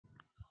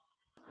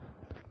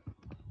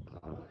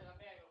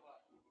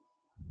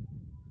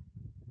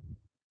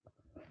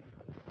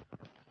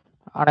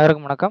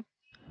அனைவருக்கும் வணக்கம்.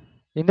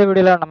 இந்த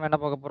வீடியோல நம்ம என்ன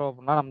பார்க்க போறோம்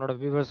அப்படின்னா, நம்மளோட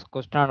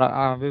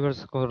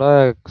வியூவர்ஸ் கூட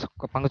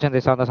பங்குச்சந்தை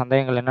சார்ந்த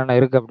சந்தேகங்கள் என்னென்ன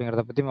இருக்கு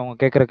அப்படிங்கிறத பத்தி அவங்க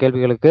கேட்கிற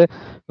கேள்விகளுக்கு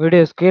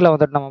வீடியோஸ் கீழ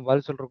வந்துட்டு நம்ம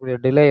பதில் சொல்றக்கூடிய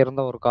டிலே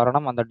இருந்த ஒரு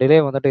காரணம். அந்த டிலே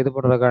வந்துட்டு இது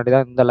பண்றதுக்காண்டி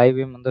தான் இந்த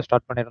லைவையும் வந்து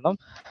ஸ்டார்ட் பண்ணியிருந்தோம்.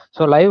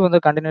 ஸோ லைவ் வந்து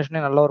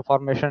கன்டினியூஷனே நல்ல ஒரு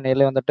ஃபார்மேஷன்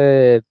டெய்லி வந்துட்டு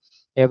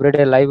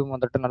எவ்ரிடே லைவும்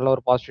வந்துட்டு நல்ல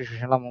ஒரு பாசிட்டிவ்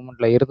செஷன்லாம்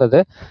மூவ்மெண்ட்ல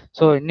இருந்தது.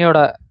 ஸோ இன்னையோட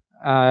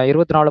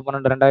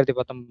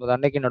 24/12/2019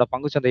 அன்னைக்கு என்னோட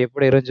பங்குச்சந்தை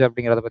எப்படி இருந்துச்சு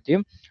அப்படிங்கிறத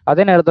பத்தியும்,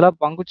 அதே நேரத்துல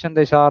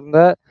பங்குச்சந்தை சார்ந்த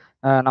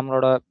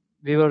நம்மளோட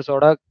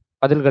வியூவர்ஸோட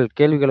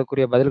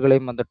கேள்விகளுக்குரிய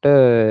பதில்களையும் வந்துட்டு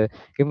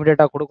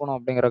இமிடியேட்டா குடுக்கணும்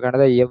அப்படிங்கிறதுக்காக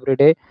தான்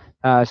எவ்ரிடே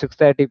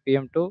 6:30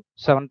 PM to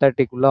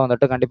 7:30க்குள்ள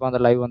வந்துட்டு கண்டிப்பா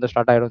அந்த லைவ் வந்து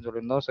ஸ்டார்ட் ஆயிடும்னு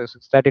சொல்லியிருந்தோம். ஸோ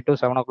 6:30 to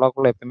 7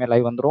 o'clockக்குள்ள எப்பவுமே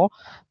லைவ் வந்துரும்.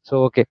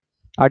 So okay.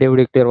 Audio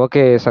video clear.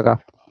 Okay சகா.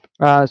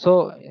 ஸோ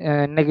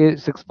இன்னைக்கு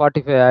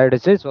 6:45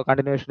 ஆயிடுச்சு. ஸோ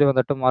கண்டினியூஸ்லி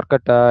வந்துட்டு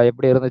மார்க்கெட்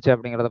எப்படி இருந்துச்சு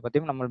அப்படிங்கிறத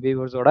பத்தியும் நம்ம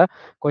வியூவர்ஸோட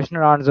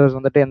கொஸ்டின் ஆன்சர்ஸ்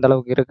வந்துட்டு எந்த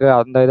அளவுக்கு இருக்கு,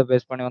 அந்த இதை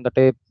பேஸ் பண்ணி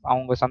வந்துட்டு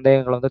அவங்க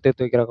சந்தேகங்களை வந்து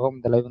தீர்த்து வைக்கிறதுக்கும்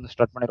இந்த லைவ் வந்து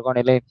ஸ்டார்ட் பண்ணியிருக்கோம்.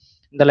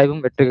 இந்த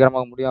லைவும்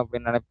வெற்றிகரமாக முடியும்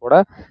அப்படின்னு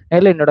நினைப்போட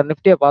என்னோட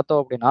நிஃப்டியை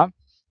பார்த்தோம் அப்படின்னா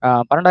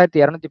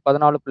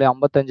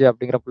 12,214.55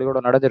 அப்படிங்கிற புள்ளியோட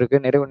நடந்திருக்கு.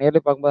 நேர்லி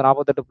பார்க்கும்போது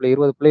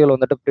 48.20 புள்ளிகள்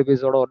வந்துட்டு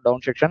ப்ரீவியஸோட ஒரு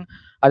டவுன் செக்ஷன்.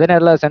 அதே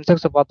நேரத்தில்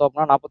சென்செக்ஸ் பார்த்தோம்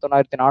அப்படின்னா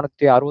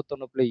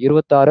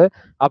 41,461.26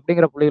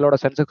 அப்படிங்கிற புள்ளிகளோட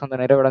சென்செக்ஸ்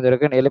வந்து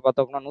நிறைவடைஞ்சிருக்கு. நேர்லி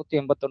பார்த்தோம் அப்படின்னா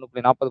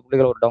 181.40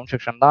 புள்ளிகள் ஒரு டவுன்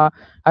செக்ஷன் தான்.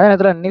 அதே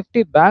நேரத்தில்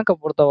நிஃப்டி பேங்கை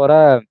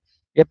பொறுத்தவரை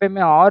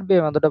எப்பயுமே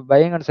ஆர்பிஐ வந்துட்டு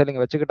பையிங் அண்ட் செல்லிங்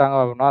வச்சுக்கிட்டாங்க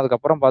அப்படின்னா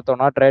அதுக்கப்புறம்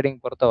பார்த்தோம்னா ட்ரேடிங்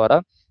பொறுத்தவரை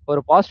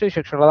ஒரு பாசிட்டிவ்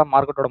செக்ஷன்ல தான்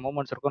மார்க்கெட்டோட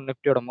மூவ்மெண்ட்ஸ் இருக்கும்.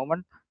 நிஃப்டியோட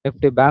மூவ்மெண்ட்,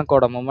 நிஃப்டி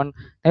பேங்கோட மூவ்மெண்ட்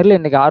நேரில்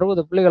இன்னைக்கு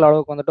 60 புள்ளிகள்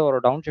அளவுக்கு வந்துட்டு ஒரு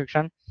டவுன்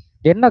செக்ஷன்.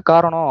 என்ன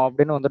காரணம்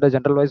அப்படின்னு வந்துட்டு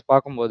ஜென்ரல் வைஸ்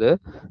பார்க்கும்போது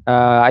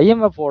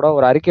ஐஎம்எஃபோட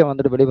ஒரு அறிக்கை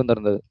வந்துட்டு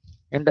வெளிவந்திருந்தது.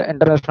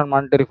 இன்டர்நேஷனல்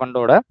மானிட்டரி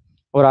ஃபண்டோட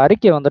ஒரு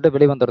அறிக்கை வந்துட்டு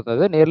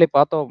வெளிவந்திருந்தது. நேர்லி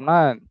பார்த்தோம் அப்படின்னா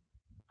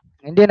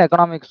இந்தியன்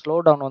எக்கனாமிக் ஸ்லோ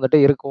டவுன் வந்துட்டு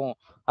இருக்கும்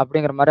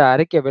அப்படிங்கிற மாதிரி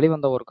அறிக்கை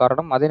வெளிவந்த ஒரு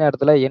காரணம். அதே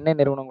நேரத்தில் எண்ணெய்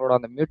நிறுவனங்களோட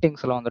அந்த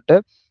மீட்டிங்ஸ்ல வந்துட்டு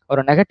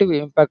ஒரு நெகட்டிவ்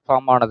இம்பாக்ட்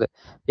ஃபார்ம் ஆனது.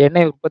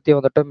 எண்ணெய் உற்பத்தியை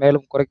வந்துட்டு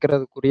மேலும்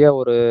குறைக்கிறதுக்குரிய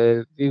ஒரு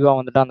வியூவா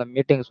வந்துட்டு அந்த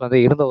மீட்டிங்ஸ் வந்து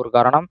இருந்த ஒரு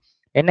காரணம்.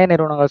 எண்ணெய்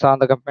நிறுவனங்கள்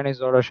சார்ந்த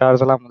கம்பெனிஸோட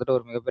ஷேர்ஸ் எல்லாம் வந்துட்டு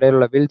ஒரு மிகப்பெரிய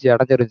உள்ள வீழ்ச்சி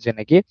அடைஞ்சிருந்துச்சு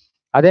இன்னைக்கு.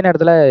 அதே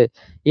நேரத்தில்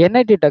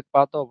என்ஐடி டெக்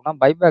பார்த்தோம் அப்படின்னா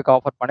பைபேக்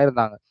ஆஃபர்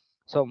பண்ணியிருந்தாங்க.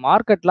 ஸோ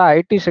மார்க்கெட்ல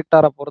ஐடி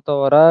செக்டாரை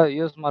பொறுத்தவரை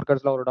யூஎஸ்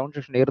மார்க்கெட்ஸ்ல ஒரு டவுன்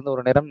செக்ஷன் இருந்த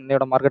ஒரு நேரம்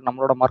இன்னையோட மார்க்கெட்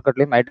நம்மளோட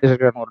மார்க்கெட்லயும் ஐடி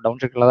செக்டர் ஒரு டவுன்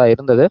செக்ஷன்ல தான்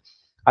இருந்தது.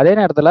 அதே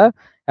நேரத்தில்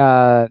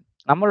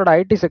நம்மளோட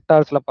ஐடி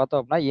செக்டார்ஸ்ல பார்த்தோம்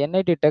அப்படின்னா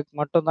என்ஐடி டெக்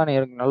மட்டும் தான்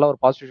நல்ல ஒரு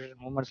பாசிட்டிவ்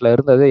மூவ்மெண்ட்ஸ்ல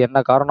இருந்தது. என்ன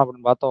காரணம்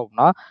அப்படின்னு பார்த்தோம்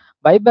அப்படின்னா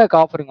பைபேக்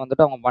ஆஃபரிங்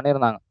வந்துட்டு அவங்க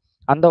பண்ணியிருந்தாங்க.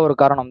 அந்த ஒரு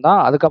காரணம் தான்.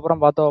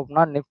 அதுக்கப்புறம் பார்த்தோம்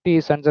அப்படின்னா நிஃப்டி,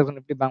 சென்செக்ஸ்,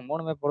 நிஃப்டி பேங்க்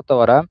மூணுமே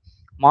பொறுத்தவரை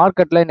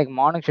மார்க்கெட்ல இன்னைக்கு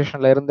மார்னிங்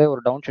செஷன்ல இருந்தே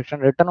ஒரு டவுன்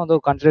செக்ஷன் ரிட்டர்ன் வந்து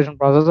ஒரு கன்சிடரேஷன்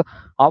ப்ராசஸ்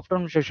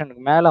ஆஃப்டர்நூன்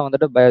செஷனுக்கு மேல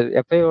வந்துட்டு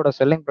எஃப்ஐயோட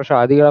செல்லிங் ப்ரெஷர்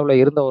அதிக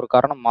அளவில் இருந்த ஒரு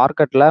காரணம்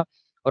மார்க்கெட்ல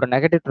ஒரு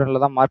நெகட்டிவ்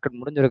ட்ரெண்ட்ல தான் மார்க்கெட்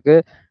முடிஞ்சிருக்கு.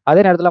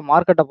 அதே நேரத்தில்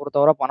மார்க்கெட்டை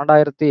பொறுத்தவரை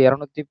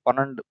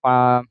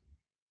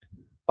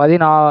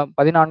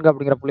 12,214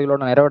 அப்படிங்கிற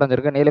புள்ளிகளோட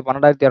நிறைவடைஞ்சிருக்கு. நேர்லி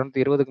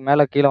 12,220க்கு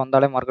மேல கீழே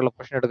வந்தாலே மார்க்கெட்ல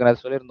பொசிஷன்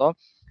எடுக்கிறது சொல்லியிருந்தோம்.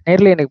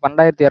 நேர்லி இன்னைக்கு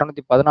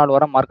 12,214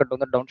 வரை மார்க்கெட்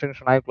வந்து டவுன்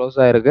செக்ஷன் ஆகி க்ளோஸ்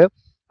ஆயிருக்கு.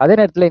 அதே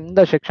நேரத்தில்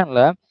இந்த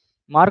செக்ஷன்ல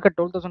மார்க்கெட்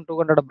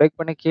 12,200 பிரேக்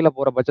பண்ணி கீழே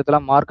போற பட்சத்துல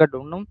மார்க்கெட்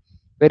இன்னும்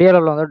பெரிய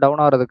அளவில் வந்து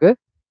டவுன் ஆகிறதுக்கு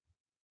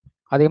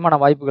அதிகமான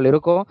வாய்ப்புகள்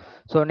இருக்கும்.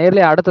 ஸோ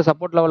நேர்லி அடுத்த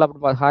சப்போர்ட் லெவல்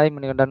அப்படி ஹாய்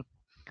மணிகண்டன்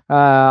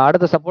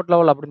அடுத்த சப்போர்ட்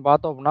லெவல் அப்படின்னு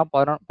பார்த்தோம் அப்படின்னா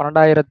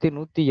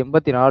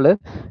 12,184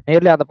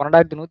 நேர்லி அந்த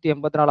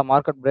 12,184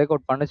 மார்க்கெட் பிரேக்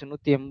அவுட் பண்ணிச்சு.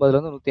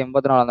 180லேருந்து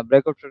 184 அந்த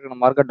break out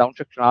section market down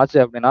section ஆச்சு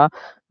அப்படின்னா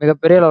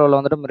மிகப்பெரிய லெவலில்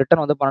வந்துட்டு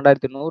ரிட்டர்ன் வந்து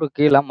 12,100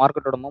 கீழே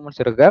மார்க்கெட்டோட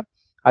மூவ்மெண்ட்ஸ் இருக்கு,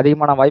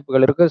 அதிகமான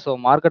வாய்ப்புகள் இருக்கு. ஸோ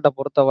மார்க்கெட்டை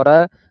பொறுத்தவரை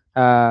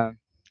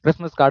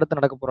கிறிஸ்மஸ்க்கு அடுத்து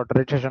நடக்க போற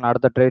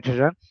அடுத்த ட்ரேட்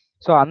செஷன்.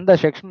 ஸோ அந்த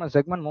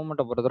செக்மெண்ட்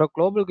மூவ்மெண்ட்டை பொறுத்தவரை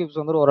குளோபல் கிப்ஸ்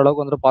வந்து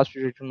ஓரளவுக்கு வந்து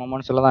பாசிட்டிவ் செக்ஷன்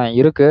மூவ்மெண்ட்ஸ்ல தான்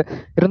இருக்கு.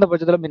 இருந்த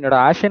பட்சத்தில் என்னோட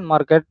ஆசியன்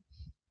மார்க்கெட்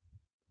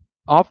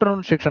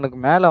ஆஃப்டர்நூன் செக்ஷனுக்கு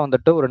மேலே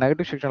வந்துட்டு ஒரு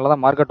நெகட்டிவ் செக்ஷனில்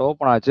தான் மார்க்கெட்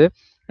ஓப்பன் ஆச்சு.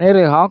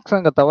 நேரு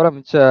ஹாங்ஸங்கை தவிர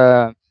மிச்ச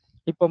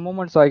இப்போ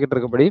மூவ்மெண்ட்ஸ் ஆகிட்டு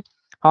இருக்கபடி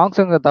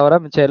ஹாங்ஸங்கை தவிர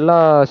மிச்ச எல்லா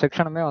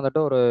செக்ஷனுமே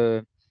வந்துட்டு ஒரு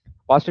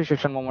பாசிட்டிவ்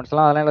செக்ஷன்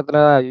மூவ்மெண்ட்ஸ்லாம். அதே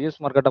நேரத்தில் யூஎஸ்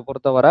மார்க்கெட்டை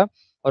பொறுத்தவரை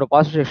ஒரு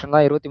பாசிட்டிவ் செக்ஷன்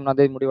தான்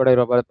 23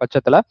 முடிவடைகிற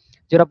பட்சத்தில்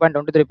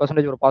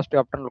 0.23% ஒரு பாசிட்டிவ்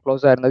அப்டர்ன்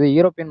க்ளோஸ் ஆயிருந்தது.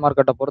 யூரோப்பியன்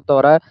மார்க்கெட்டை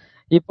பொறுத்தவரை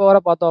இப்போ வர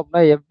பார்த்தோம்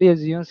அப்படின்னா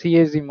எஃப்டிஎஸ்சியும்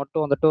சிஎஸ்சி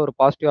மட்டும் வந்துட்டு ஒரு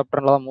பாசிட்டிவ்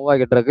அப்டர்ன்ல தான் மூவ்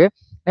ஆகிட்டு இருக்கு.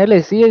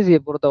 நேரில் சிஎஸ்சியை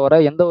பொறுத்தவரை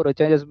எந்த ஒரு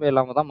சேஞ்சஸுமே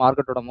இல்லாமல் தான்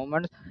மார்க்கெட்டோட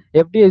மூவ்மெண்ட்ஸ்.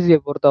 எஃப்டிஎஸ்சியை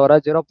பொறுத்தவரை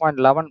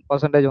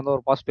 0.11% வந்து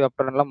ஒரு பாசிட்டிவ்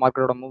அப்டர்ன்ல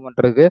மார்க்கெட்டோட மூவ்மெண்ட்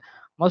இருக்கு.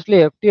 மோஸ்ட்லி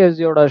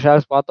எஃப்டிஎஸ்சியோட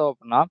ஷேர்ஸ் பார்த்தோம்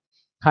அப்படின்னா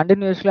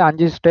கண்டினியூஸ்லி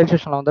 5 ஸ்ட்ரேட்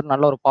செஷன்ல வந்துட்டு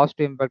நல்ல ஒரு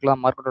பாசிட்டிவ் இம்பாக்ட்ல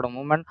தான் மார்க்கெட்டோட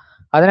மூவ்மெண்ட்.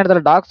 அதே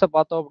நேரத்தில் டாக்ஸை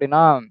பார்த்தோம்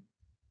அப்படின்னா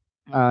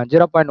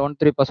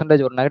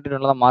 0.13% ஒரு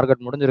நெகட்டிவ் தான்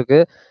மார்க்கெட் முடிஞ்சிருக்கு.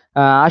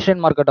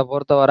 ஆசியன் மார்க்கெட்டை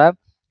பொறுத்தவரை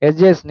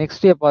எஸ்ஜிஎஸ்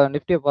நிஃப்டியை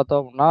பார்த்தோம்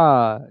அப்படின்னா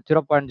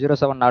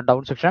 0.07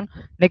 டவுன் செக்ஷன்.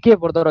 நிக்கியை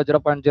பொறுத்தவரை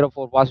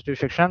 0.04 பாசிட்டிவ்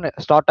செக்ஷன்.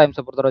 ஸ்டார்ட்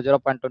டைம்ஸை பொறுத்தவரை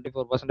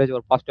 0.24%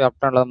 ஒரு பாசிட்டிவ்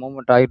அப்டர்ன்ல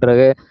மூவ்மெண்ட் ஆகிட்டு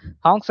இருக்கு.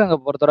 ஹாங்ஸங்கை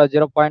பொறுத்தவரை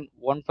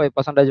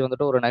 0.15%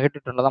 வந்துட்டு ஒரு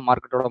நெகட்டிவ் ட்ரெண்ட்ல தான்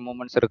மார்க்கெட்டோட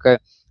மூவ்மெண்ட்ஸ் இருக்கு.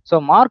 ஸோ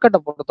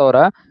மார்க்கெட்டை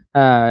பொறுத்தவரை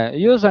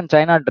யூஎஸ் அண்ட்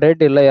சைனா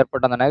ட்ரேட் இல்லை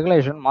ஏற்பட்ட அந்த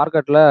நெகுலேஷன்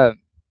மார்க்கெட்ல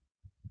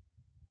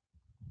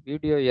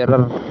video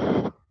error,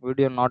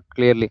 video not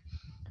clearly.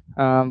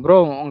 Bro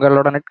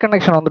உங்களோட நெட்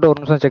கனெக்ஷன் வந்துட்டு ஒரு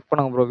நிமிஷம் செக்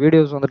பண்ணுங்க ப்ரோ.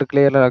 வீடியோஸ் வந்துட்டு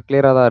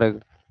கிளியரா தான்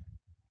இருக்கு.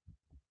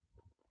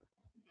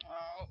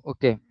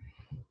 ஓகே.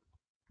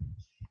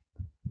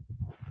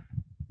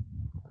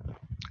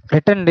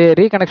 ரிட்டன்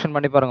ரீகனெக்ஷன்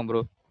பண்ணி பாருங்க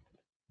ப்ரோ.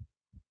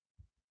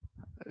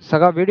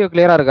 சகா வீடியோ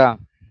கிளியரா இருக்கா?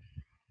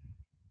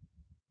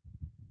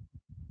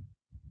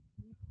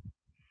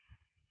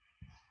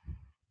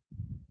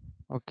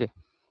 ஓகே.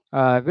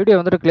 வீடியோ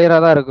வந்துட்டு கிளியரா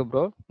தான் இருக்கு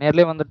ப்ரோ.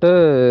 நேர்லயே வந்துட்டு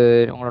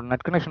உங்களோட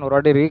நெட் கனெக்ஷன் ஒரு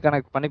வாட்டி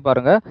ரீகனெக்ட் பண்ணி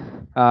பாருங்க.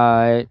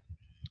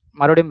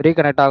 மறுபடியும்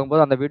ரீகனெக்ட்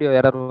ஆகும்போது அந்த வீடியோ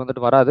எரர்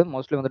வந்துட்டு வராது.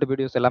 மோஸ்ட்லி வந்துட்டு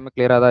வீடியோஸ் எல்லாமே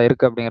கிளியரா தான்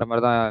இருக்கு அப்படிங்கிற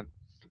மாதிரி தான்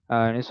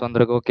நியூஸ்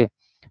வந்திருக்கு. ஓகே.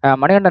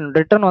 மணிகண்டன்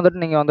ரிட்டர்ன்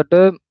வந்துட்டு நீங்க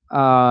வந்துட்டு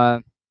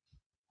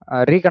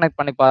ரீகனெக்ட்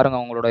பண்ணி பாருங்க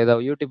உங்களோட இதை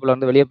யூடியூப்ல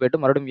வந்து வெளியே போயிட்டு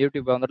மறுபடியும்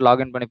யூடியூப்ல வந்துட்டு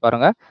லாகின் பண்ணி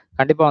பாருங்க.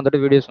 கண்டிப்பா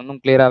வந்துட்டு வீடியோஸ் இன்னும்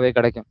கிளியராகவே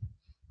கிடைக்கும்.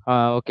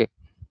 ஓகே.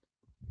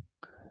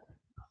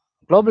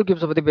 குளோபல்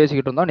கியூப்ஸை பற்றி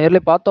பேசிக்கிட்டு இருந்தோம்.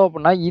 நேர்லயே பார்த்தோம்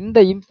அப்படின்னா இந்த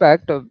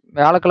இம்பேக்ட்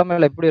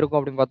வியாழக்கிழமையில எப்படி இருக்கும்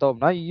அப்படின்னு பார்த்தோம்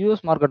அப்படின்னா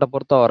யூஎஸ் மார்க்கெட்டை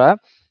பொறுத்தவரை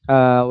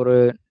ஒரு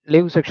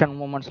லீவ் செக்ஷன்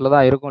மூமெண்ட்ஸில்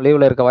தான் இருக்கும்.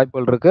 லீவில் இருக்க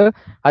வாய்ப்புகள் இருக்கு.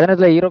 அதே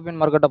நேரத்தில் யூரோப்பியன்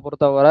மார்க்கெட்டை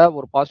பொறுத்தவரை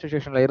ஒரு பாசிட்டிவ்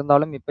செக்ஷனில்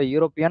இருந்தாலும் இப்போ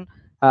யூரோப்பியன்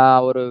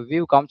ஒரு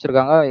வியூ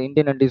காமிச்சிருக்காங்க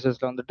இந்தியன்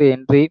இண்டிசஸ்ல வந்துட்டு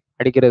என்ட்ரி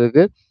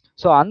அடிக்கிறதுக்கு.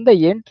 ஸோ அந்த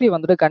என்ட்ரி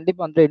வந்துட்டு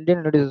கண்டிப்பாக வந்துட்டு இந்தியன்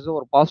இண்டிசஸ்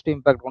ஒரு பாசிட்டிவ்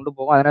இம்பாக்ட் கொண்டு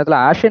போகும். அதே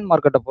நேரத்தில் ஆசியன்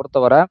மார்க்கெட்டை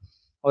பொறுத்தவரை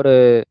ஒரு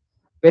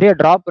பெரிய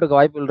டிராப் இருக்க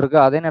வாய்ப்புகள் இருக்கு.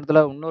 அதே நேரத்தில்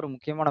இன்னொரு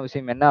முக்கியமான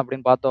விஷயம் என்ன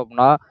அப்படின்னு பார்த்தோம்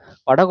அப்படின்னா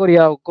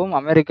வடகொரியாவுக்கும்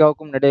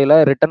அமெரிக்காவுக்கும் இடையில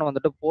ரிட்டர்ன்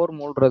வந்துட்டு போர்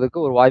மூழ்றதுக்கு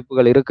ஒரு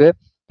வாய்ப்புகள் இருக்கு.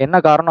 என்ன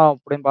காரணம்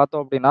அப்படின்னு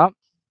பார்த்தோம் அப்படின்னா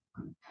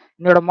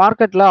என்னோட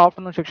மார்க்கெட்ல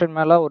ஆஃப்டர்நூன் செக்ஷன்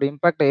மேல ஒரு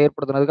இம்பாக்ட்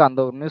ஏற்படுத்துனதுக்கு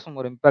அந்த ஒரு நியூஸும்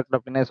ஒரு இம்பாக்ட்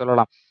அப்படின்னே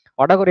சொல்லலாம்.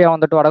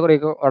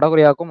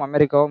 வடகொரியாவுக்கும்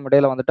அமெரிக்காவும்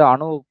இடையில வந்துட்டு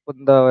அணு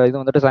இந்த இது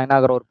வந்துட்டு சைன்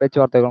ஆகிற ஒரு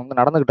பேச்சுவார்த்தைகள் வந்து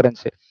நடந்துகிட்டு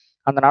இருந்துச்சு.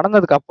 அந்த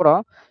நடந்ததுக்கு அப்புறம்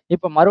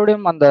இப்ப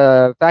மறுபடியும் அந்த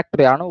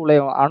ஃபேக்டரி அணு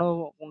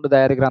குண்டு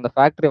தயாரிக்கிற அந்த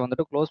ஃபேக்டரியை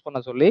வந்துட்டு க்ளோஸ் பண்ண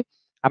சொல்லி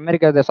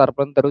அமெரிக்கா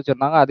தரப்புல இருந்து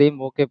தெரிவிச்சிருந்தாங்க. அதையும்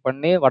ஓகே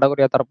பண்ணி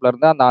வடகொரியா தரப்புல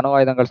இருந்து அந்த அணு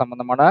ஆயுதங்கள்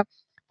சம்பந்தமான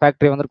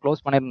ஃபேக்டரி வந்து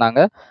க்ளோஸ் பண்ணியிருந்தாங்க.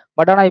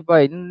 பட் ஆனா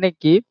இப்ப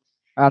இன்னைக்கு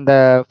அந்த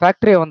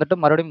ஃபேக்டரியை வந்துட்டு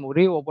மறுபடியும்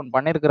ரீ ஓபன்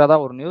பண்ணியிருக்கிறதா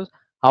ஒரு நியூஸ்.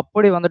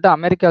 அப்படி வந்துட்டு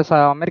அமெரிக்கா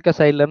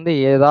சைட்ல இருந்து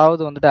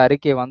ஏதாவது வந்துட்டு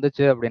அறிக்கை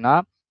வந்துச்சு அப்படின்னா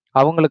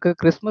அவங்களுக்கு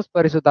கிறிஸ்துமஸ்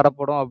பரிசு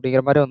தரப்படும்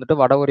அப்படிங்கிற மாதிரி வந்துட்டு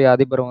வடகொரிய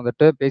அதிபர்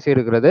வந்துட்டு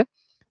பேசியிருக்கிறது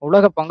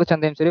உலக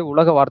பங்குச்சந்தையும் சரி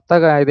உலக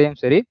வர்த்தக இதையும்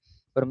சரி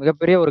ஒரு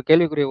மிகப்பெரிய ஒரு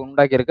கேள்விக்குறியை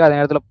உண்டாக்கி இருக்கு. அதே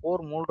நேரத்தில்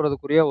போர்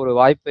மூழ்றதுக்குரிய ஒரு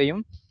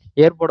வாய்ப்பையும்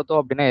ஏற்படுத்தும்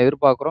அப்படின்னு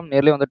எதிர்பார்க்கிறோம்.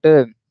 நேர்லயே வந்துட்டு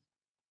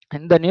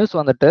இந்த நியூஸ்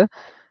வந்துட்டு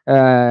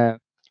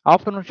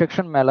ஆஃப்டர்நூன்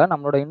செக்ஷன் மேல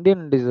நம்மளோட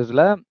இந்தியன்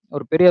இண்டிசஸ்ல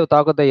ஒரு பெரிய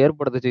தாக்கத்தை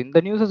ஏற்படுத்துச்சு.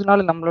 இந்த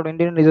நியூஸஸ்னால நம்மளோட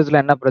இந்தியன்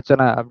இண்டிசஸ்ல என்ன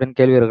பிரச்சனை அப்படின்னு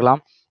கேள்வி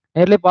இருக்கலாம்.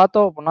 நேர்லயே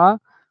பார்த்தோம் அப்படின்னா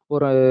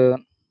ஒரு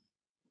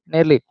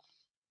நேர்லி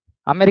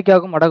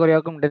அமெரிக்காவுக்கும்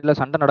வடகொரியாவுக்கும் இடையில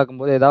சண்டை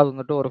நடக்கும்போது ஏதாவது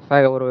வந்துட்டு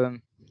ஒரு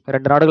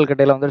 2 நாடுகளுக்கு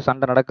இடையில வந்து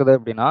சண்டை நடக்குது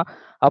அப்படின்னா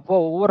அப்போ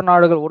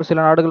ஒரு சில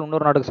நாடுகள்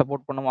இன்னொரு நாடுக்கு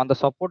சப்போர்ட் பண்ணும். அந்த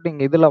சப்போர்ட்டிங்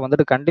இதுல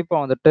வந்துட்டு கண்டிப்பா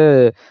வந்துட்டு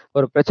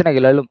ஒரு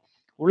பிரச்சனைகள் எழும்.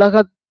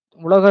 உலக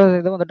உலக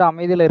இது வந்துட்டு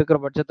அமைதியில இருக்கிற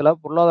பட்சத்துல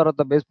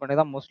பொருளாதாரத்தை பேஸ் பண்ணி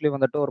தான் மோஸ்ட்லி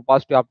வந்துட்டு ஒரு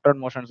பாசிட்டிவ்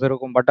அப்டர்ன் மோஷன்ஸ்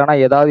இருக்கும். பட் ஆனா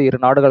ஏதாவது இரு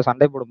நாடுகள்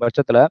சண்டை போடும்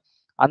பட்சத்துல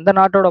அந்த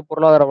நாட்டோட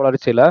பொருளாதார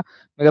வளர்ச்சியில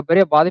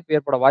மிகப்பெரிய பாதிப்பு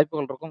ஏற்பட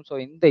வாய்ப்புகள் இருக்கும். ஸோ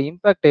இந்த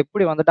இம்பாக்ட்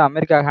எப்படி வந்துட்டு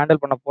அமெரிக்கா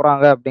ஹேண்டில் பண்ண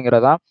போறாங்க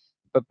அப்படிங்கிறதான்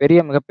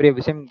இப்ப மிகப்பெரிய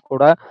விஷயம்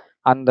கூட.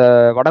 அந்த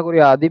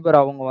வடகொரியா அதிபர்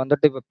அவங்க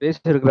வந்துட்டு இப்ப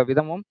பேசியிருக்கிற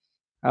விதமும்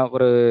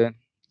ஒரு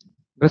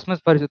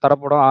கிறிஸ்துமஸ் பரிசு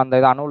தரப்படும் அந்த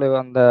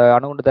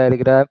அணுகுண்டு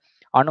தயாரிக்கிற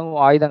அணு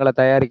ஆயுதங்களை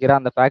தயாரிக்கிற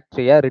அந்த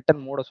ஃபேக்டரியை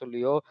ரிட்டர்ன் மூட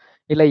சொல்லியோ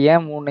இல்ல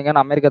ஏன்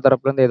மூடுனீங்கன்னு அமெரிக்கா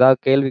தரப்புல இருந்து ஏதாவது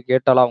கேள்வி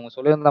கேட்டாலும் அவங்க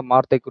சொல்லியிருந்த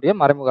வார்த்தைக்குரிய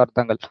மறைமுக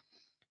அர்த்தங்கள்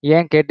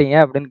ஏன் கேட்டீங்க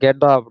அப்படின்னு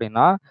கேட்டா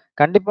அப்படின்னா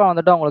கண்டிப்பா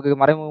வந்துட்டு அவங்களுக்கு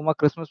மறைமுகமா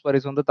கிறிஸ்துமஸ்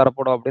பரிசு வந்து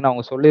தரப்படும் அப்படின்னு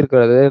அவங்க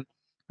சொல்லியிருக்கிறது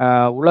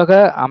உலக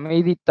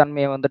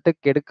அமைதித்தன்மையை வந்துட்டு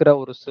கெடுக்கிற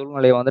ஒரு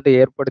சூழ்நிலையை வந்துட்டு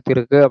ஏற்படுத்தி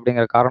இருக்கு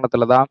அப்படிங்கிற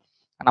காரணத்துலதான்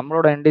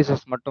நம்மளோட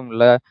இண்டிசஸ் மட்டும்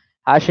இல்ல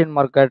ஆசியன்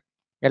மார்க்கெட்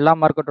எல்லா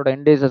மார்க்கெட்டோட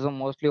இண்டிசஸும்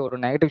மோஸ்ட்லி ஒரு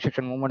நெகட்டிவ்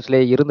செக்ஷன்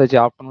மூவ்மெண்ட்ஸ்லேயே இருந்துச்சு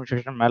ஆஃப்டர்நூன்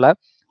செக்ஷன் மேல.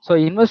 ஸோ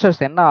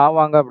இன்வெஸ்டர்ஸ் என்ன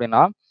ஆவாங்க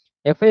அப்படின்னா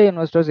எஃப்ஐ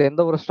இன்வெஸ்டர்ஸ்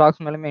எந்த ஒரு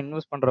ஸ்டாக்ஸ் மேலுமே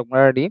இன்வெஸ்ட் பண்றதுக்கு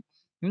முன்னாடி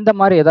இந்த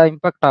மாதிரி ஏதாவது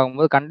இம்பாக்ட்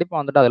ஆகும்போது கண்டிப்பா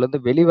வந்துட்டு அதுல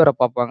இருந்து வெளிவர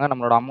பார்ப்பாங்க.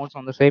 நம்மளோட அமௌண்ட்ஸ்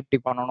வந்து சேஃப்டி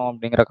பண்ணணும்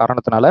அப்படிங்கிற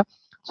காரணத்தினால.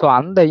 ஸோ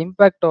அந்த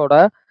இம்பாக்டோட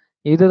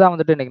இதுதான்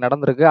வந்துட்டு இன்னைக்கு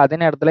நடந்திருக்கு. அதே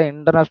நேரத்தில்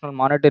இன்டர்நேஷனல்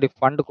மானிட்டரி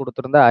ஃபண்ட்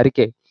கொடுத்திருந்த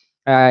அறிக்கை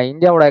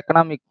இந்தியாவோட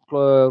எக்கனாமிக்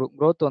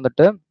growth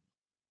வந்துட்டு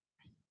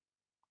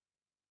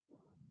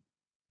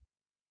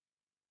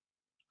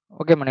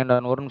ஓகே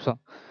மணிகண்டன் ஒரு நிமிஷம்.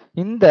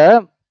 இந்த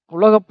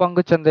உலக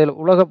பங்கு சந்தையில்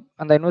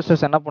அந்த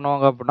இன்வெஸ்டர்ஸ் என்ன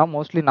பண்ணுவாங்க அப்படின்னா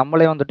மோஸ்ட்லி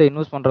நம்மளே வந்துட்டு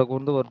இன்வெஸ்ட் பண்றதுக்கு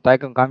வந்து ஒரு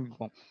தயக்கம்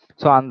காமிப்போம்.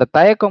 ஸோ அந்த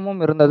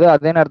தயக்கமும் இருந்தது.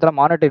 அதே நேரத்தில்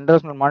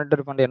இன்டர்நேஷனல்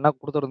மானிட்டரி ஃபண்ட் என்ன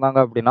கொடுத்துருந்தாங்க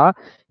அப்படின்னா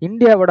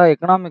இந்தியாவோட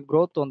எக்கனாமிக்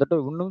growth வந்துட்டு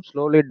இன்னும்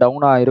ஸ்லோலி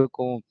டவுனா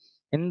இருக்கும்.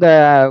 இந்த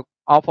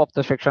ஆஃப்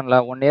த செக்ஷன்ல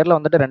 1 இயர்ல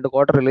வந்துட்டு 2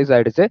 குவார்டர் ரிலீஸ்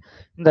ஆயிடுச்சு.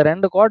 இந்த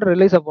 2 குவார்டர்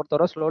ரிலீஸை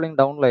பொறுத்தவரை ஸ்லோலிங்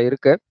டவுன்ல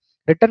இருக்கு.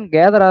 ரிட்டர்ன்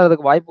கேதர்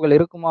ஆகிறதுக்கு வாய்ப்புகள்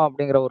இருக்குமா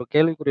அப்படிங்கிற ஒரு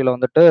கேள்விக்குறியில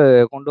வந்துட்டு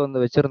கொண்டு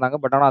வந்து வச்சிருந்தாங்க.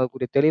 பட் ஆனால்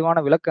அதுக்குரிய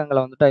தெளிவான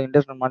விளக்கங்களை வந்துட்டு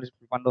இன்டர்நேஷனல்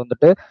மானிட்டரி ஃபண்ட்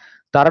வந்துட்டு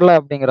தரல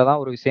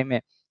அப்படிங்கிறதான் ஒரு விஷயமே.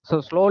 ஸோ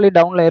ஸ்லோலி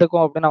டவுன்ல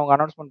இருக்கும் அப்படின்னு அவங்க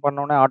அனௌன்ஸ்மெண்ட்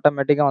பண்ணோன்னே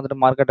ஆட்டோமேட்டிக்கா வந்துட்டு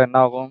மார்க்கெட்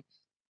என்ன ஆகும்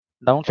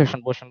டவுன்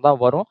செக்ஷன் போர்ஷன் தான்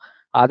வரும்.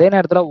 அதே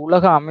நேரத்தில்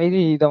உலக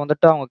அமைதி இதை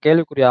வந்துட்டு அவங்க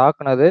கேள்விக்குரிய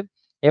ஆக்குனது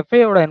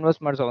எஃப்ஐயோட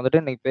இன்வெஸ்ட்மெண்ட்ஸை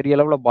வந்துட்டு இன்னைக்கு பெரிய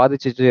அளவில்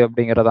பாதிச்சிச்சு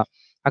அப்படிங்கிறதா.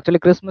 ஆக்சுவலி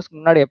கிறிஸ்துமஸ்க்கு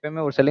முன்னாடி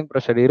எப்பயுமே ஒரு செல்லிங்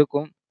ப்ரெஷர்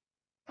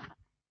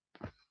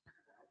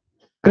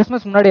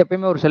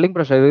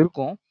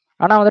இருக்கும்.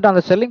 ஆனா வந்துட்டு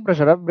அந்த செல்லிங்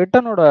ப்ரெஷரை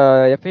பிரிட்டனோட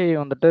எஃப்ஐ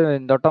வந்துட்டு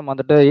இந்த வட்டம்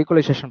வந்துட்டு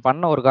ஈக்குவலைசேஷன்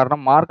பண்ண ஒரு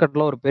காரணம்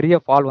மார்க்கெட்ல ஒரு பெரிய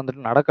ஃபால்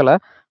வந்துட்டு நடக்கல.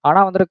 ஆனா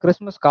வந்துட்டு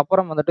கிறிஸ்துமஸ்க்கு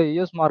அப்புறம் வந்துட்டு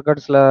யூஎஸ்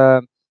மார்க்கெட்ஸ்ல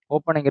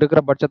ஓப்பனிங்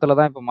இருக்கிற பட்சத்தில்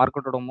தான் இப்போ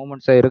மார்க்கெட்டோட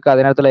மூவ்மெண்ட்ஸே இருக்குது.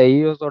 அதே நேரத்தில்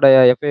யூஎஸோட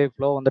எஃப்ஐ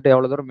ஃப்ளோ வந்துட்டு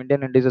எவ்வளோ தூரம்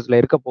இந்தியன் இண்டிசஸில்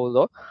இருக்க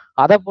போகுதோ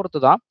அதை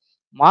பொறுத்து தான்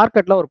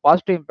மார்க்கெட்டில் ஒரு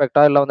பாசிட்டிவ்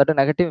இம்பாக்டா இல்லை வந்துட்டு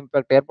நெகட்டிவ்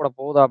இம்பாக்ட் ஏற்பட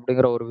போகுதா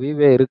அப்படிங்கிற ஒரு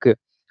வியூவே இருக்குது.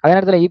 அதே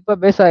நேரத்தில் இப்போ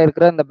பேஸ்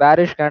ஆகிருக்கிற இந்த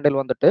பேரிஷ் கேண்டில்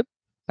வந்துட்டு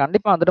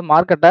கண்டிப்பாக வந்துட்டு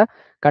மார்க்கெட்டை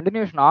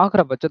கண்டினியூஷன்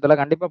ஆகிற பட்சத்தில்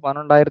கண்டிப்பாக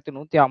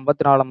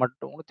 11,154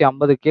 மட்டும்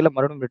 150 கீழே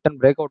மறுபடியும் ரிட்டர்ன்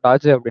பிரேக் அவுட்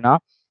ஆச்சு அப்படின்னா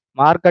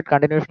மார்க்கெட்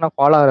கண்டினியூஷனாக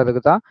ஃபாலோ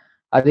ஆகிறதுக்கு தான்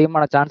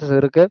அதிகமான சான்சஸ்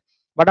இருக்கு.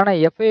 பட் ஆனால்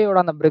எஃப்ஐயோட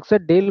அந்த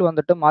பிரெக்சிட் டீல்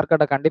வந்துட்டு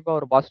மார்க்கெட்டை கண்டிப்பாக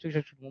ஒரு பாசிட்டிவ்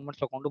செக்ஷன்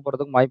மூவ்மெண்ட்ஸை கொண்டு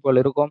போகிறதுக்கு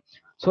வாய்ப்புகள் இருக்கும்.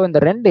 ஸோ இந்த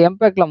ரெண்டு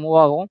இம்பேக்ட்ல மூவ்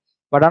ஆகும்.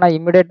 பட் ஆனால்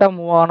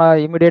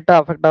இமிடியேட்டாக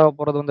அஃபெக்ட் ஆக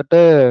போகிறது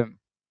வந்துட்டு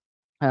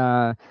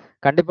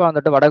கண்டிப்பாக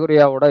வந்துட்டு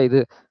வடகொரியாவோட இது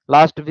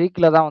லாஸ்ட்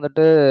வீக்கில் தான்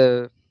வந்துட்டு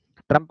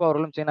ட்ரம்ப்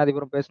அவர்களும் சீன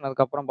அதிபரும்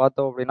பேசினதுக்கு அப்புறம்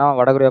பார்த்தோம் அப்படின்னா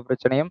வடகொரியா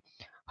பிரச்சனையும்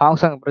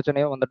ஹாங்காங்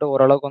பிரச்சனையும் வந்துட்டு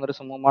ஓரளவுக்கு வந்துட்டு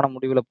சுமூகமான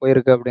முடிவில்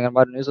போயிருக்கு அப்படிங்கிற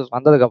மாதிரி நியூஸஸ்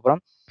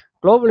வந்ததுக்கப்புறம்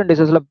குளோபல்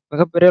இண்டிசஸ்ல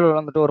மிகப்பெரிய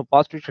வந்துட்டு ஒரு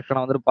பாசிட்டிவ்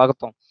செக்ஷனை வந்துட்டு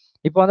பார்த்தோம்.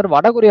 இப்போ வந்துட்டு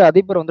வடகொரியா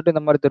அதிபர் வந்துட்டு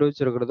இந்த மாதிரி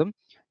தெரிவிச்சிருக்கிறதும்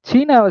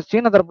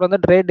சீன தரப்புல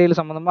வந்து ட்ரேட் டீல்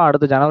சம்பந்தமா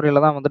அடுத்த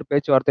ஜனவரியில தான் வந்துட்டு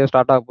பேச்சுவார்த்தையை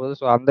ஸ்டார்ட் ஆக போகுது.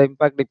 ஸோ அந்த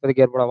இம்பாக்ட்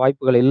இப்போதைக்கு ஏற்பட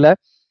வாய்ப்புகள் இல்லை.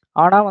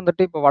 ஆனா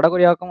வந்துட்டு இப்போ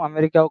வடகொரியாவுக்கும்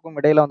அமெரிக்காவுக்கும்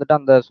இடையில வந்துட்டு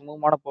அந்த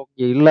சுமூகமான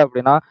போக்கு இல்லை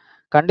அப்படின்னா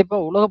கண்டிப்பா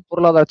உலக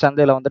பொருளாதார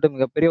சந்தையில வந்துட்டு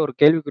மிகப்பெரிய ஒரு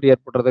கேள்விக்குறி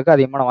ஏற்படுறதுக்கு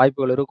அதிகமான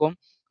வாய்ப்புகள் இருக்கும்.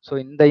 ஸோ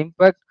இந்த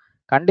இம்பாக்ட்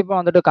கண்டிப்பா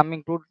வந்துட்டு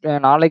கம்மிங்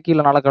நாளைக்கு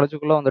இல்லை நாளை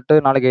கழிச்சுக்குள்ள வந்துட்டு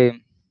நாளைக்கு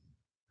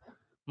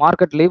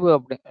மார்க்கெட்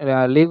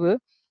லீவு.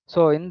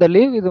 ஸோ இந்த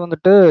லீவ் இது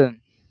வந்துட்டு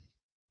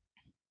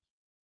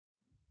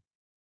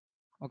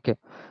ஓகே.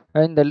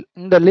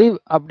 இந்த லீவ்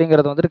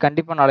அப்படிங்கிறது வந்துட்டு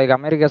கண்டிப்பா நாளைக்கு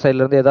அமெரிக்கா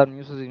சைட்ல இருந்து ஏதாவது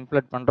நியூஸஸ்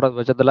இம்ப்ளிமெண்ட் பண்ற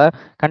பட்சத்துல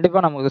கண்டிப்பா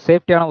நமக்கு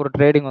சேஃப்டியான ஒரு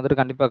ட்ரேடிங் வந்துட்டு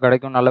கண்டிப்பா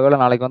கிடைக்கும். நல்லவேளை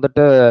நாளைக்கு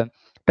வந்துட்டு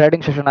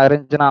ட்ரேடிங் செஷன்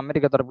இருந்துச்சுன்னா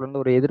அமெரிக்கா தரப்புல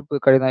இருந்து ஒரு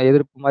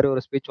எதிர்ப்பு மாதிரி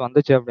ஒரு ஸ்பீச்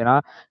வந்துச்சு அப்படின்னா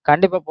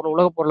கண்டிப்பா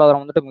உலக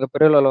பொருளாதாரம் வந்துட்டு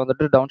மிகப்பெரிய அளவில்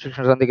வந்துட்டு டவுன்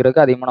செக்ஷன்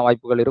சந்திக்கிறதுக்கு அதிகமான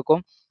வாய்ப்புகள்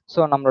இருக்கும்.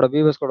 ஸோ நம்மளோட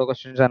வியூவர்ஸ்கோட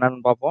கொஸ்டின்ஸ்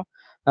என்னன்னு பார்ப்போம்.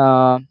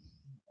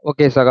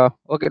 ஓகே சகா.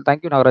 Okay,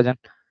 thank you Nagarajan.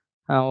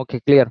 Okay,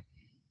 clear.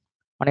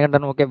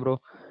 Manikandan, okay bro.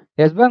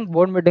 S bank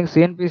board meeting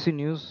CNBC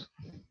news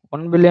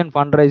 1 billion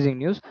fundraising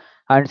news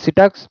and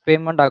Citax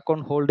payment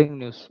account holding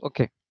news.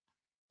 Okay,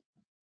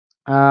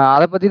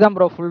 அதை பற்றி தான்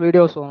ப்ரோ ஃபுல்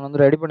வீடியோஸ்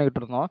வந்து ரெடி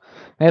பண்ணிக்கிட்டு இருந்தோம்.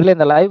 நேரில்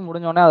இந்த லைவ்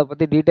முடிஞ்சோடனே அதை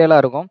பற்றி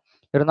டீட்டெயிலாக இருக்கும்.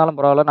 இருந்தாலும்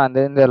பரவாயில்ல, நான்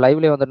இந்த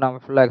லைவ்லேயே வந்துட்டு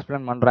நான் ஃபுல்லாக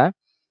எக்ஸ்பிளைன் பண்ணுறேன்.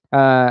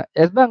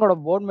 எஸ் பேங்கோட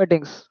போர்ட்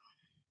மீட்டிங்ஸ்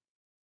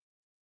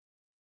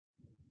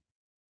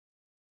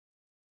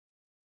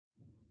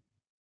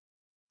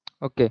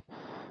ஓகே.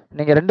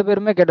 நீங்கள் ரெண்டு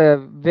பேருமே கேட்ட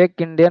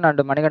விவேக் இண்டியன்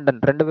அண்ட் மணிகண்டன்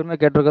ரெண்டு பேருமே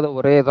கேட்டிருக்கிறது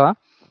ஒரே தான்.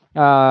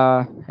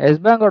 எஸ்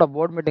பேங்கோட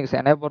போர்ட் மீட்டிங்ஸ்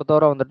என்னை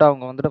பொறுத்தவரை வந்துட்டு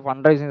அவங்க வந்துட்டு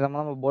ஃபண்ட் ரைசிங்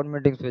சம்மந்தமாக போர்ட்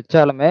மீட்டிங்ஸ்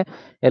வச்சாலுமே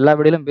எல்லா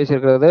வீடியோலும்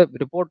பேசியிருக்கிறது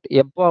ரிப்போர்ட்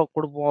எப்போ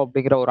கொடுப்போம்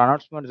அப்படிங்கிற ஒரு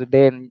அனௌன்ஸ்மெண்ட்ஸ்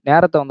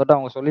நேரத்தை வந்துட்டு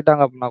அவங்க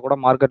சொல்லிட்டாங்க அப்படின்னா கூட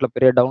மார்க்கெட்டில்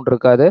பெரிய டவுன்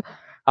இருக்காது.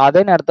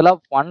 அதே நேரத்தில்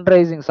ஃபண்ட்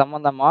ரைசிங்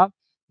சம்மந்தமாக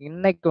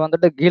இன்னைக்கு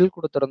வந்துட்டு கீல்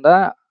கொடுத்துருந்த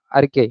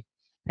அறிக்கை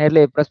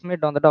நேரில் ப்ரெஸ்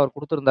மீட் வந்துட்டு அவர்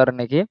கொடுத்துருந்தாரு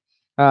இன்னைக்கு.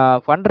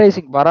 ஃபண்ட்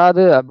ரைசிங்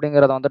வராது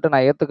அப்படிங்கிறத வந்துட்டு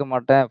நான் ஏற்றுக்க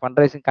மாட்டேன்,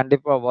 ஃபண்ட் ரைசிங்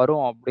கண்டிப்பாக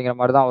வரும் அப்படிங்கிற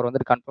மாதிரி தான் அவர்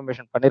வந்துட்டு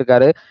கன்ஃபர்மேஷன்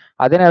பண்ணியிருக்காரு.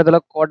 அதே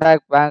நேரத்தில்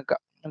கோடாக் பேங்க்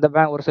இந்த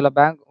ஒரு சில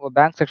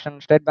bank section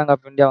state bank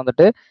of India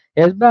வந்துட்டு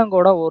எஸ்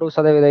பேங்கோட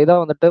 1% இதை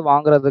வந்துட்டு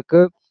வாங்குறதுக்கு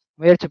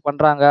முயற்சி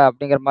பண்றாங்க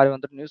அப்படிங்கிற மாதிரி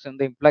வந்துட்டு நியூஸ்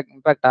வந்து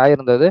இம்பாக்ட்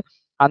ஆகிருந்தது.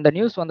 அந்த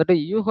நியூஸ் வந்துட்டு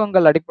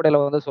யூகங்கள் அடிப்படையில்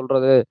வந்து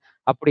சொல்றது,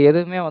 அப்படி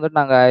எதுவுமே வந்துட்டு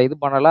நாங்க இது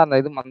பண்ணல,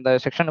 அந்த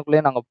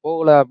செக்ஷனுக்குள்ளேயே நாங்க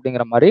போகல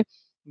அப்படிங்கிற மாதிரி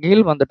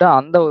கீல் வந்துட்டு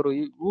அந்த ஒரு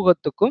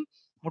ஊகத்துக்கும்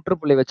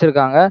முற்றுப்புள்ளி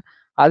வச்சிருக்காங்க.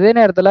 அதே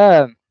நேரத்துல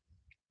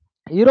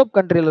யூரோப்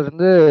கண்ட்ரில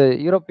இருந்து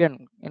யூரோப்பியன்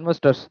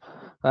இன்வெஸ்டர்ஸ்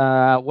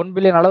 1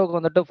 பில்லியன் அளவுக்கு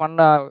வந்துட்டு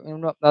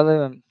அதாவது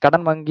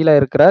கடன் வங்கியில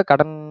இருக்கிற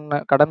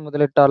கடன்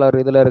முதலீட்டாளர்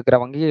இதுல இருக்கிற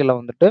வங்கிகளை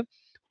வந்துட்டு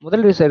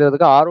முதலீடு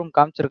செய்யறதுக்கு ஆர்வம்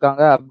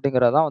காமிச்சிருக்காங்க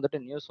அப்படிங்கறதான்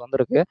வந்துட்டு நியூஸ்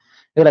வந்திருக்கு.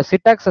 இதுல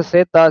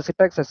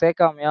சிட்டாக்ஸை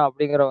சேர்க்காமையா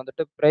அப்படிங்கிற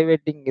வந்துட்டு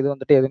பிரைவேட்டிங் இது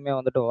வந்துட்டு எதுவுமே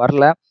வந்துட்டு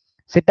வரல.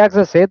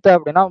 சிட்டாக்ஸை சேர்த்து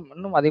அப்படின்னா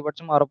இன்னும்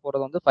அதிகபட்சமா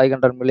வரப்போறது வந்து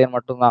 500 மில்லியன்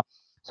மட்டும்தான்.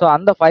 ஸோ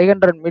அந்த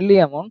 500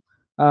 மில்லியனும்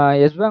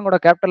எஸ் பேங்கோட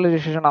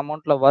கேபிட்டலைசேஷன்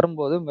அமௌண்ட்ல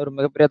வரும்போது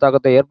மிகப்பெரிய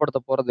தாக்கத்தை ஏற்படுத்த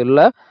போறது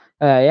இல்லை.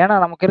 ஏன்னா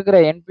நமக்கு இருக்கிற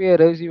என்பிஏ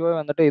ரேசியோ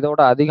வந்துட்டு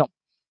இதோட அதிகம்.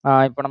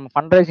 இப்போ நம்ம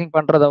ஃபண்ட் ரைசிங்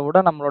பண்றதை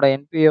விட நம்மளோட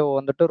என்பிஏ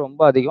வந்துட்டு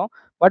ரொம்ப அதிகம்.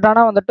 பட்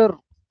ஆனால் வந்துட்டு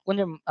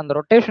கொஞ்சம் அந்த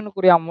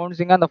ரொட்டேஷனுக்குரிய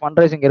அமௌண்ட்ஸிங்க அந்த ஃபண்ட்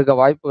ரைசிங் இருக்க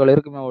வாய்ப்புகள்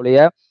இருக்குமே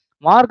ஒழிய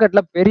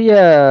மார்க்கெட்ல பெரிய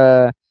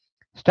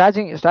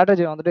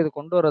ஸ்ட்ராட்டஜி வந்துட்டு இது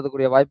கொண்டு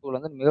வரதுக்குரிய வாய்ப்புகள்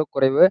வந்து மிக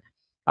குறைவு.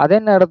 அதே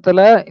நேரத்துல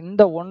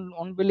இந்த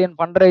ஒன் பில்லியன்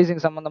ஃபண்ட்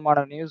ரைசிங்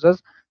சம்பந்தமான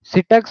நியூஸஸ்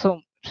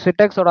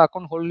சிட்டெக்ஸோட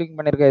அக்கௌண்ட் ஹோல்டிங்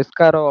பண்ணிருக்க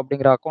எஸ்காரோ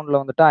அப்படிங்கிற அக்கௌண்ட்ல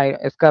வந்துட்டு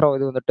எஸ்காரோ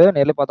இது வந்துட்டு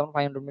நேரில் பார்த்தோம்னா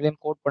 500 மில்லியன்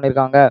கோட்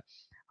பண்ணிருக்காங்க.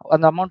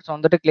 அந்த அமௌண்ட்ஸ்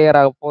வந்துட்டு கிளியர்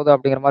ஆக போகுது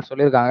அப்படிங்கிற மாதிரி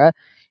சொல்லியிருக்காங்க.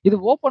 இது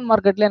ஓப்பன்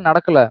மார்க்கெட்லயே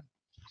நடக்கல.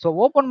 ஸோ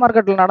ஓப்பன்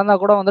மார்க்கெட்ல நடந்தா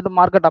கூட வந்துட்டு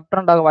மார்க்கெட் அப்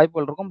ட்ரெண்ட் ஆக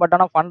வாய்ப்புகள் இருக்கும். பட்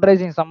ஆனால் ஃபண்ட்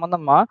ரைசிங்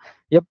சம்பந்தமா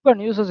எப்போ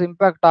நியூஸஸ்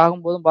இம்பாக்ட்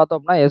ஆகும்போதும் பார்த்தோம்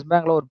அப்படின்னா எஸ்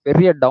பேங்க்ல ஒரு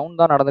பெரிய டவுன்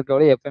தான்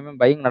நடந்திருக்க, எப்பயுமே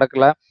பையிங்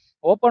நடக்கல.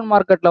 ஓப்பன்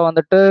மார்க்கெட்ல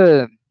வந்துட்டு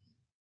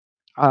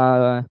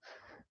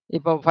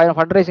இப்போ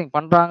ஃபண்ட் ரைசிங்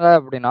பண்றாங்க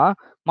அப்படின்னா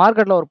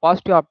மார்க்கெட்ல ஒரு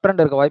பாசிட்டிவ் அப்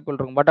ட்ரெண்ட் இருக்க வாய்ப்புகள்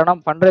இருக்கும். பட்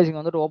ஆனால் ஃபண்ட் ரைசிங்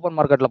வந்துட்டு ஓப்பன்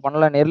மார்க்கெட்ல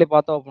பண்ணல. நேர்லி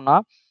பார்த்தோம் அப்படின்னா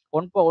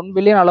 1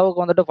 பில்லியன்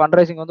அளவுக்கு வந்துட்டு ஃபண்ட்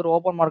ரைசிங் வந்துட்டு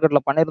ஓப்பன் மார்க்கெட்ல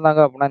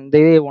பண்ணியிருந்தாங்க அப்படின்னா இந்த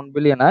 1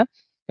 பில்லியனை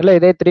இல்லை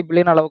இதே 3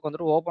 பில்லியன் அளவுக்கு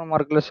வந்துட்டு ஓப்பன்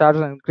மார்க்கெட்ல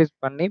ஷேர்ஸ் இன்க்ரீஸ்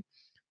பண்ணி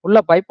உள்ள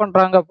பை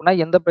பண்றாங்க அப்படின்னா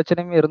எந்த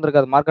பிரச்சனையுமே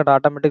இருந்திருக்காது. மார்க்கெட்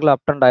ஆட்டோமேட்டிக்கலா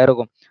அப் ட்ரெண்ட்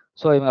ஆயிருக்கும்.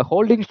 ஸோ இவங்க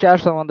ஹோல்டிங்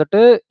ஷேர்ஸ வந்துட்டு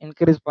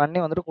இன்கிரீஸ் பண்ணி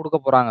வந்துட்டு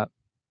குடுக்கப் போறாங்க.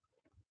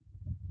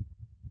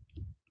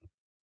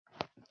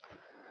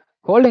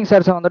 ஹோல்டிங்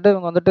ஷேர்ஸ வந்துட்டு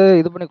இவங்க வந்துட்டு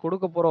இது பண்ணி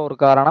குடுக்கப் போற ஒரு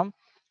காரணம்,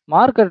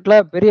 மார்க்கெட்ல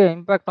பெரிய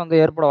இம்பாக்ட் வந்து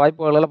ஏற்பட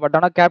வாய்ப்புகள் இல்ல. பட்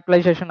ஆனா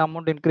கேப்பிட்டலைசேஷன்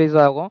அமௌண்ட் இன்கிரீஸ்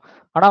ஆகும்.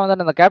 ஆனா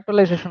வந்துட்டு அந்த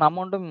கேப்பிட்டலைசேஷன்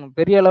அமௌண்ட்டும்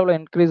பெரிய அளவுல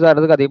இன்கிரீஸ்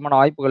ஆகுறதுக்கு அதிகமான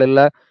வாய்ப்புகள்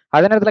இல்ல.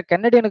 அதே நேரத்துல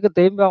கனடியனுக்கு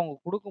திரும்பி அவங்க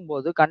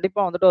குடுக்கும்போது, கண்டிப்பா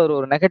வந்துட்டு அது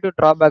ஒரு நெகட்டிவ்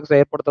டிராபேக்ஸ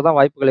ஏற்படுத்த தான்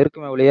வாய்ப்புகள்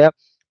இருக்குமே ஒழிய,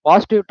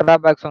 பாசிட்டிவ்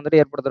டிராபேக்ஸ்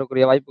வந்துட்டு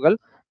ஏற்படுத்தக்கூடிய வாய்ப்புகள்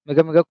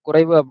மிக மிக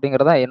குறைவு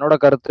அப்படிங்கிறது தான் என்னோட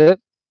கருத்து.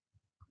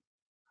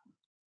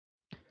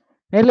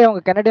 நேர்லயே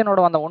அவங்க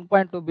கனடியனோட அந்த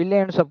 1.2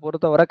 பில்லியன்ஸ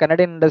பொறுத்தவரை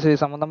கனடியன் இண்டஸ்ட்ரி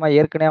சம்மந்தமா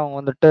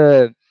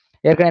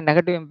ஏற்கனவே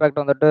நெகட்டிவ்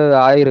இம்பாக்ட் வந்துட்டு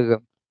ஆயிருக்கு.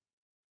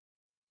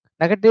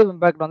 நெகட்டிவ்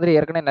இம்பாக்ட் வந்துட்டு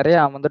ஏற்கனவே நெறைய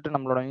வந்துட்டு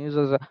நம்மளோட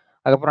நியூஸஸ்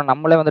அதுக்கப்புறம்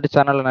நம்மளே வந்துட்டு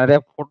சேனல்ல நெறைய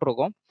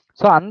போட்டுருக்கோம்.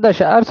 ஸோ அந்த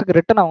ஷேர்ஸ்க்கு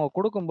ரிட்டர்ன் அவங்க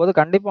குடுக்கும்போது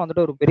கண்டிப்பா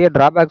வந்துட்டு ஒரு பெரிய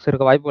டிராபேக்ஸ்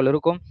இருக்க வாய்ப்புகள்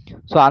இருக்கும்.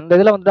 ஸோ அந்த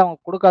இதுல வந்துட்டு அவங்க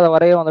குடுக்காத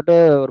வரையும் வந்துட்டு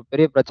ஒரு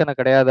பெரிய பிரச்சனை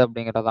கிடையாது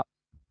அப்படிங்கிறது தான்.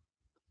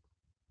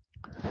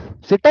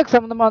 சிட்டெக்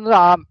சம்மந்தமா வந்து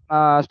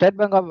ஸ்டேட்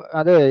பேங்க்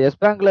ஆஃப்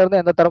எஸ் பேங்க்ல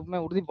இருந்து எந்த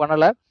தரப்புமே உறுதி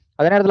பண்ணல.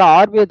 அதே நேரத்துல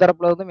ஆர்பிஐ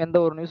தரப்புல இருந்தும் எந்த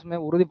ஒரு நியூஸுமே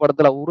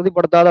உறுதிப்படுத்தல.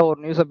 உறுதிப்படுத்தாத ஒரு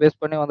நியூஸ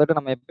பேஸ் பண்ணி வந்துட்டு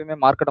நம்ம எப்பயுமே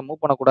மார்க்கெட்ட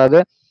மூவ் பண்ணக்கூடாது.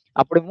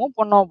 அப்படி மூவ்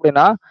பண்ணோம்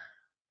அப்படின்னா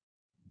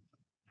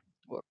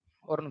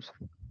ஒரு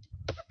நிமிஷம்.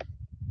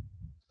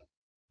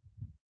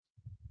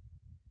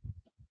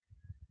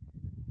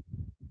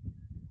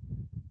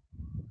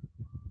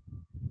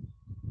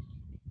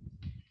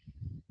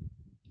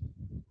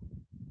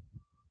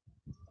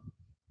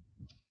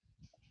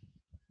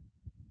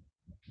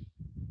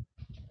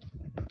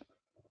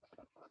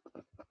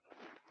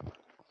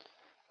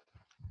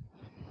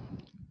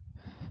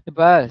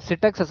 இப்ப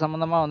சிட்டெக்ஸ்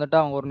சம்மந்தமா வந்துட்டு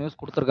அவங்க ஒரு நியூஸ்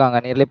குடுத்துருக்காங்க.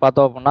 நியர்லி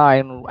பார்த்தோம் அப்டின்னா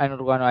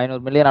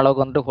 500 மில்லியன்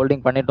அளவுக்கு வந்துட்டு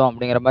ஹோல்டிங் பண்ணிட்டோம்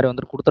அப்படிங்கிற மாரி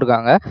வந்துட்டு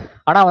குடுத்துருக்காங்க.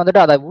 ஆனா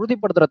வந்துட்டு அத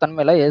உறுதிப்படுத்துற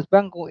தன்மையில எஸ்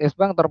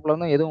பேங்க் தரப்புல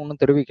இருந்தும் எதுவும்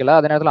ஒண்ணும் தெரிவிக்கல.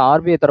 அதே நேரத்துல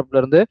ஆர்பிஐ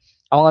தரப்புல இருந்து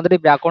அவங்க வந்துட்டு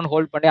இப்படி அக்கவுண்ட்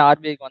ஹோல்ட் பண்ணி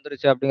ஆர்பிஐக்கு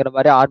வந்துருச்சு அப்படிங்கிற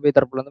மாரி ஆர்பிஐ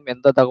தரப்புல இருந்தும்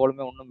எந்த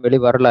தகவலுமே ஒண்ணும்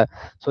வெளிவரல.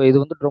 ஸோ இது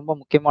வந்துட்டு ரொம்ப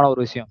முக்கியமான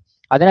ஒரு விஷயம்.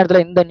 அதே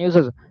நேரத்துல இந்த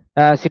நியூஸஸ்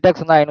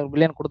சிட்டெக்ஸ் வந்து 500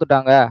 பில்லியன்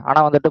குடுத்துட்டாங்க. ஆனா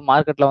வந்துட்டு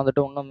மார்க்கெட்ல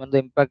வந்துட்டு இன்னும் வந்து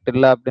இம்பாக்ட்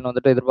இல்ல அப்படின்னு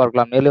வந்துட்டு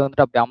எதிர்பார்க்கலாம். மேலும்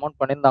வந்துட்டு அப்படி அமௌண்ட்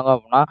பண்ணியிருந்தாங்க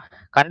அப்படின்னா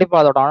கண்டிப்பா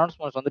அதோட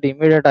அனௌன்ஸ்மெண்ட்ஸ் வந்துட்டு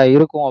இம்மீடியட்டா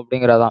இருக்கும்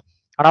அப்படிங்கிறதான்.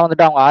 ஆனா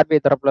வந்துட்டு அவங்க ஆர்பிஐ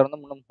தரப்புல இருந்து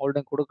இன்னும்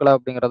ஹோல்டிங் குடுக்கல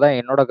அப்படிங்கிறதா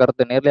என்னோட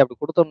கருத்து. நேர்லயே அப்படி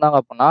குடுத்திருந்தாங்க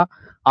அப்படின்னா,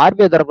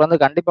 ஆர்பிஐ தரப்புல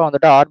இருந்து கண்டிப்பா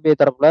வந்துட்டு ஆர்பிஐ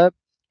தரப்புல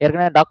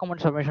ஏற்கனவே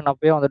டாக்குமெண்ட் சப்மிஷன்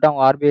அப்பயே வந்துட்டு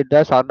அவங்க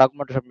ஆர்பிஐட்ட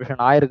டாக்குமெண்ட்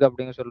சப்மிஷன் ஆயிருக்கு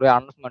அப்படின்னு சொல்லி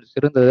அனௌன்ஸ்மெண்ட்ஸ்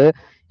இருந்தது.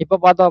 இப்ப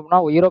பார்த்தோம் அப்படின்னா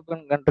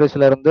யூரோப்பியன்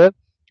கண்ட்ரீஸ்ல இருந்து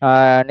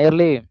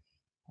நியர்லி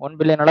 1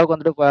 பில்லியன் அளவுக்கு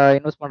வந்துட்டு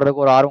இன்வெஸ்ட்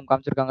பண்றதுக்கு ஒரு ஆர்வம்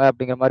காமிச்சிருக்காங்க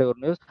அப்படிங்கிற மாரி ஒரு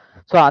நியூஸ்.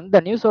 ஸோ அந்த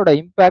நியூஸோட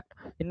இம்பாக்ட்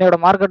இன்னையோட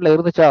மார்க்கெட்ல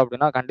இருந்துச்சா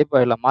அப்படின்னா கண்டிப்பா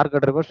இல்ல.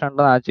 மார்க்கெட் ரிவர்ஸ்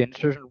ட்ரெண்ட்ல தான் ஆச்சு.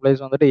 இன்ஸ்டிடியூஷனல்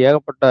பிளேயர்ஸ் வந்துட்டு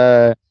ஏகப்பட்ட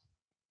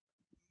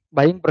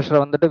பையிங் பிரஷர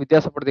வந்துட்டு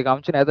வித்தியாசப்படுத்தி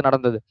காமிச்சு நேத்து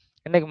நடந்தது.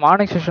 இன்னைக்கு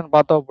மார்னிங் செஷன்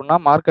பார்த்தோம் அப்படின்னா,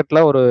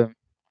 மார்க்கெட்ல ஒரு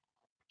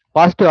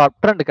பாசிட்டிவ் அப்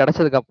ட்ரெண்ட்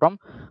கிடைச்சதுக்கு அப்புறம்,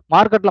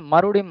 மார்க்கெட்ல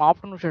மறுபடியும்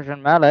ஆஃப்டர்நூன்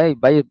செஷன் மேல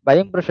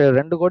பையிங் பிரஷர்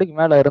 2 கோடிக்கு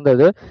மேல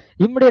இருந்தது.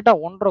 இமிடியேட்டா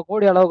 1.5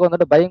 கோடி அளவுக்கு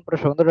வந்துட்டு பையிங்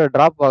பிரஷர் வந்துட்டு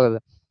டிராப் ஆகுது.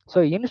 ஸோ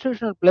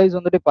இன்ஸ்டிடியூஷனல் பிளேஸ்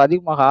வந்துட்டு இப்ப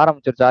அதிகமாக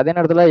ஆரம்பிச்சிருச்சு. அதே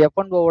நேரத்துல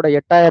எஃப்&ஓட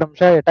 8000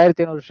 ஷேர்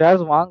 8500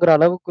 ஷேர்ஸ் வாங்குற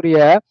அளவுக்குரிய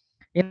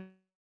இன்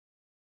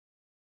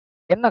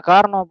என்ன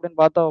காரணம் அப்படின்னு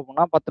பார்த்தோம்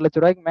அப்படின்னா, ரூ.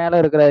 10,00,000 மேல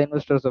இருக்கிற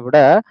இன்வெஸ்டர்ஸ விட,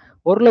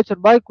 ரூ.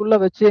 1,00,000க்குள்ள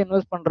வச்சு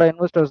இன்வெஸ்ட் பண்ற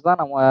இன்வெஸ்டர்ஸ் தான்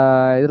நம்ம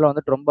இதுல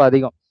வந்துட்டு ரொம்ப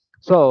அதிகம்.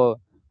 ஸோ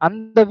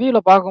அந்த வியூல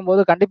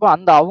பார்க்கும்போது கண்டிப்பா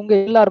அவங்க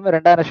எல்லாருமே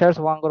 2000 ஷேர்ஸ்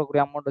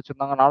வாங்கக்கூடிய அமௌண்ட்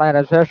வச்சிருந்தாங்க.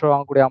 4000 ஷேர்ஸ்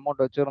வாங்கக்கூடிய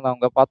அமௌண்ட்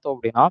வச்சிருந்தவங்க பார்த்தோம்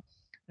அப்படின்னா,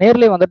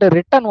 நேர்லயே வந்துட்டு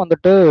ரிட்டர்ன்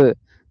வந்துட்டு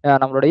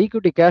நம்மளோட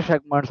ஈக்விட்டி கேஷ்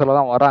செக்மெண்ட்ஸ்ல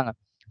தான் வராங்க.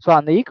 ஸோ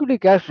அந்த ஈக்விட்டி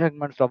கேஷ்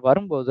செக்மெண்ட்ஸ்ல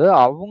வரும்போது,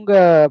 அவங்க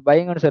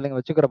பையிங் அண்ட் செல்லிங்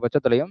வச்சுக்கிற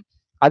பட்சத்திலயும்,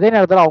 அதே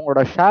நேரத்துல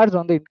அவங்களோட ஷேர்ஸ்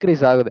வந்து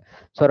இன்கிரீஸ் ஆகுது.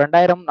 ஸோ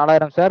 2000,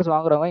 4000 ஷேர்ஸ்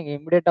வாங்குறவங்க இங்க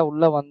இமிடியேட்டா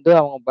உள்ள வந்து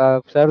அவங்க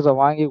ஷேர்ஸ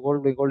வாங்கி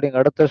ஹோல்டிங்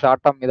எடுத்து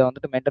ஷார்ட் டெர்ம் இத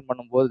வந்துட்டு மெயின்டெயின்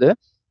பண்ணும்போது,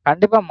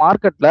 கண்டிப்பா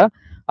மார்க்கெட்ல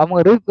அவங்க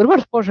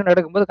ரிவர்ஸ் போர்ஷன்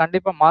எடுக்கும்போது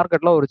கண்டிப்பா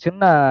மார்க்கெட்ல ஒரு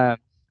சின்ன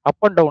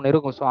அப் அண்ட் டவுன்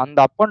இருக்கும். ஸோ அந்த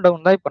அப் அண்ட்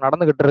டவுன் தான் இப்ப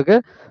நடந்துகிட்டு இருக்கு.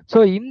 ஸோ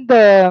இந்த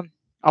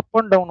அப்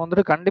அண்ட் டவுன்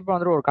வந்துட்டு கண்டிப்பா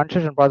வந்துட்டு ஒரு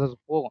கன்செஷன் ப்ராசஸ்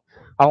போகும்.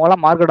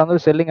 அவங்கலாம் மார்க்கெட்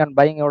வந்து செல்லிங் அண்ட்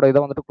பையிங்கோட இத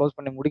வந்துட்டு க்ளோஸ்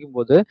பண்ணி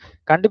முடிக்கும்போது,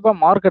 கண்டிப்பா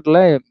மார்க்கெட்ல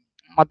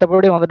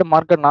மத்தபடி வந்துட்டு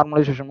market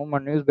normalisation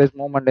movement, news paste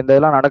movement இந்த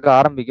இதெல்லாம் நடக்க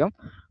ஆரம்பிக்கும்.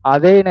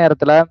 அதே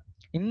நேரத்துல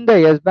இந்த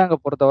எஸ் பேங்க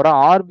பொறுத்தவரை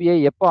ஆர்பிஐ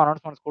எப்போ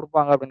அனௌன்ஸ்மெண்ட்ஸ்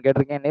குடுப்பாங்க அப்படின்னு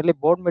கேட்டிருக்கீங்க. நியர்லி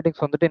போர்ட்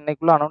மீட்டிங்ஸ் வந்துட்டு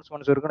இன்னைக்குள்ள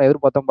அனௌன்ஸ்மெண்ட்ஸ் இருக்குன்னு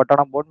எதிர்பார்த்தோம். பட்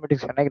ஆனா போர்ட்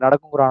மீட்டிங்ஸ் என்னைக்கு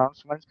நடக்குங்கிற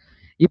அனௌன்ஸ்மெண்ட்ஸ்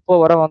இப்போ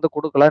வர வந்து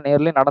குடுக்கல.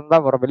 நியர்லி நடந்தா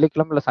வர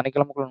வெள்ளிக்கிழமை இல்ல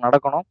சனிக்கிழமைக்குள்ள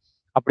நடக்கணும்.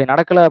 அப்படி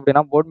நடக்கல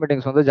அப்படின்னா போர்ட்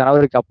மீட்டிங்ஸ் வந்து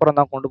ஜனவரிக்கு அப்புறம்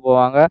தான் கொண்டு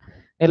போவாங்க.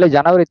 நியர்லி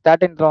ஜனவரி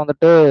 13th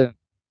வந்துட்டு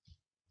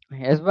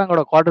எஸ்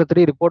பேங்கோட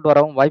Q3 ரிப்போர்ட்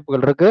வரவும்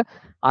வாய்ப்புகள் இருக்கு.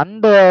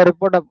 அந்த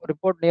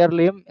ரிப்போர்ட்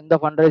நியர்லியும் இந்த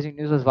ஃபண்ட் ரைசிங்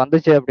நியூஸஸ்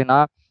வந்துச்சு அப்படின்னா,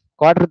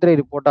 Q3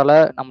 ரிப்போர்ட்டால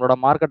நம்மளோட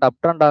மார்க்கெட் அப்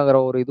ட்ரெண்ட் ஆகுற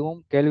ஒரு இதுவும்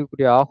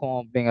கேள்விக்குறி ஆகும்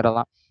அப்படிங்கிறது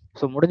தான்.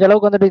 ஸோ முடிஞ்ச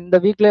அளவுக்கு வந்துட்டு இந்த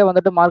வீக்லயே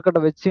வந்துட்டு மார்க்கெட்ட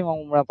வச்சு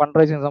அவங்க ஃபண்ட்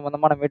ரைசிங்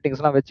சம்பந்தமான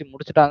மீட்டிங்ஸ்லாம் வச்சு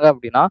முடிச்சுட்டாங்க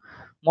அப்படின்னா,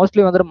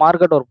 மோஸ்ட்லி வந்துட்டு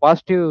மார்க்கெட் ஒரு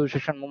பாசிட்டிவ்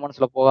செஷன்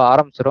மூவ்மெண்ட்ஸ்ல போக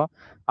ஆரம்பிச்சிரும்.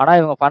 ஆனா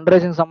இவங்க ஃபண்ட்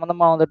ரைசிங்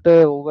சம்பந்தமா வந்துட்டு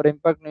ஒவ்வொரு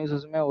இம்பாக்ட்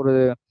நியூஸஸுமே ஒரு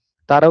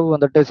தரவு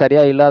வந்துட்டு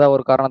சரியா இல்லாத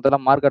ஒரு காரணத்தினால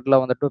மார்க்கெட்ல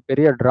வந்துட்டு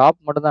பெரிய டிராப்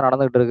மட்டும் தான்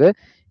நடந்துகிட்டு இருக்கு.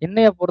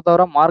 இன்னைய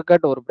பொறுத்தவரை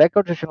மார்க்கெட் ஒரு பிரேக்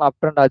அவுட் செஷன்ல அப்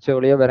ட்ரெண்ட் ஆச்சே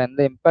ஒழிய வேற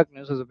எந்த இம்பாக்ட்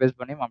நியூஸஸ் பேஸ்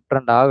பண்ணியும் அப்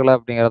ட்ரெண்ட் ஆகல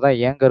அப்படிங்கிறது தான்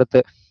என்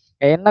கருத்து.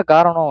 என்ன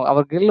காரணம்?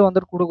 அவர் கில்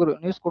வந்துட்டு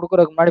நியூஸ்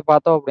குடுக்குறதுக்கு முன்னாடி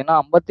பார்த்தோம் அப்படின்னா,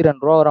 ரூ.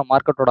 52 வர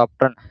மார்க்கெட்டோட அப்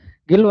ட்ரெண்ட்.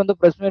 கில் வந்து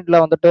பிரஸ் மீட்ல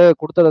வந்துட்டு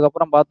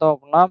குடுத்ததுக்கப்புறம் பார்த்தோம்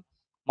அப்படின்னா,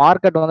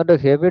 மார்க்கெட் வந்துட்டு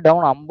ஹெவி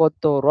டவுன் ரூ.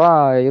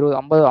 51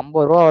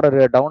 50 ரூ. 50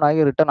 வர டவுன்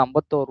ஆகி ரிட்டர்ன் ரூ.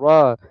 51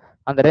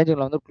 அந்த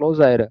ரேஞ்சுல வந்து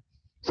க்ளோஸ் ஆயிரு.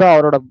 ஸோ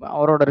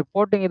அவரோட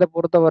ரிப்போர்ட்டிங் இத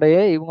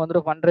பொறுத்தவரையே இவங்க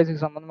வந்துட்டு ஃபண்ட்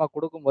ரைசிங் சம்பந்தமா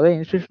குடுக்கும்போதே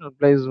இன்ஸ்டிடியூஷனல்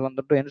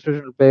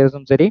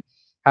பிளேயர்ஸும் சரி,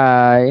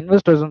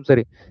 இன்வெஸ்டர்ஸும்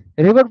சரி,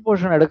 ரிவர்ட்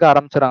போர்ஷன் எடுக்க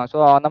ஆரம்பிச்சுறாங்க. ஸோ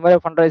அந்த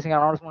மாதிரி ஃபண்ட் ரைசிங்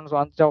அனௌன்ஸ்மெண்ட்ஸ்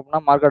வந்துச்சு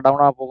அப்படின்னா மார்க்கெட்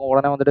டவுனா போகும்.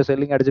 உடனே வந்துட்டு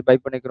செல்லிங் அடிச்சு பை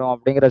பண்ணிக்கிறோம்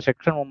அப்படிங்கிற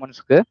செக்ஷன்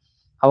மூமெண்ட்ஸ்க்கு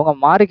அவங்க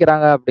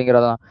மாறிக்கிறாங்க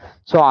அப்படிங்கிறதான்.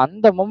 ஸோ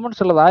அந்த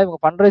மூமெண்ட்ஸ்ல தான் இவங்க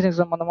ஃபண்ட் ரைசிங்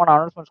சம்பந்தமான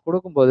அனௌன்ஸ்மெண்ட்ஸ்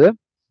கொடுக்கும்போது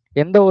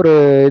எந்த ஒரு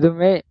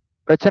இதுவுமே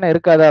பிரச்சனை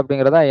இருக்காது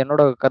அப்படிங்கிறதா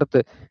என்னோட கருத்து.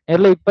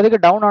 இல்ல இப்போதைக்கு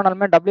டவுன்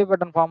ஆனாலுமே டபிள்யூ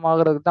பேட்டர்ன் ஃபார்ம்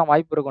ஆகுறதுக்கு தான்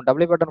வாய்ப்பு இருக்கும்.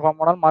 டபிள்யூ பேட்டர்ன் ஃபார்ம்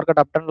ஆனாலும் மார்க்கெட்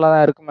அப் ட்ரெண்ட்ல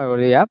தான் இருக்குமே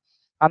ஒழிய,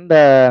 அந்த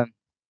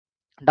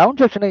டவுன்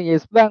செக்ஷனுக்கு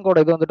எஸ்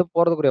பேங்கோட இது வந்துட்டு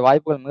போறதுக்குரிய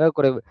வாய்ப்புகள் மிக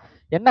குறைவு.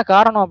 என்ன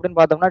காரணம் அப்படின்னு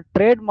பார்த்தோம்னா,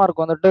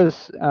 ட்ரேட்மார்க் வந்துட்டு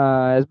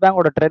எஸ்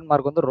பேங்கோட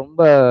ட்ரேட்மார்க் வந்து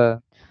ரொம்ப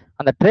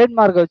அந்த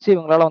ட்ரேட்மார்க்கை வச்சு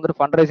இவங்களால வந்துட்டு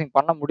ஃபண்ட் ரைசிங்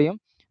பண்ண முடியும்.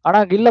 ஆனா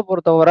கில்ல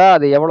பொறுத்தவரை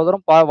அது எவ்வளவு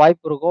தூரம்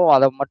வாய்ப்பு இருக்கோ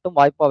அதை மட்டும்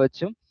வாய்ப்பா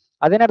வச்சும்,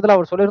 அதே நேரத்தில்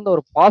அவர் சொல்லியிருந்த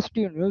ஒரு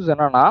பாசிட்டிவ் நியூஸ்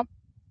என்னன்னா,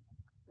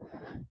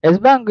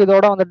 எஸ் பேங்க்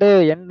இதோட வந்துட்டு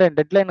எந்த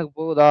டெட்லைனுக்கு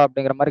போகுதா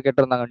அப்படிங்கிற மாதிரி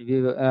கேட்டிருந்தாங்க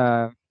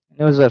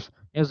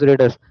நியூஸ்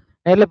ரீடர்ஸ்.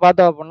 நேர்ல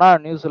பார்த்தோம் அப்படின்னா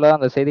நியூஸ்ல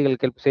அந்த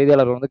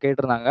செய்தியாளர்கள் வந்து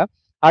கேட்டிருந்தாங்க.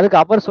 அதுக்கு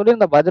அப்புறம்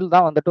சொல்லியிருந்த பதில்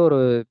தான் வந்துட்டு ஒரு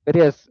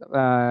பெரிய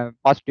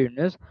பாசிட்டிவ்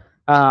நியூஸ்.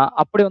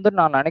 அப்படி வந்துட்டு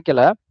நான்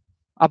நினைக்கல.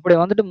 அப்படி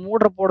வந்துட்டு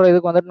போடுற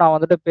இதுக்கு வந்துட்டு நான்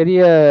வந்துட்டு பெரிய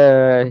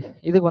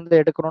இதுக்கு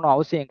வந்து எடுக்கணும்னு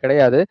அவசியம்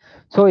கிடையாது.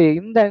 ஸோ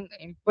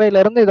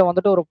இப்பையில இருந்து இதை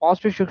வந்துட்டு ஒரு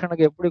பாசிட்டிவ்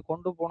செக்ஷனுக்கு எப்படி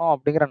கொண்டு போகணும்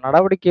அப்படிங்கிற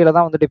நடவடிக்கையில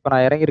தான் வந்துட்டு இப்ப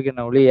நான்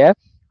இறங்கியிருக்கேன் ஒழிய,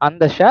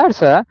 அந்த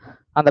ஷேர்ஸை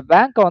அந்த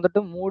பேங்கை வந்துட்டு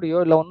மூடியோ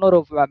இல்லை இன்னொரு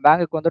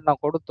பேங்குக்கு வந்துட்டு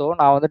நான் கொடுத்தோ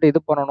நான் வந்துட்டு இது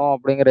பண்ணணும்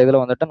அப்படிங்கிற இதுல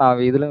வந்துட்டு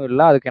நான் இதுலும்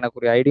இல்லை, அதுக்கு எனக்கு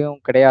ஒரு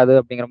ஐடியாவும் கிடையாது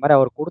அப்படிங்கிற மாதிரி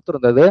அவர்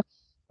கொடுத்துருந்தது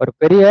ஒரு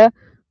பெரிய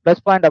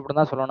ப்ளஸ் பாயிண்ட்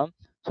அப்படின்னு தான் சொல்லணும்.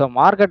 ஸோ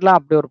மார்க்கெட்ல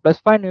அப்படி ஒரு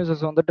ப்ளஸ் பாயிண்ட்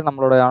நியூஸஸ் வந்துட்டு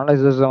நம்மளோட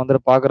அனலைசஸ்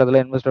வந்துட்டு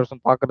பாக்குறதுல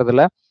இன்வெஸ்டர்ஸும்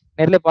பாக்குறதுல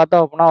நேரில்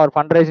பார்த்தோம் அப்படின்னா அவர்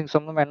ஃபண்ட் ரைசிங்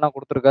சம்பந்தமா என்ன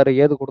கொடுத்துருக்காரு,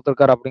 ஏது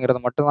கொடுத்துருக்காரு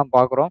அப்படிங்கிறத மட்டும் தான்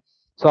பாக்குறோம்.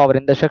 ஸோ அவர்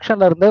இந்த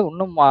செக்ஷன்ல இருந்து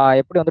இன்னும்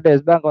எப்படி வந்துட்டு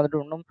எஸ் பேங்க்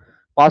வந்துட்டு இன்னும்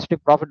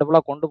பாசிட்டிவ்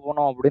ப்ராஃபிட்டபுளா கொண்டு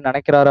போகணும் அப்படின்னு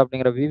நினைக்கிறாரு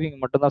அப்படிங்கிற வியூவிங்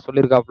மட்டும் தான்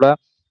சொல்லியிருக்காப்ல.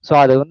 ஸோ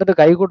அது வந்துட்டு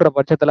கைகூடுற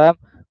பட்சத்துல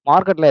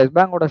மார்க்கெட்ல எஸ்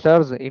பேங்கோட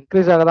ஷேர்ஸ்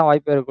இன்க்ரீஸ் ஆக தான்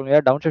வாய்ப்பு இருக்கும்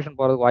இல்லையா, டவுன் செக்ஷன்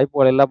போறதுக்கு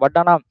வாய்ப்புகள் இல்லை. பட்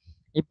ஆனா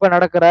இப்ப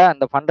நடக்கிற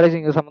அந்த ஃபண்ட்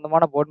ரைசிங்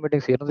சம்பந்தமான போர்ட்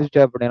மீட்டிங்ஸ் இருந்துச்சு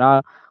அப்படின்னா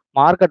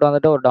மார்க்கெட்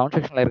வந்துட்டு ஒரு டவுன்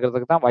செக்ஷன்ல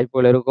இருக்கிறதுக்கு தான்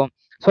வாய்ப்புகள் இருக்கும்.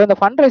 ஸோ இந்த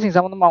ஃபண்ட் ரைசிங்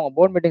சம்பந்தமா அவங்க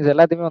போர்ட் மீட்டிங்ஸ்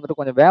எல்லாத்தையுமே வந்துட்டு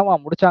கொஞ்சம் வேகமா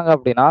முடிச்சாங்க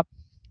அப்படின்னா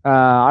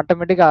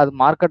ஆட்டோமேட்டிக்கா அது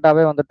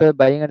மார்க்கெட்டாவே வந்துட்டு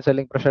பையிங் அண்ட்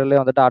செல்லிங்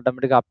ப்ரெஷர்லேயே வந்துட்டு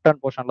ஆட்டோமேட்டிக்கா அப்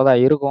டர்ன் போர்ஷன்ல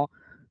தான் இருக்கும்.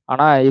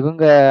 ஆனா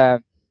இவங்க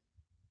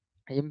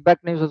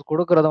இம்பாக்ட் நியூஸஸ்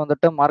கொடுக்கறத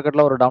வந்துட்டு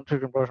மார்க்கெட்ல ஒரு டவுன்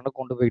செக்ஷன் போர்ஷனுக்கு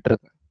கொண்டு போயிட்டு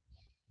இருக்கு.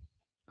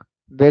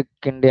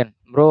 Big Indian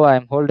bro, I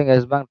am holding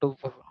S bank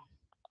 2.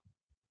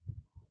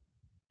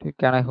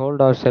 Can I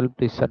hold R sell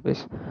please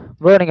service?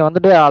 Bro நீங்க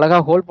வந்துட்டு அழகா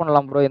ஹோல்ட்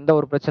பண்ணலாம் ப்ரோ, எந்த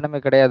ஒரு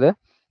பிரச்சனையுமே கிடையாது.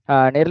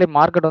 நேர்லி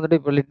மார்க்கெட் வந்துட்டு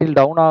இப்போ லிட்டில்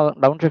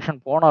டவுன் செக்ஷன்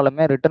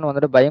போனாலுமே ரிட்டர்ன்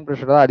வந்துட்டு பையிங்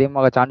ப்ரெஷர் தான்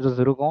அதிகமாக சான்சஸ்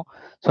இருக்கும்.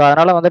 ஸோ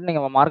அதனால வந்துட்டு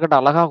நீங்கள் மார்க்கெட்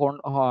அழகாக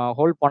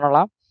ஹோல்ட்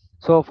பண்ணலாம்.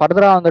 ஸோ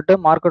ஃபர்தராக வந்துட்டு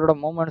மார்க்கெட்டோட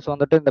மூவ்மெண்ட்ஸ்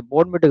வந்துட்டு இந்த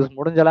போர்ட் மீட்டிங்ஸ்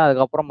முடிஞ்சலாம்,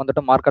 அதுக்கப்புறம்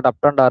வந்துட்டு மார்க்கெட் அப்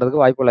ட்ரெண்ட்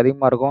ஆகிறதுக்கு வாய்ப்புகள்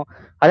அதிகமாக இருக்கும்.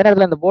 அதே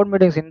நேரத்தில் இந்த போர்ட்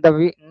மீட்டிங்ஸ்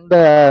இந்த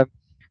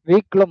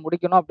வீக்ல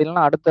முடிக்கணும் அப்படி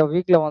இல்லைன்னா அடுத்த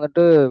வீக்ல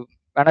வந்துட்டு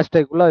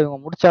வெனஸ்டேக்குள்ள இவங்க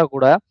முடிச்சா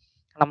கூட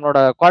நம்மளோட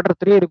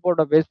Q3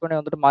 ரிப்போர்ட்டை பேஸ் பண்ணி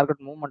வந்துட்டு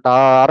மார்க்கெட் மூவ்மெண்ட்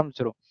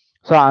ஆரம்பிச்சிடும்.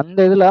 ஸோ அந்த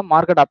இதில்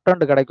மார்க்கெட் அப்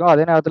ட்ரெண்ட் கிடைக்கும்.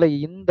 அதே நேரத்தில்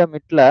இந்த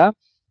மிட்ல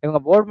இவங்க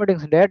போர்ட்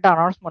மீட்டிங்ஸ் டேட்டா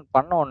அனௌன்ஸ்மெண்ட்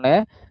பண்ண உடனே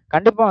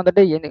கண்டிப்பாக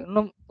வந்துட்டு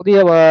இன்னும் புதிய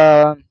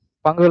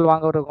பங்குகள்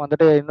வாங்குறதுக்கு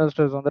வந்துட்டு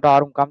இன்வெஸ்டர்ஸ் வந்துட்டு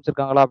ஆர்வம்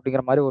காமிச்சிருக்காங்களா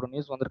அப்படிங்கிற மாதிரி ஒரு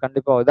நியூஸ் வந்துட்டு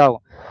கண்டிப்பாக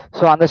இதாகும்.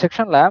 ஸோ அந்த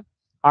செக்ஷன்ல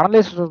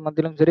அனலிஸ்டர்ஸ்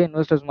மத்தியிலும் சரி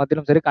இன்வெஸ்டர்ஸ்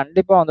மத்தியிலும் சரி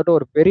கண்டிப்பாக வந்துட்டு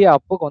ஒரு பெரிய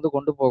அப்புக்கு வந்து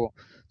கொண்டு போகும்.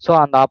 ஸோ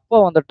அந்த அப்பை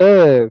வந்துட்டு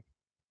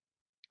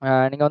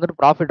நீங்கள் வந்துட்டு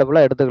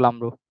ப்ராஃபிட்டபுளாக எடுத்துக்கலாம்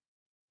ப்ரோ.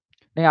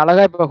 நீங்க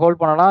அழகா இப்போ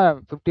ஹோல்ட் பண்ணலாம்.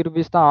 50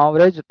 ரூபீஸ் தான்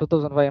ஆவரேஜ்.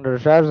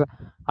 2500 ஷேர்ஸ்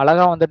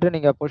அழகா வந்துட்டு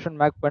நீங்க பொசிஷன்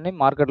மேக் பண்ணி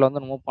மார்க்கெட்ல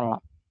வந்து மூவ்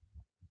பண்ணலாம்.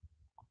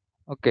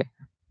 Okay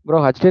bro,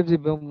 HDFC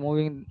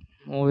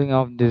moving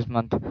of this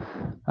month.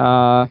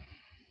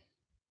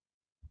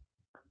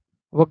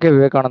 Okay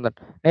Vivekanandan,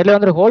 நேரில்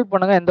வந்துட்டு ஹோல்ட்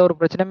பண்ணுங்க, எந்த ஒரு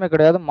பிரச்சனையுமே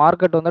கிடையாது.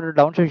 மார்க்கெட் வந்துட்டு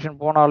டவுன் செக்ஷன்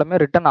போனாலுமே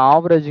ரிட்டர்ன்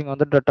ஆவரேஜிங்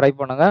வந்துட்டு ட்ரை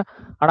பண்ணுங்க.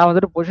 ஆனால்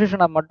வந்துட்டு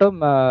பொசிஷனை மட்டும்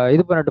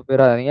இது பண்ணிட்டு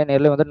போயிடாதீங்க.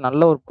 நேரில் வந்துட்டு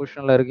நல்ல ஒரு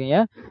பொசிஷனில் இருக்கீங்க,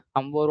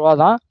 50 ரூபா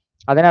தான்.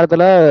 அதே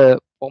நேரத்தில்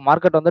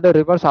மார்க்கெட் வந்துட்டு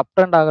ரிவர்ஸ் அப்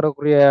ட்ரெண்ட்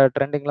ஆகக்கூடிய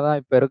ட்ரெண்டிங்ல தான்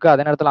இப்போ இருக்கு.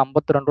 அதே நேரத்தில்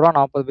 52 ரூபா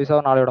 40 பைசா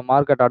நாளையோட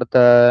மார்க்கெட் அடுத்த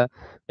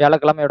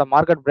வியாழக்கிழமையோட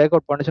மார்க்கெட் பிரேக்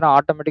அவுட் பண்ணுச்சுன்னா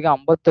ஆட்டோமேட்டிக்காக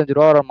 55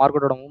 ரூபா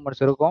மார்க்கெட்டோட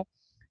மூவ்மெண்ட்ஸ் இருக்கும்.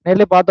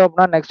 நேரில் பார்த்தோம்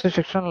அப்படின்னா நெக்ஸ்ட்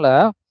செக்ஷன்ல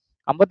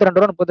 52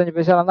 ரூபா 35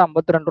 பைசால இருந்து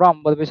 52 ரூபா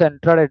 50 பைசா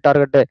intraday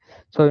target.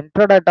 So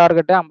intraday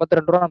target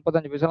 52 ரூபா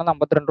 35 பைசால இருந்து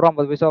 52 ரூபா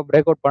 50 பைசா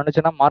பிரேக் அவுட்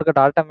பண்ணுச்சுன்னா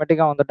மார்க்கெட்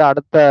ஆட்டோமேட்டிக்கா வந்துட்டு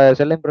அடுத்த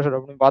செல்லிங் ப்ரெஷர்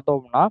அப்படின்னு பார்த்தோம்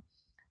அப்படின்னா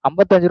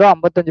 55 ரூபா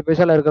 55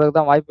 பைசால இருக்கிறதுக்கு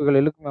தான்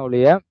வாய்ப்புகள் இருக்குமே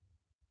ஒழிய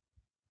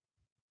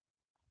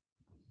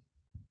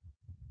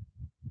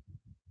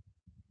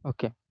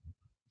ஓகே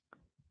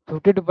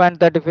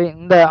 52.35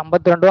 இந்த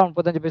 52 ரூபா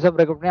 35 பைசா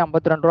பிரேக் பண்ணி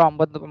 52 ரூபா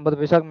 50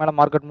 பைசாக்கு மேல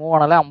மார்க்கெட் மூவ்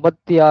ஆனாலே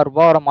 56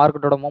 ரூபா வர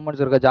மார்க்கெட்டோட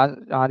மூவ்மெண்ட்ஸ் இருக்க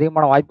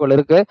அதிகமான வாய்ப்புகள்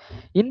இருக்கு.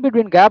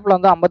 இன்பிட்வீன் கேப்ல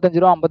வந்து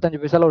 55 ரூபா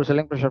 55 பைசால ஒரு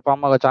செல்லிங் ப்ரெஷர்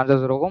ஃபார்ம் ஆக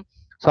சான்சஸ் இருக்கும்.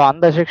 ஸோ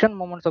அந்த செக்ஷன்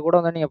மூமெண்ட்ஸை கூட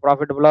வந்து நீங்கள்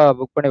ப்ராஃபிட்டபுளாக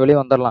புக் பண்ணி வெளியே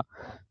வந்துடலாம்.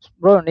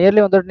 ப்ரோ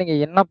நியர்லி வந்துட்டு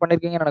நீங்கள் என்ன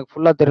பண்ணியிருக்கீங்கன்னு எனக்கு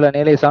ஃபுல்லாக தெரியல.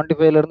 நியர்லி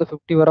 75லேருந்து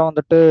 50 வரை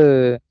வந்துட்டு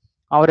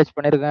ஆவரேஜ்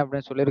பண்ணியிருக்கேன்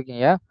அப்படின்னு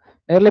சொல்லியிருக்கீங்க.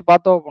 நியர்லி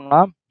பார்த்தோம்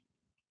அப்படின்னா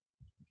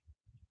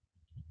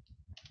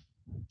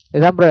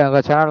இதான் ப்ரோ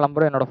எங்கள் சேனல்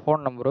நம்பரும் என்னோட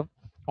ஃபோன் நம்பரும்.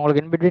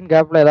 உங்களுக்கு இன்பிட்வீன்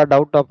கேப்பில் ஏதாவது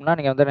டவுட் அப்படின்னா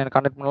நீங்கள் வந்து எனக்கு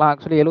கான்டெக்ட் பண்ணலாம்.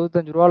 ஆக்சுவலி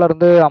 75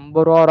 ரூபாலேருந்து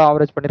 50 ரூபா வரை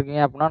ஆவரேஜ்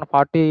பண்ணியிருக்கீங்க அப்படின்னா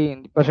 40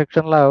 இப்போ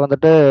செக்ஷனில்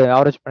வந்துட்டு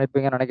ஆவரேஜ்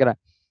பண்ணியிருப்பீங்கன்னு நினைக்கிறேன்.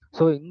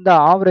 ஸோ இந்த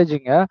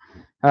ஆவரேஜிங்க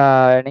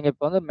நீங்கள்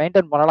இப்போ வந்து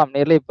மெயின்டைன் பண்ணலாம்.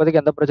 நியர்லி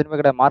இப்போதைக்கு எந்த பிரச்சனையுமே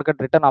கிடையாது.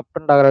 மார்க்கெட் ரிட்டர்ன் அப்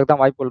அண்ட் ஆகிறதுக்கு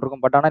தான் வாய்ப்புகள்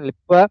இருக்கும். பட் ஆனால்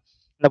இப்போ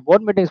இந்த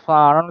போர்ட் மீட்டிங்ஸ்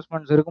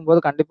அனௌன்ஸ்மெண்ட்ஸ் இருக்கும்போது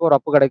கண்டிப்பாக ஒரு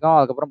அப்பு கிடைக்கும்.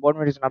 அதுக்கப்புறம் போர்ட்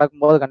மீட்டிங்ஸ்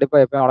நடக்கும்போது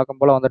கண்டிப்பாக எப்பயும் வழக்கம்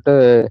போல் வந்துட்டு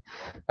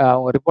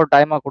அவங்க ரிப்போர்ட்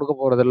டைமாக கொடுக்க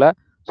போகிறதில்ல.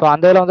 ஸோ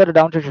அந்த இதில் வந்துட்டு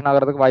டவுன் செக்ஷன்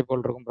ஆகிறதுக்கு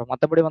வாய்ப்புகள் இருக்கும் ப்ரோ.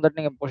 மற்றபடி வந்துட்டு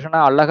நீங்கள்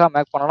பொசிஷனை அழகாக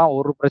மேக் பண்ணலாம்.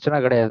 ஒரு பிரச்சனை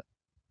கிடையாது.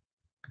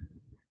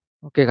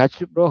 Okay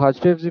bro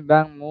HDFC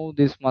bank move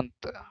this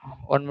month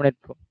 1 minute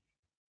bro.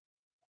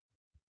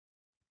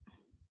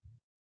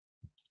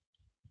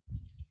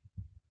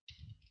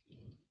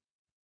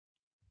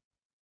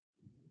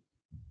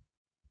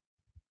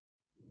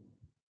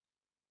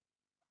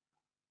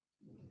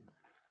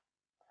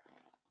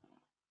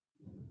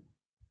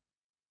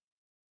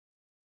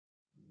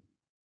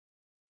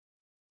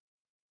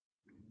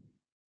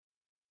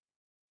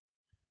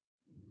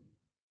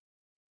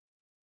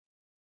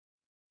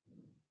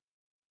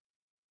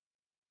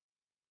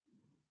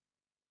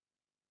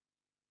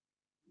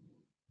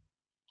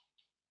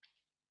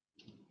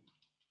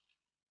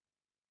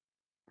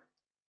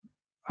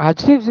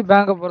 HDFC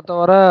பேங்கை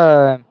பொறுத்தவரை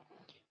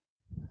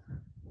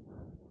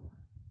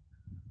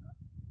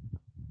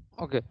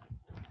ஓகே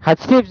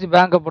ஹெச்டிஎஃப்சி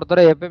பேங்கை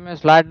பொறுத்தவரை எப்பயுமே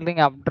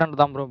ஸ்லாட்லிங் அப் ட்ரெண்ட்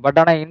தான் ப்ரோ. பட்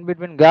ஆனால்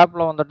இன்பிட்வீன்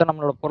கேப்பில் வந்துட்டு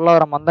நம்மளோட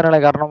பொருளாதார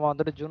மந்தநிலை காரணமாக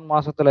வந்துட்டு ஜூன்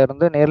மாதத்துல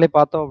இருந்து நேர்லி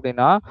பார்த்தோம்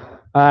அப்படின்னா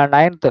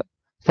 9th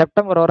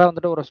செப்டம்பர் வரை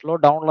வந்துட்டு ஒரு ஸ்லோ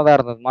டவுனில் தான்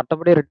இருந்தது.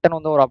 மற்றபடி ரிட்டர்ன்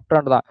வந்து ஒரு அப்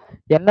ட்ரெண்ட் தான்.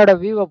 என்னோட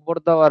வியூவை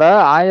பொறுத்தவரை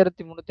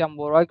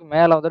 1350 ரூபாய்க்கு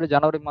மேலே வந்துட்டு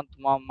ஜனவரி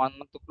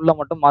மந்த்துக்குள்ளே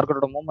மட்டும்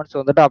மார்க்கெட்டோட மூவ்மெண்ட்ஸ்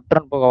வந்துட்டு அப்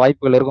ட்ரெண்ட் போக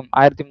வாய்ப்புகள் இருக்கும்.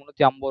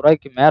 1350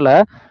 ரூபாய்க்கு மேலே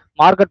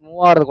மார்க்கெட்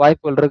மூவ் ஆகிறதுக்கு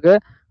வாய்ப்புகள் இருக்கு.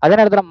 அதே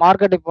நேரத்தில்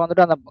மார்க்கெட் இப்போ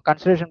வந்துட்டு அந்த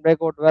கன்சிடரேஷன்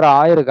பிரேக் அவுட் வேற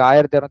ஆயிருக்கு.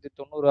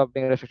 1290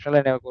 அப்படிங்கிற செக்ஷன்ல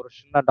எனக்கு ஒரு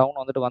சின்ன டவுன்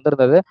வந்துட்டு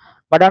வந்திருந்தது.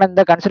 பட் ஆனால்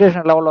இந்த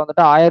கன்சிடரேஷன் லெவலில்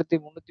வந்துட்டு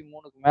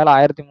 1303க்கு மேலே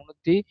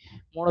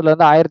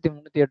 1303லேருந்து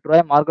 1308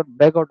 ரூபாய் மார்க்கெட்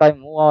பிரேக் அவுட் ஆகி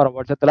மூவ் ஆகிற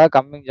பட்சத்தில்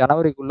கம்மிங்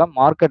ஜனவரிக்குள்ள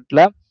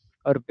மார்க்கெட்டில்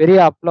ஒரு பெரிய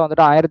அப்ல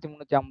வந்துட்டு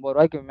 1350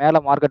 ரூபாய்க்கு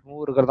மேலே மார்க்கெட்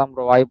மூவ் இருக்கிறதா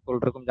ப்ரோ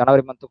வாய்ப்புகள் இருக்கும்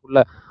ஜனவரி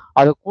மந்த்துக்குள்ள.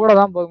 அது கூட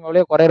தான் போகும்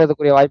வழியே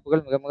குறையறதுக்குரிய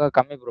வாய்ப்புகள் மிக மிக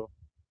கம்மி ப்ரோ.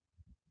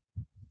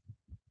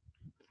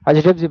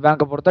 ஹெச்டிஎஃப்சி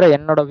பேங்கை பொறுத்தவரை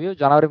என்னோட வியூ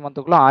ஜனவரி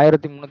மந்த்துக்குள்ள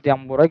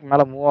 1350 ரூபாய்க்கு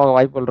மேலே மூவ் ஆக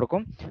வாய்ப்புகள்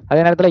இருக்கும். அதே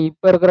நேரத்தில்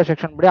இப்போ இருக்கிற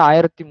செக்ஷன் படி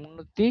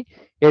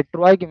 1308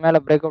 ரூபாய்க்கு மேலே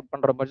பிரேக் அவுட்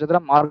பண்ணுற பட்சத்தில்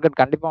மார்க்கெட்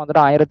கண்டிப்பாக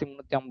வந்துட்டு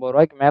 1350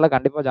 ரூபாய்க்கு மேலே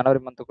கண்டிப்பாக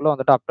ஜனவரி மந்த்துக்குள்ள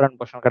வந்துட்டு அப் ட்ரெண்ட்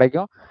பொசிஷன்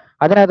கிடைக்கும்.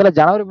 அதே நேரத்தில்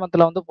ஜனவரி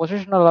மந்த்தில் வந்து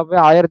பொசிஷனில்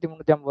போய்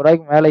 1350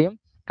 ரூபாய்க்கு மேலேயும்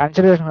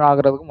கன்சிடரேஷன்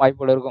ஆகிறதுக்கும்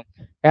வாய்ப்புகள் இருக்கும்.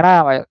 ஏன்னா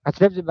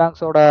ஹெச்டிஎஃப்சி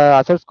பேங்க்ஸோட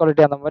அசெட்ஸ்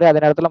குவாலிட்டி அந்த மாதிரி.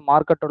 அதே நேரத்தில்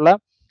மார்க்கெட்டுள்ள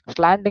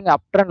ஸ்லாண்டிங்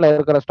அப் ட்ரெண்ட்ல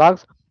இருக்கிற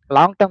ஸ்டாக்ஸ்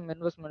லாங் டேர்ம்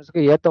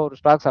இன்வெஸ்ட்மெண்ட்ஸ்க்கு ஏற்ற ஒரு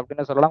ஸ்டாக்ஸ்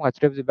அப்படின்னு சொல்லலாம்.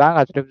 HDFC bank,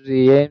 HDFC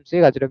AMC,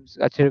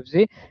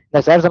 HDFC இந்த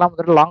ஷேர்ஸ் எல்லாம்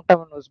வந்துட்டு லாங்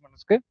டேர்ம்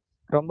இன்வெஸ்ட்மெண்ட்ஸ்க்கு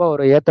ரொம்ப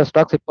ஒரு ஏற்ற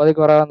ஸ்டாக்ஸ்.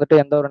 இப்போதைக்கு வர வந்துட்டு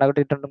எந்த ஒரு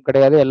நெகட்டிவ் ட்ரெண்டும்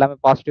கிடையாது. எல்லாமே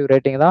பாசிட்டிவ்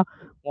ரேட்டிங் தான்.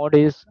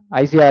 மோடிஸ்,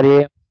 ஐசிஆர்ஏ,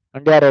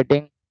 இந்தியா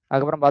ரேட்டிங்,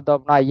 அதுக்கப்புறம் பார்த்தோம்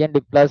அப்படின்னா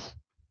INT plus,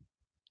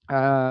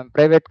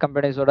 private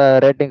கம்பெனிஸோட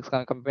ratings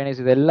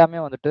companies இது எல்லாமே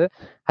வந்துட்டு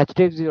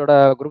ஹெச்டிஎஃப்சியோட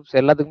குரூப்ஸ்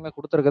எல்லாத்துக்குமே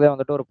கொடுத்துருக்கதே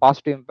வந்துட்டு ஒரு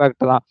பாசிட்டிவ்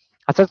இம்பாக்ட் தான்.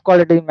 அசெட்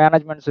குவாலிட்டி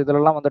மேனேஜ்மெண்ட்ஸ்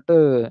இதெல்லாம் வந்துட்டு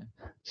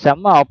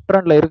செம்ம அப்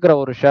ட்ரெண்ட்ல இருக்கிற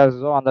ஒரு ஷேர்ஸ்.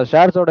 ஸோ அந்த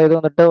ஷேர்ஸோட இது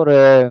வந்துட்டு ஒரு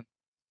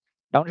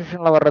டவுன்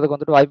செக்ஷன்ல வர்றதுக்கு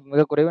வந்துட்டு வாய்ப்பு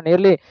மிக குறைவு.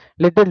 நியர்லி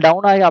லிட்டில்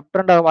டவுன் ஆகி அப்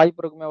ட்ரெண்ட் ஆக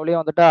வாய்ப்பு இருக்குமே ஒழிய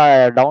வந்துட்டு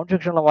டவுன்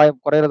செக்ஷன்ல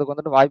குறையறதுக்கு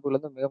வந்துட்டு வாய்ப்புகள்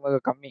வந்து மிக மிக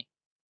கம்மி.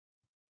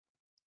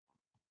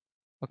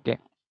 ஓகே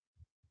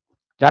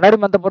ஜனவரி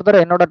மந்த்தை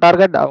பொறுத்தவரை என்னோட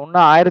டார்கெட்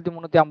இன்னும்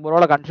 1350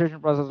 ரூபாய்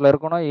கன்ஸ்ட்ரக்ஷன் ப்ராசஸ்ல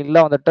இருக்கணும். இல்லை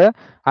வந்துட்டு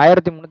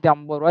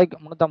 1350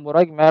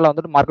 ரூபாய்க்கு மேலே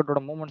வந்துட்டு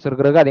மார்க்கெட்டோட மூவ்மெண்ட்ஸ்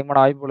இருக்கிறதுக்கு அதிகமான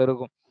வாய்ப்புகள்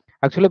இருக்கும்.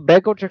 ஆக்சுவலி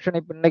பிரேக் அவுட் செக்ஷன்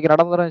இப்போ இன்னைக்கு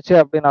நடந்துருந்துச்சு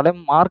அப்படின்னாலே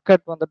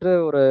மார்க்கெட் வந்துட்டு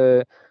ஒரு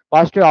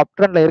பாசிட்டிவ் அப்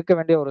ட்ரெண்ட்ல இருக்க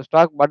வேண்டிய ஒரு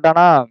ஸ்டாக். பட்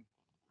ஆனால்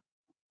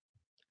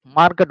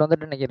மார்க்கெட்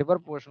வந்துட்டு இன்னைக்கு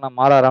ரிவர் பொசிஷனா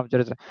மாற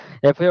ஆரம்பிச்சிருச்சு.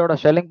 எஃப்ஐயோட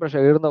செல்லிங்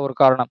ப்ரெஷர் இருந்த ஒரு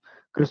காரணம்.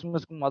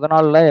 கிறிஸ்துமஸ்க்கு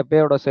நாள்ல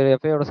எஃப்ஐயோட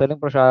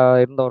செல்லிங்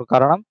ப்ரெஷர் இருந்த ஒரு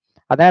காரணம்.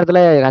 அதே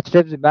நேரத்தில்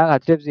ஹெச்டிஎஃப்சி பேங்க்,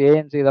 ஹெச்டிஎஃப்சி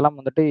ஏஎம்சி இதெல்லாம்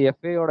வந்துட்டு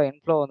எஃப்ஐயோட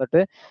இன்ஃப்ளோ வந்துட்டு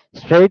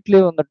ஸ்ட்ரெயிட்லி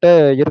வந்துட்டு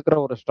இருக்கிற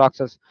ஒரு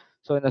ஸ்டாக்ஸஸ்.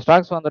 ஸோ இந்த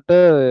ஸ்டாக்ஸ் வந்துட்டு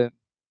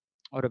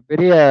ஒரு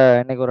பெரிய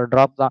இன்னைக்கு ஒரு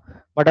ட்ராப் தான்.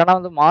 பட் ஆனால்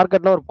வந்து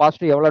மார்க்கெட்ல ஒரு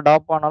பாசிட்டிவ் எவ்வளோ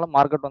ட்ராப் ஆனாலும்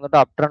மார்க்கெட் வந்துட்டு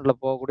அப் ட்ரெண்ட்ல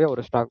போகக்கூடிய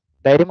ஒரு ஸ்டாக்.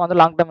 தைரியமா வந்து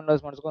லாங் டேர்ம்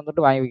இன்வெஸ்ட்மெண்ட்ஸ்க்கு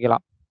வந்துட்டு வாங்கி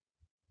வைக்கலாம்.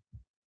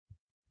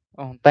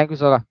 தேங்க்யூ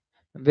சோகா.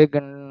 பிக்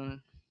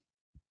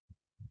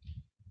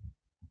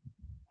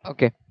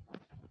ஓகே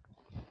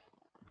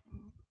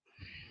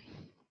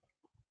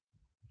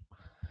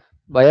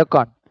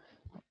பயோகான்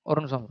ஒரு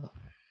நிமிஷம்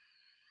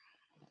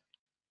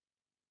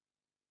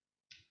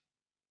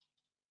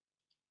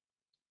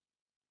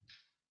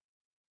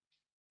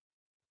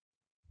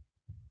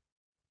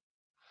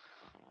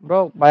ப்ரோ.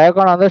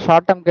 பயோகான் வந்து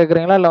ஷார்ட் டேர்ம்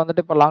கேட்குறீங்களா இல்லை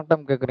வந்துட்டு இப்போ லாங்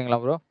டேர்ம் கேட்குறீங்களா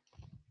ப்ரோ?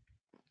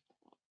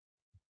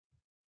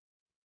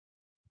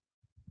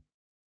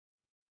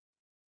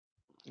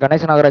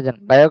 கணேஷ் நாகராஜன்,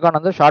 பயோகான்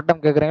வந்து ஷார்ட்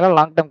டேர்ம் கேட்குறீங்களா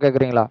லாங் டேர்ம்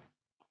கேட்குறீங்களா?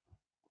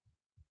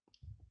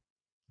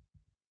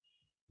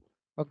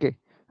 ஓகே.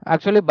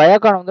 ஆக்சுவலி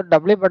பயோகான் வந்துட்டு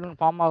டபிள்யூ பேட்டர்ன்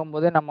ஃபார்ம்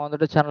ஆகும்போதே நம்ம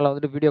வந்துட்டு சேனல்ல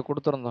வந்துட்டு வீடியோ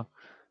குடுத்துருந்தோம்.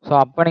 ஸோ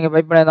அப்ப நீங்க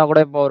பை பண்ணியிருந்தா கூட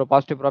இப்போ ஒரு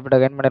பாசிட்டிவ் ப்ராஃபிட்ட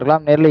கெயின்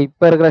பண்ணியிருக்கலாம். நேர்ல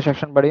இப்ப இருக்கிற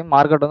செக்ஷன் படியும்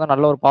மார்க்கெட் வந்து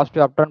நல்ல ஒரு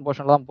பாசிட்டிவ் அப் ட்ரெண்ட்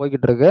பொசிஷன்ல தான்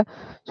போய்க்கிட்டு இருக்கு.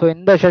 ஸோ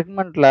இந்த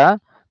செக்மென்ட்ல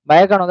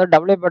பயோகான் வந்து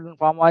டபிள்யூ பேட்டர்ன்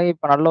ஃபார்ம் ஆகி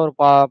இப்ப நல்ல ஒரு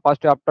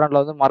பாசிட்டிவ் அப்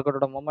ட்ரெண்ட்ல வந்து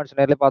மார்க்கெட்டோட மூவ்மெண்ட்ஸ்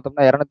நேர்ல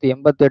பார்த்தோம்னா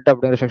 288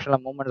 அப்படிங்கிற செக்ஷன்ல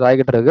மூவ்மெண்ட்ஸ்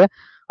ஆகிட்டு இருக்கு.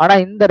 ஆனா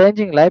இந்த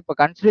ரேஞ்சிங்ல இப்ப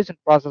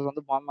கன்சல்டேஷன் ப்ராசஸ்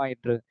வந்து ஃபார்ம்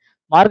ஆகிட்டு இருக்கு.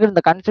 மார்க்கெட்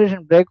இந்த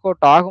கன்சல்டேஷன் பிரேக்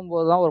அவுட்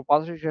ஆகும்போது தான் ஒரு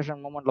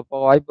பாசிட்டிவ் மூவ்மெண்ட்ல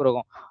போக வாய்ப்பு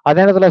இருக்கும். அதே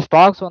நேரத்துல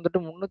ஸ்டாக்ஸ் வந்துட்டு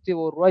ரூ.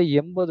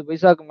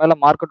 301.80 மேல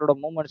மார்க்கெட்டோட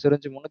மூவ்மெண்ட்ஸ்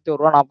இருந்துச்சு. ரூ.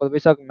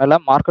 301.40 மேல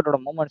மார்க்கெட்டோட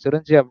மூவ்மெண்ட்ஸ்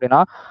இருந்துச்சு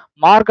அப்படின்னா,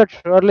 மார்க்கெட்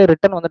ஷூர்லி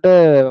ரிட்டர்ன் வந்துட்டு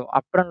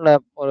அப் ட்ரெண்ட்ல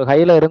ஒரு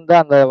ஹைல இருந்த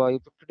அந்த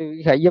 50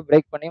 வீக் ஹைய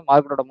பிரேக் பண்ணி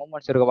மார்க்கெட்டோட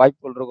மூவ்மெண்ட்ஸ் இருக்க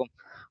வாய்ப்புகள் இருக்கும்.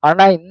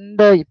 ஆனா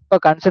இந்த இப்ப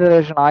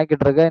கன்சிடரேஷன்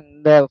ஆகிட்டு இருக்க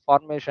இந்த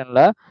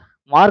ஃபார்மேஷன்ல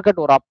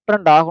மார்க்கெட் ஒரு அப்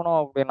ட்ரெண்ட்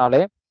ஆகணும்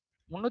அப்படின்னாலே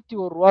ரூ.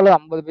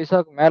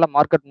 301.50 மேல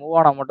மார்க்கெட் மூவ்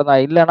ஆனா மட்டும்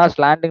தான். இல்லன்னா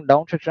slanting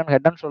down section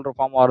head and shoulder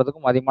form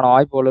ஆகுறதுக்கும் அதிகமான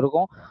வாய்ப்புகள்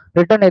இருக்கும்.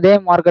 ரிட்டர்ன் இதே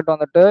மார்க்கெட்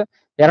வந்துட்டு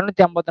ரூ.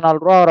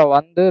 254 வரை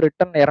வந்து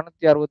ரிட்டர்ன் ரூ.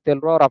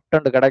 267 ஒரு அப்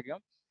ட்ரெண்ட்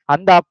கிடைக்கும்.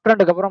 அந்த அப்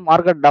ட்ரெண்டுக்கு அப்புறம்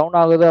மார்க்கெட் டவுன்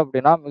ஆகுது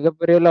அப்படின்னா,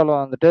 மிகப்பெரிய லெவல்ல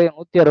வந்துட்டு ரூ.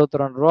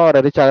 162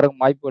 வரை ரீச்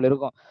ஆகுறதுக்கு வாய்ப்புகள்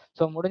இருக்கும்.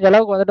 ஸோ முடிஞ்ச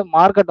அளவுக்கு வந்துட்டு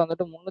மார்க்கெட்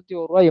வந்துட்டு ரூ.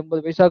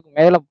 301.80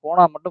 மேல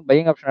போனா மட்டும்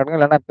பையிங் ஆப்ஷன் எடுங்க.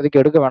 இல்லன்னா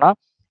இப்போதைக்கு எடுக்க வேணாம்.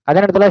 அதே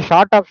நேரத்துல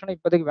ஷார்ட் ஆப்ஷன்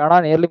இப்போதைக்கு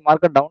வேணாம். நியர்லி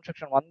மார்க்கெட் டவுன்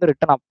செக்ஷன் வந்து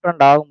ரிட்டர்ன் அப்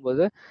ட்ரெண்ட்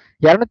ஆகும்போது ரூ.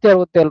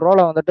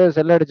 267 வந்துட்டு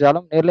செல்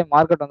அடிச்சாலும் நியர்லி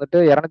மார்க்கெட் வந்துட்டு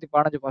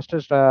 215 ஃபர்ஸ்ட்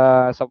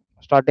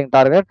ஸ்டார்டிங்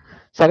டார்கெட்.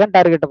 செகண்ட்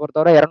டார்கெட்ட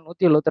பொறுத்தவரை ரூ.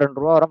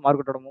 272 வரை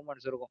மார்க்கெட்டோட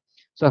மூவ்மெண்ட்ஸ் இருக்கும்.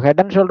 So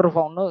head and shoulder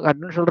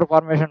head and shoulder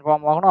formation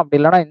form ஆகணும். அப்படி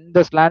இல்லைன்னா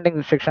இந்த ஸ்லாண்டிங்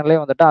செக்ஷன்லேயே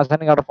வந்துட்டு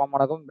அசனிங் ஆர்டர் ஃபார்ம்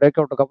ஆனதுக்கும் பிரேக்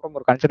அவுட்டுக்கு அப்புறம்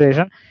ஒரு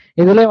கன்சிடரேஷன்.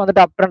 இதுலேயே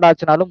வந்துட்டு அப் ட்ரெண்ட்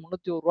ஆச்சுனாலும் ரூ.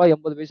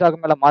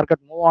 301.80 மேல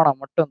மார்க்கெட் மூவ் ஆனா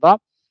மட்டும்தான்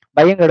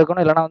பையிங்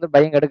எடுக்கணும். இல்லைன்னா வந்து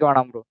பையிங் எடுக்க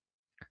வேணாம் ப்ரோ.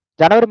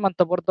 ஜனவரி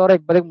மந்த்தை பொறுத்தவரை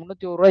இப்போதைக்கு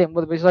ரூ.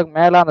 301.80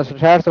 மேல அந்த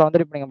ஷேர்ஸ்ல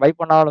வந்துட்டு இப்போ நீங்க பை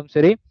பண்ணாலும்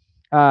சரி,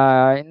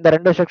 இந்த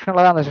ரெண்டு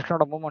செக்ஷன்ல தான் அந்த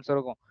செக்ஷனோட மூவ்மெண்ட்ஸ்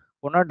இருக்கும்.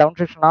 ஒன்று டவுன்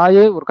செக்ஷன்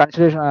ஆகி ஒரு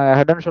கன்சிடரேஷன்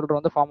ஹெட் அண்ட் ஷோல்டர்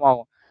வந்து ஃபார்ம்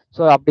ஆகும்.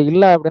 ஸோ அப்படி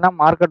இல்லை அப்படின்னா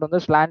மார்க்கெட்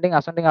வந்து ஸ்லாண்டிங்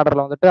அசெண்டிங்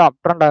ஆர்டர்ல வந்துட்டு அப்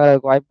ட்ரெண்ட்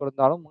ஆகிறதுக்கு வாய்ப்பு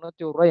இருந்தாலும் ரூ.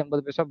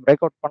 301.80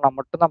 பிரேக் அவுட் பண்ணா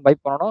மட்டும் தான் பை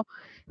பண்ணணும்.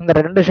 இந்த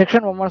ரெண்டு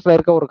செக்ஷன் மூவ்மெண்ட்ஸ்ல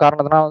இருக்க ஒரு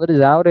காரணத்தினால வந்துட்டு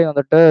ஜனவரி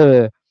வந்துட்டு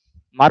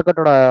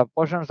மார்க்கெட்டோட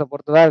போர்ஷன்ஸை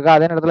பொறுத்து தான் இருக்கு.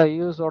 அதே நேரத்தில்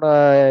யூஎஸோட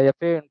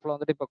எஃப்ஏ இன்ஃப்ளோ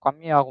வந்துட்டு இப்போ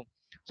கம்மியாகும்.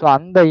 ஸோ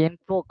அந்த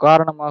இன்ஃப்ளோ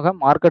காரணமாக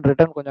மார்க்கெட்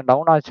ரிட்டர்ன் கொஞ்சம்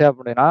டவுன் ஆச்சு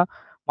அப்படின்னா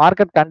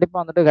மார்க்கெட் கண்டிப்பா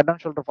வந்துட்டு ஹெட்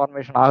அண்ட் ஷோல்டர்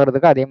ஃபார்மேஷன்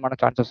ஆகிறதுக்கு அதிகமான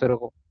சான்சஸ்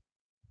இருக்கும்.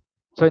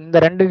 ஸோ இந்த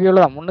ரெண்டு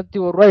வியூல தான் ரூ.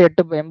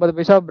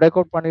 301.80 பிரேக்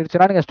அவுட்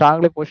பண்ணிருச்சுன்னா நீங்க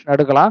ஸ்ட்ராங்லி பொசிஷன்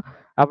எடுக்கலாம்.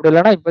 அப்படி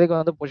இல்லைன்னா இப்போதைக்கு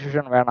வந்து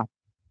பொசிஷன் வேணாம்.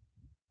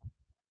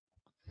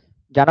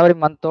 ஜனவரி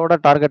மந்தோட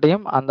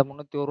டார்கெட்டையும் அந்த ரூ.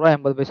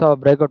 301.80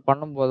 பிரேக் அவுட்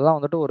பண்ணும்போது தான்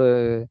வந்துட்டு ஒரு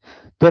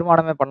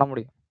தீர்மானமே பண்ண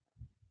முடியும்.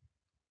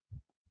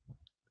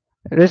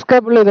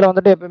 ரிஸ்கபிள் இதுல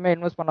வந்துட்டு எப்பயுமே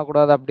இன்வெஸ்ட்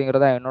பண்ணக்கூடாது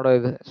அப்படிங்கிறது தான் என்னோட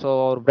இது. ஸோ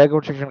ஒரு பிரேக்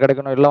அவுட் செக்ஷன்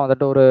கிடைக்கணும். இல்லை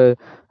வந்துட்டு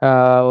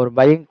ஒரு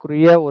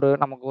பையிங்குரிய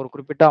நமக்கு ஒரு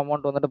குறிப்பிட்ட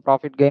அமௌண்ட் வந்துட்டு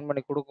ப்ராஃபிட் கெயின்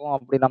பண்ணி கொடுக்கும்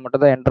அப்படின்னா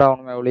மட்டும் தான் என்ட்ரு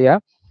ஆகணுமே ஒழிய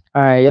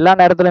எல்லா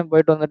நேரத்துலையும்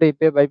போயிட்டு வந்துட்டு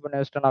இப்பயே பை பண்ணி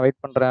வச்சுட்டு நான்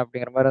வெயிட் பண்றேன்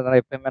அப்படிங்கிற மாதிரி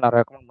இருந்தாலும் எப்பயுமே நான்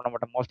ரெக்கமெண்ட் பண்ண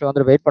மாட்டேன். மோஸ்ட்லி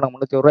வந்து வெயிட் பண்ண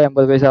ரூ.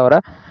 301.80 வரை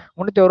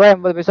ரூ.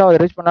 301.80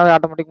 ரீச் பண்ணாலும்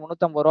ஆட்டோமேட்டிக் ரூ.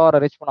 350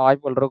 வரை ரீச் பண்ண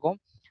வாய்ப்புகள் இருக்கும்.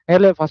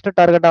 நேரில் ஃபர்ஸ்ட்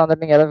டார்கெட்டா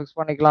வந்துட்டு நீங்க எதை ஃபிக்ஸ்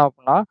பண்ணிக்கலாம்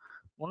அப்படின்னா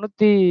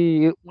முன்னூத்தி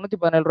ரூ.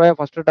 317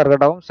 ஃபர்ஸ்ட்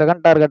டார்கெட்டாகவும்,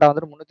 செகண்ட் டார்கெட்டா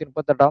வந்துட்டு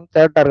 338ஆகவும்,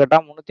 தேர்ட் டார்கெட்டா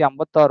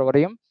 356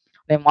 வரையும்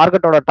நீ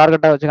மார்க்கெட்டோட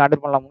டார்கெட்டா வச்சு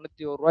ஹேண்டில் பண்ணலாம். ரூ.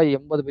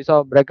 301.80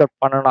 பிரேக்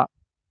அவுட் பண்ணலாம்.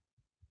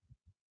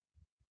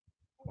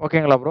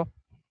 ஓகேங்களா ப்ரோ?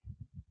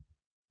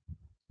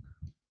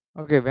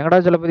 ஓகே.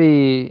 வெங்கடாஜலபதி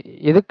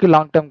எதுக்கு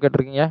லாங் டேர்ம்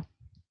கேட்டிருக்கீங்க?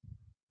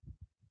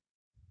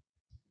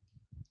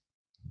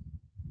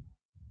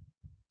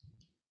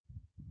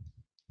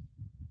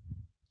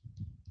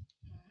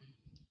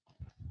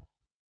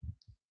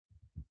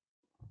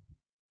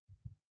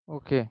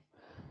 Okay.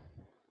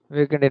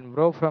 Weekend in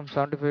bro from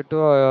 75 to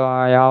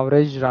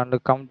average and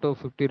come to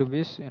 50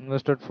 rupees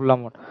invested full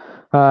amount.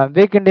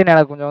 Weekend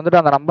எனக்கு கொஞ்சம்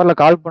வந்துட்டு அந்த நம்பர்ல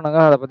கால் பண்ணுங்க.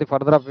 அதை பத்தி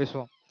ஃபர்தரா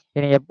பேசுவோம்.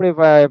 நீங்க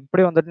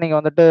எப்படி வந்துட்டு நீங்க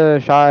வந்துட்டு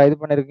இது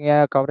பண்ணிருக்கீங்க,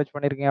 கவரேஜ்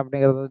பண்ணிருக்கீங்க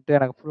அப்படிங்கிறது வந்துட்டு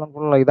எனக்கு ஃபுல் அண்ட்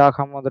ஃபுல்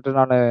இதாகாம வந்துட்டு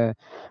நான்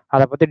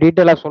அதை பத்தி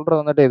டீட்டெயிலா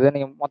சொல்றது வந்துட்டு இது.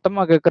 நீங்க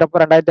மொத்தமா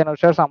கேட்கிறப்ப 2500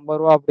 ஷேர்ஸ் ரூ.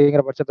 50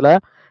 அப்படிங்கிற பட்சத்துல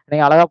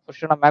நீங்க அழகா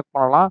பொசிஷனை மேக்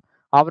பண்ணலாம்.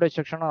 ஆவரேஜ்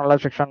செக்ஷனும் நல்ல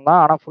செக்ஷன்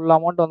தான். ஆனா ஃபுல்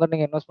அமௌண்ட் வந்துட்டு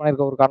நீங்க இன்வெஸ்ட்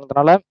பண்ணிருக்க ஒரு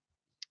காரணத்தினால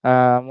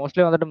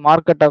மோஸ்ட்லி வந்துட்டு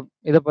மார்க்கெட்டை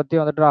இதை பத்தி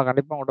வந்துட்டு நான்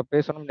கண்டிப்பா உங்கள்கிட்ட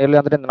பேசணும். நேர்ல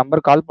வந்துட்டு இந்த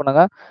நம்பர் கால்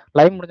பண்ணுங்க.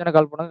 லைவ் முடிஞ்சோன்னே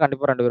கால் பண்ணுங்க.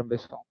 கண்டிப்பா 2 பேரும்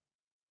பேசுவோம்.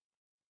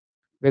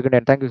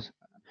 வேகண்டேன் தேங்க்யூ.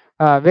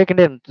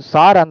 வேகண்டேன்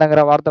சார்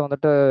அந்தங்கிற வார்த்தை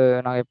வந்துட்டு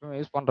நாங்கள் எப்பவுமே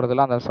யூஸ் பண்றது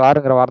இல்லை. அந்த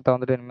சாருங்கிற வார்த்தை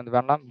வந்துட்டு இனிமேல்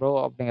வேணாம். ப்ரோ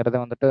அப்படிங்கிறத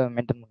வந்துட்டு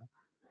மெயின்டைன் பண்ணுங்க.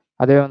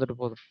 அதுவே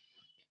வந்துட்டு போதும்.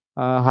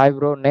 Hi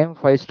bro, name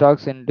 5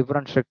 stocks in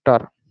different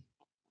sector.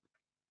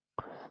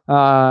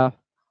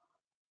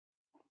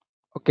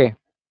 Okay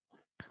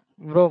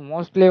bro,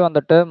 mostly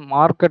வந்துட்டு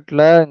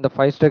மார்க்கெட்ல இந்த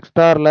 5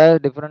 செக்டார்ல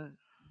டிஃப்ரெண்ட்.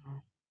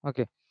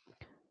 ஓகே.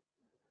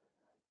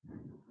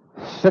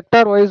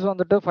 செக்டார் வைஸ்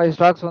வந்துட்டு 5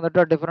 ஸ்டாக்ஸ்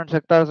வந்துட்டு டிஃப்ரெண்ட்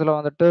செக்டார்ஸ்ல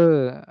வந்துட்டு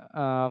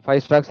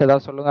 5 ஸ்டாக்ஸ்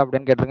ஏதாவது சொல்லுங்க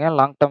அப்படின்னு கேட்டிருக்கேன்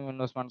லாங் டேர்ம்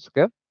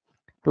இன்வெஸ்ட்மெண்ட்ஸ்க்கு.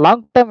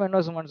 லாங் டேர்ம்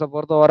இன்வெஸ்ட்மெண்ட்ஸை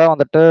பொறுத்தவரை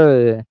வந்துட்டு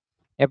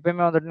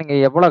எப்பயுமே வந்துட்டு நீங்க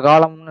எவ்வளவு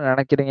காலம்னு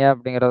நினைக்கிறீங்க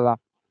அப்படிங்கிறது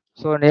தான்.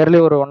 ஸோ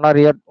நியர்லி ஒரு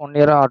 1 இயர்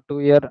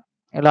 2 இயர்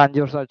இல்ல 5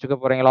 வருஷம் வச்சுக்க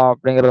போறீங்களா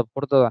அப்படிங்கிறத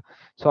பொறுத்து தான்.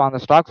 ஸோ அந்த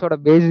ஸ்டாக்ஸோட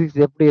பேசிக்ஸ்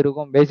எப்படி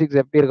இருக்கும், பேசிக்ஸ்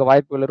எப்படி இருக்க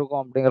வாய்ப்புகள்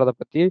இருக்கும் அப்படிங்கிறத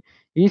பத்தி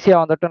ஈஸியா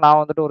வந்துட்டு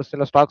நான் வந்துட்டு ஒரு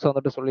சில ஸ்டாக்ஸ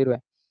வந்துட்டு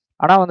சொல்லிருவேன்.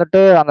 ஆனா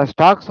வந்துட்டு அந்த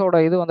ஸ்டாக்ஸோட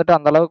இது வந்துட்டு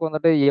அந்த அளவுக்கு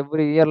வந்துட்டு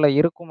எவ்ரி இயர்ல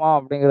இருக்குமா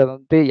அப்படிங்கிறது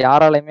வந்துட்டு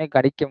யாராலயுமே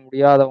கணிக்க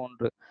முடியாத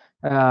ஒன்று.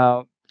 அ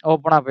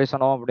ஓப்பனா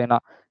பேசணும் அப்படின்னா.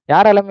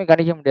 யாராலுமே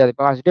கணிக்க முடியாது.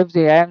 இப்ப HDFC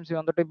ஏஎம்சி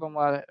வந்துட்டு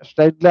இப்ப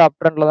ஸ்ட்ரைட்ல அப்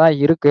ட்ரெண்ட்ல தான்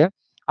இருக்கு.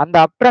 அந்த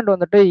அப் ட்ரெண்ட்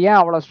வந்துட்டு ஏன்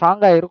அவ்வளவு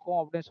ஸ்ட்ராங்கா இருக்கும்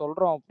அப்படின்னு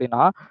சொல்றோம்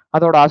அப்படின்னா,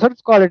 அதோட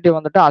அசெட்ஸ் குவாலிட்டி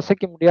வந்துட்டு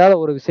அசைக்க முடியாத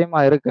ஒரு விஷயமா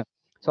இருக்கு.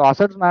 ஸோ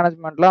அசெட்ஸ்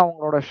மேனேஜ்மென்ட்ல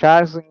அவங்களோட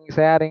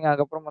ஷேரிங்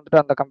அதுக்கப்புறம்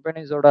வந்துட்டு அந்த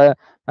கம்பெனிஸோட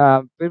அ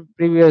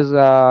ப்ரீவியஸ்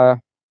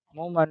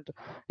மூவ்மெண்ட்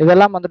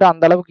இதெல்லாம் வந்துட்டு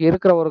அந்த அளவுக்கு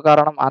இருக்கிற ஒரு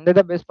காரணம். அந்த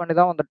இத பேஸ் பண்ணி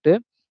தான் வந்துட்டு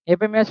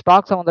எப்பயுமே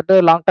ஸ்டாக்ஸ வந்துட்டு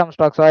லாங் டெர்ம்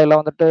ஸ்டாக்ஸா இல்ல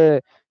வந்துட்டு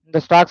இந்த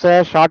ஸ்டாக்ஸ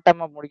ஷார்ட்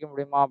டெர்மா முடிக்க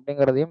முடியுமா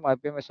அப்படிங்கிறதையும்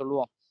எப்பயுமே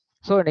சொல்லுவோம்.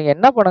 ஸோ நீங்க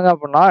என்ன பண்ணுங்க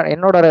அப்படின்னா,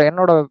 என்னோட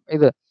என்னோட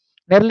இது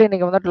நேர்லயே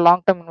நீங்க வந்துட்டு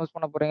லாங் டெர்ம் இன்வெஸ்ட்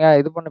பண்ண போறீங்க,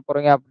 இது பண்ண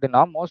போறீங்க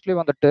அப்படின்னா, மோஸ்ட்லி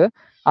வந்துட்டு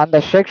அந்த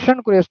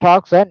செக்ஷனுக்குரிய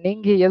ஸ்டாக்ஸ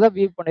நீங்க எத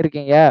வியூ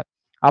பண்ணியிருக்கீங்க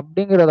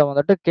அப்படிங்கிறத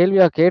வந்துட்டு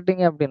கேள்வியா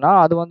கேட்டீங்க அப்படின்னா,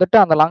 அது வந்துட்டு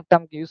அந்த லாங்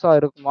டெர்ம்க்கு யூஸா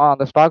இருக்குமா?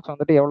 அந்த ஸ்டாக்ஸ்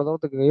வந்துட்டு எவ்வளவு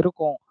தூரத்துக்கு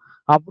இருக்கும்?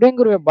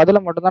 அப்படிங்கிற பதில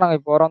மட்டும் தான் நாங்க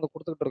இப்போ வர வந்து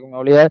குடுத்துக்கிட்டு இருக்கோமே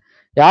ஒழிய,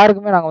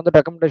 யாருக்குமே நாங்க வந்து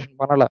ரெக்கமெண்டேஷன்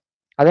பண்ணல.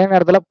 அதே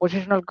நேரத்தில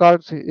பொசிஷனல்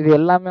கால்ஸ் இது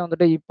எல்லாமே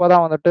வந்துட்டு இப்ப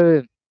தான் வந்துட்டு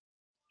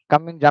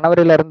கம்மிங்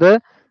ஜனவரியிலருந்து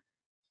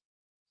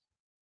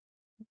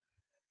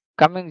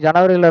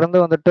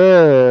வந்துட்டு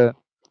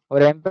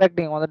ஒரு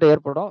இம்பாக்டிங் வந்துட்டு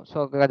ஏற்படும். ஸோ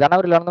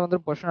ஜனவரிலருந்து வந்து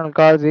positional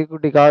calls,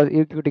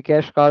 equity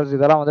cash calls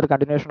இதெல்லாம் வந்துட்டு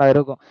கன்டினியூஷனா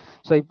இருக்கும்.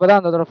 ஸோ இப்ப தான்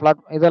அந்த இதோட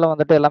இதெல்லாம்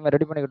வந்துட்டு எல்லாமே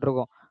ரெடி பண்ணிக்கிட்டு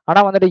இருக்கோம். ஆனா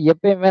வந்துட்டு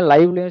எப்பயுமே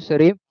லைவ்லயும்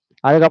சரி,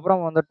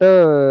 அதுக்கப்புறம் வந்துட்டு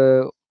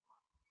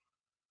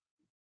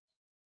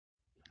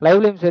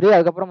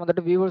அதுக்கப்புறம்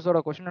வந்துட்டு வியூவர்ஸோட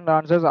கொஸ்டின் அண்ட்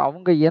ஆன்சர்ஸ்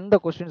அவங்க எந்த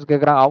கொஸ்டின்ஸ்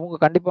கேட்குறாங்க, அவங்க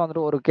கண்டிப்பா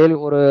வந்துட்டு ஒரு கேள்வி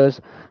ஒரு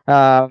ஆ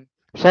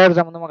ஷேர்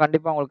சம்மந்தமா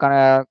கண்டிப்பா அவங்களுக்கான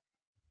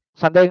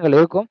சந்தேகங்கள்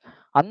இருக்கும்.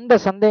 அந்த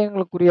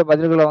சந்தேகங்களுக்குரிய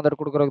பதில்கள வந்துட்டு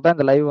குடுக்குறதுக்கு தான்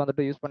இந்த லைவ்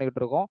வந்துட்டு யூஸ்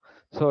பண்ணிக்கிட்டு இருக்கோம்.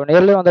 ஸோ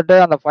நேர்லயே வந்துட்டு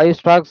அந்த 5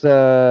 ஸ்டாக்ஸ்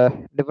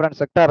டிஃபரெண்ட்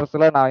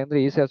செக்டார்ஸ்ல நான்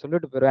வந்து ஈஸியா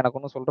சொல்லிட்டு போயிருவேன். எனக்கு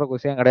ஒண்ணும் சொல்றதுக்கு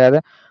விஷயம் கிடையாது.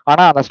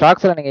 ஆனா அந்த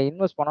ஸ்டாக்ஸ்ல நீங்க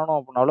இன்வெஸ்ட் பண்ணணும்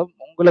அப்படின்னாலும்,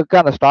 உங்களுக்கு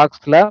அந்த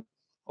ஸ்டாக்ஸ்ல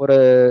ஒரு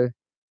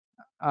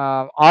ஆ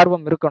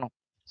ஆர்வம் இருக்கணும்.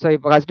 ஸோ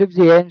இப்ப HDFC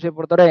ஏஎம்சிய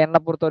பொறுத்தவரை என்ன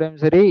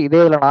பொறுத்தவரையும் சரி, இதே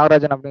இதுல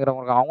நாகராஜன்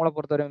அப்படிங்கிறவங்க அவங்கள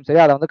பொறுத்தவரையும் சரி,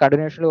 அத வந்து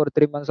கன்டினியூயஸ்லி ஒரு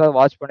 3 மந்த்ஸா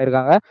வாட்ச்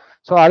பண்ணியிருக்காங்க.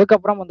 ஸோ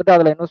அதுக்கப்புறம் வந்துட்டு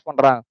அதுல இன்வெஸ்ட்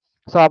பண்றாங்க.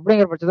 ஸோ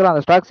அப்படிங்கிற பட்சத்தில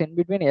அந்த ஸ்டாக்ஸ் இன்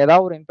பிட்வீன்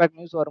ஏதாவது ஒரு இம்பாக்ட்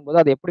நியூஸ் வரும்போது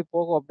அது எப்படி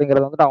போகும்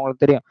அப்படிங்கிறது வந்துட்டு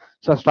அவங்களுக்கு தெரியும்.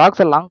 ஸோ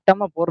ஸ்டாக்ஸ லாங்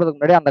டெர்மா போடுறதுக்கு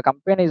முன்னாடி அந்த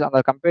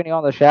கம்பெனியோ,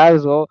 அந்த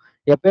ஷேர்ஸோ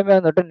எப்பயுமே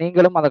வந்துட்டு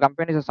நீங்களும் அந்த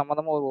கம்பெனிஸ்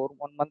சம்மந்தமா ஒரு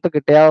 1 மந்த்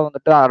கிட்டயாவது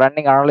வந்துட்டு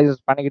ரன்னிங்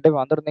அனலைசிஸ் பண்ணிக்கிட்டு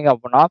வந்திருந்தீங்க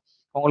அப்படின்னா,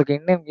 உங்களுக்கு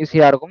இன்னும்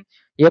ஈஸியா இருக்கும்.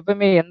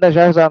 எப்பயுமே எந்த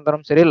ஷேர்ஸா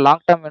இருந்தாலும் சரி,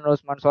 லாங் டெர்ம்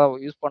இன்வெஸ்ட்மெண்ட்ஸா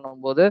யூஸ்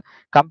பண்ணும்போது,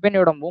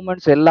 கம்பெனியோட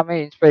மூவ்மெண்ட்ஸ் எல்லாமே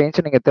இன்ச் பை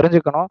இன்ச் நீங்க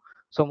தெரிஞ்சுக்கணும்.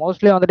 ஸோ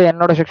மோஸ்ட்லி வந்துட்டு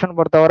என்னோட செக்ஷன்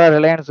பொறுத்தவரை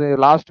ரிலையன்ஸ்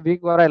லாஸ்ட்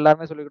வீக் வர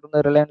எல்லாருமே சொல்லிக்கிட்டு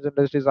இருந்தது ரிலையன்ஸ்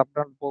இண்டஸ்ட்ரீஸ் அப்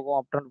ட்ரெண்ட் போகும்,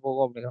 அப் ட்ரெண்ட்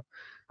போகும் அப்படிங்கிற.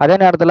 அதே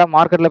நேரத்தில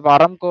மார்க்கெட்ல இப்ப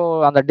அரம்கோ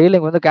அந்த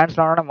டீலிங் வந்து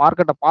கேன்சல் ஆனோனே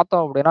மார்க்கெட்ட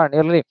பார்த்தோம் அப்படின்னா,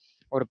 நியர்லி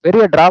ஒரு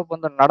பெரிய டிராப்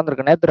வந்து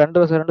நடந்திருக்கு. நேத்து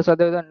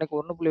 2% இன்னைக்கு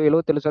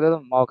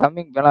 1.77%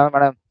 கம்மிங்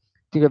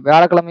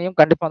வியாழக்கிழமையும்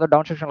கண்டிப்பா வந்து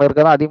டவுன் செக்ஷன்ல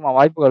இருக்க தான் அதிகமா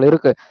வாய்ப்புகள்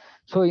இருக்கு.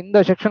 ஸோ இந்த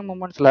செக்ஷன்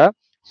மூவ்மெண்ட்ஸ்ல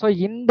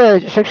இந்த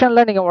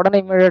செக்ஷன்ல நீங்க உடனே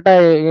இமிடியேட்டா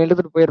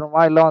எழுதிட்டு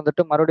போயிரணுமா? இல்ல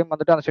வந்துட்டு மறுபடியும்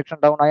வந்துட்டு அந்த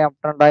செக்ஷன் டவுன் ஆகி, அப்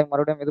ட்ரெண்ட் ஆகி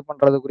மறுபடியும் இது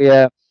பண்றதுக்குரிய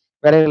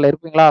வேலைகள்ல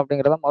இருப்பீங்களா?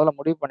 அப்படிங்கிறத முதல்ல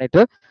முடிவு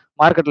பண்ணிட்டு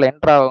மார்க்கெட்ல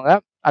என்டர் ஆகுங்க.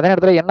 அதே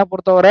நேரத்தில என்ன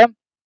பொறுத்தவரை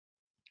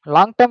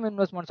லாங் டெர்ம்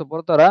இன்வெஸ்ட்மெண்ட்ஸ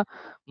பொறுத்தவரை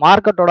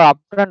மார்க்கெட்டோட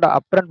அப்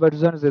ட்ரெண்ட்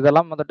வெர்ஷன்ஸ்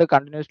இதெல்லாம் வந்துட்டு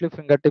கன்டினியூஸ்லி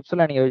ஃபிங்கர்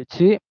டிப்ஸ்ல நீங்க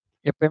வச்சு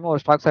எப்பயுமே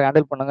ஒரு ஸ்டாக்ஸ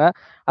ஹேண்டில் பண்ணுங்க.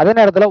 அதே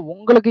நேரத்தில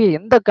உங்களுக்கு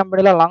எந்த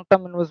கம்பெனில லாங்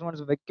டெர்ம்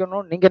இன்வெஸ்ட்மெண்ட்ஸ்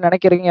வைக்கணும்னு நீங்க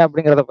நினைக்கிறீங்க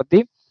அப்படிங்கிறத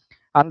பத்தி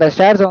அந்த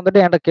ஷேர்ஸ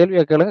வந்துட்டு என்ட்ட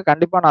கேள்விய கேளுங்க.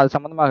 கண்டிப்பா நான் அது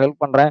சம்மந்தமா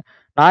ஹெல்ப் பண்றேன்.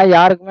 நான்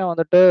யாருக்குமே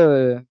வந்துட்டு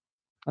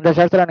இந்த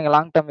ஷேர்ஸ்ல நீங்க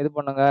லாங் டெர்ம் இது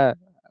பண்ணுங்க.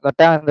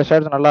 இந்த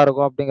ஷேர்ஸ் நல்லா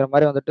இருக்கும் அப்படிங்கிற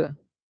மாரி வந்துட்டு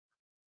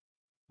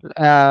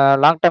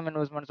லாங் டெர்ம்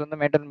இன்வெஸ்ட்மெண்ட்ஸ் வந்து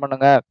மெயின்டெயின்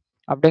பண்ணுங்க.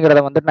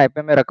 அப்படிங்கிறத வந்துட்டு நான்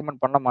எப்பயுமே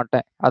ரெக்கமெண்ட் பண்ண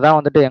மாட்டேன். அதான்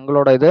வந்துட்டு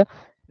எங்களோட இது.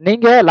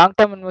 நீங்க லாங்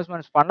டெர்ம்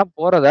இன்வெஸ்ட்மெண்ட்ஸ் பண்ண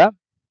போறத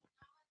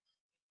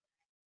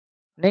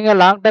நீங்க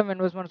லாங் டெர்ம்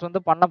இன்வெஸ்ட்மெண்ட்ஸ்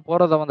வந்து பண்ண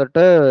போறத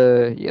வந்துட்டு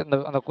இந்த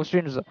அந்த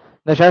கொஸ்டின்ஸ்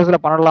இந்த ஷேர்ஸ்ல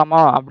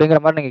பண்ணலாமா? அப்படிங்கிற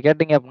மாரி நீங்க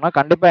கேட்டீங்க அப்படின்னா,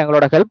 கண்டிப்பா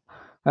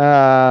ஆ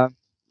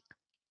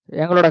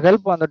எங்களோட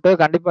ஹெல்ப் வந்துட்டு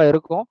கண்டிப்பா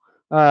இருக்கும்.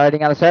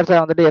 நீங்க அந்த ஷேர்ஸ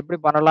வந்துட்டு எப்படி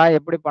பண்ணலாம்?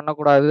 எப்படி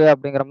பண்ணக்கூடாது?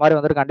 அப்படிங்கிற மாரி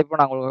வந்துட்டு கண்டிப்பா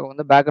நான் உங்களுக்கு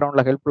வந்து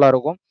பேக்கிரவுண்ட்ல ஹெல்ப்ஃபுல்லா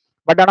இருக்கும்.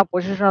 பட் ஆனா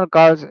பொசிஷனல்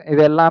கால்ஸ்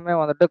இது எல்லாமே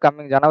வந்துட்டு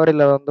கம்மிங்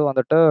ஜனவரில வந்து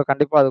வந்துட்டு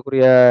கண்டிப்பா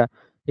அதுக்குரிய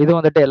இது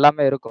வந்துட்டு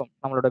எல்லாமே இருக்கும்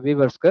நம்மளோட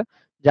வியூவர்ஸ்க்கு.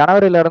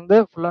 ஜனவரிலருந்து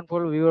ஃபுல் அண்ட்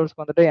ஃபுல்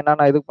வியூவர்ஸ்க்கு வந்துட்டு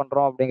என்னென்ன இது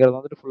பண்றோம் அப்படிங்கிறது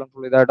வந்துட்டு ஃபுல் அண்ட்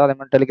ஃபுல் இதாயிடும். அதே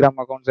மாரி டெலிகிராம்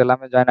அக்கவுண்ட்ஸ்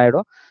எல்லாமே ஜாயின்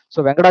ஆயிடும். ஸோ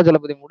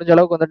வெங்கடாஜலபதி முடிஞ்ச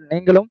அளவுக்கு வந்துட்டு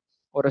நீங்களும்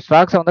ஒரு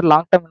ஸ்டாக்ஸ வந்து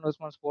லாங் டெர்ம்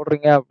இன்வெஸ்ட்மெண்ட்ஸ்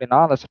போடுறீங்க அப்படின்னா,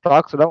 அந்த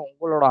ஸ்டாக்ஸ்ல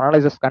உங்களோட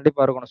அனலைசிஸ்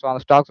கண்டிப்பா இருக்கணும். ஸோ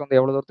அந்த ஸ்டாக்ஸ் வந்து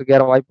எவ்வளவு தூரத்துக்கு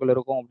ஏற வாய்ப்புகள்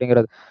இருக்கும்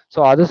அப்படிங்கிறது. ஸோ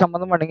அது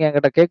சம்மந்தமா நீங்க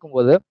என்கிட்ட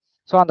கேட்கும்போது,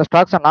 ஸோ அந்த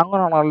ஸ்டாக்ஸ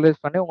நாங்களும் அனலைஸ்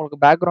பண்ணி உங்களுக்கு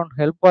பேக்கிரவுண்ட்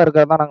ஹெல்ப்பா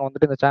இருக்கிறது தான் நாங்க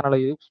வந்துட்டு இந்த சேனல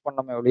யூஸ்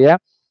பண்ணோமே ஒழிய,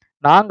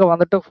 நாங்க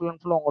வந்துட்டு ஃபுல்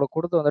அண்ட் ஃபுல் உங்களுக்கு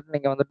குடுத்து வந்துட்டு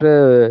நீங்க வந்துட்டு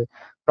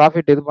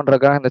ப்ராஃபிட் இது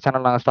பண்றதுக்காக இந்த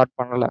சேனல் நாங்க ஸ்டார்ட்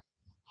பண்ணல.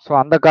 ஸோ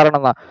அந்த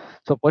காரணம் தான்.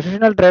 ஸோ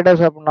பொசிஷனல்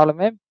ட்ரேடர்ஸ்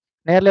அப்படின்னாலுமே,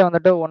 நேர்லயே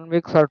வந்துட்டு 1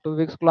 வீக்ஸ் ஆர் 2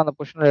 வீக்ஸ்க்குள்ள அந்த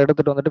பொசிஷன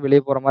எடுத்துட்டு வந்துட்டு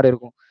வெளிய போற மாரி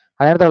இருக்கும்.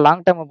 அதே நேரத்தில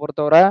லாங் டெர்ம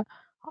பொறுத்தவரை,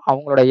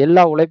 அவங்களோட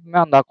எல்லா உழைப்புமே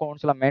அந்த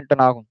அக்கவுண்ட்ஸ்ல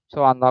மெயின்டெயின் ஆகும். ஸோ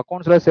அந்த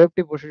அக்கவுண்ட்ஸ்ல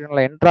சேஃப்டி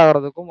பொசிஷன்ல என்டர்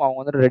ஆகுறதுக்கும் அவங்க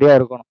வந்துட்டு ரெடியா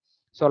இருக்கணும்.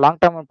 ஸோ லாங்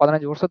டேர்ம்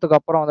 15 வருஷத்துக்கு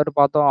அப்புறம் வந்துட்டு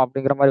பார்த்தோம்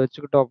அப்படிங்கிற மாதிரி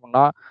வச்சுக்கிட்டோம்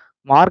அப்படின்னா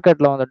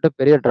மார்க்கெட்ல வந்துட்டு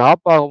பெரிய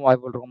டிராப் ஆகும்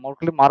வாய்ப்புகள் இருக்கும்.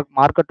 மோஸ்ட்லி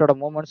மார்க்கெட்டோட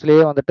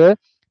மூவ்மெண்ட்ஸ்லயே வந்துட்டு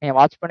நீங்க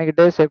வாட்ச்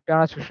பண்ணிக்கிட்டு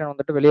சேஃப்டியான செக்ஷன்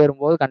வந்துட்டு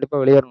வெளியேறும்போது கண்டிப்பா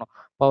வெளியேறணும்.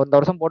 இப்போ இந்த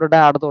வருஷம்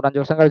போட்டுட்டேன், அடுத்து ஒரு 5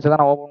 வருஷம் கழிச்சு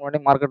தான் நான் ஓப்பன் பண்ணி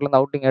மார்க்கெட்ல இருந்து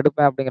அவுட்டிங்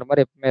எடுப்பேன் அப்படிங்கிற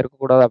மாதிரி எப்பவுமே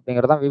இருக்கக்கூடாது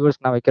அப்படிங்கிறது தான்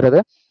வியூவர்ஸ் நான் வைக்கிறது.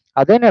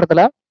 அதே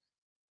நேரத்துல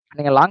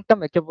நீங்க லாங்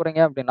டேர்ம் வைக்க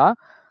போறீங்க அப்படின்னா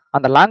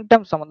அந்த லாங்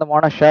டேர்ம்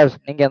சம்பந்தமான ஷேர்ஸ்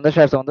நீங்க எந்த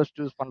ஷேர்ஸை வந்து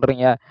சூஸ்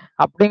பண்றீங்க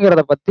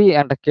அப்படிங்கிறத பத்தி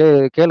என்கிட்ட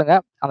கேளுங்க.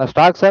 அந்த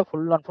ஸ்டாக்ஸை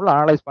ஃபுல் அண்ட் ஃபுல்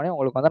அனலைஸ் பண்ணி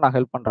உங்களுக்கு வந்து நான்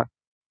ஹெல்ப் பண்றேன்.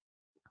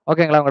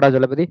 ஓகேங்களா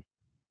வெங்கடாஜலபதி?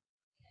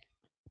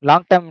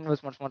 லாங் டேர்ம்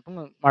இன்வெஸ்ட்மெண்ட்ஸ்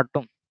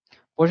மட்டும்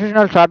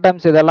பொசிஷனல் ஷார்ட்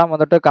டேர்ம்ஸ் இதெல்லாம்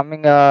வந்துட்டு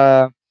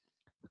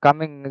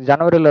கம்மிங்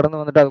ஜனவரில இருந்து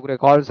வந்துட்டு அதுக்குரிய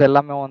கால்ஸ்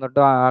எல்லாமே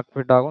வந்துட்டு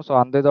ஆக்டிவேட் ஆகும். ஸோ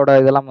அந்த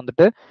இதெல்லாம்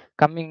வந்துட்டு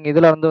கம்மிங்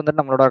இதுல வந்துட்டு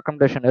நம்மளோட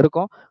ரெக்கமெண்டேஷன்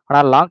இருக்கும்.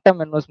 ஆனால் லாங்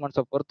டேர்ம்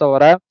இன்வெஸ்ட்மெண்ட்ஸை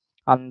பொறுத்தவரை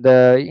அந்த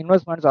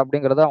இன்வெஸ்ட்மெண்ட்ஸ்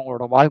அப்படிங்கிறது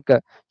அவங்களோட வாழ்க்கை.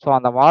 ஸோ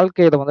அந்த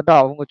வாழ்க்கையை இதை வந்துட்டு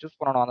அவங்க சூஸ்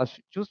பண்ணணும். அந்த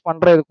சூஸ்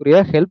பண்றதுக்குரிய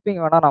ஹெல்ப்பிங்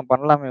வேணா நான்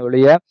பண்ணலாமே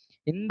ஒழிய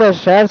இந்த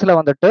ஷேர்ஸ்ல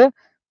வந்துட்டு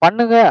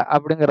பண்ணுங்க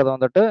அப்படிங்கறத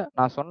வந்துட்டு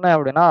நான் சொன்னேன்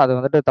அப்படின்னா அது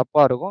வந்துட்டு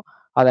தப்பா இருக்கும்.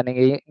 அதை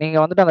நீங்க நீங்க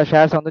வந்துட்டு அந்த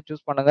ஷேர்ஸ் வந்து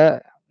சூஸ் பண்ணுங்க.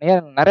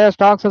 நிறைய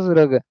ஸ்டாக்ஸஸ்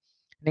இருக்கு.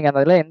 நீங்க அந்த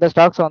இதுல எந்த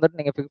ஸ்டாக்ஸ் வந்துட்டு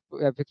நீங்க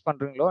ஃபிக்ஸ்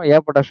பண்றீங்களோ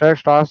ஏகப்பட்ட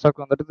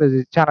ஸ்டாக் வந்துட்டு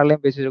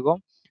சேனல்லையும் பேசியிருக்கோம்.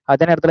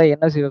 அதே நேரத்துல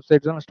என்எஸ்சி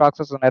வெப்சைட்ஸும்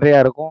ஸ்டாக்ஸஸ்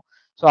நிறைய இருக்கும்.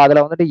 ஸோ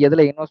அதுல வந்துட்டு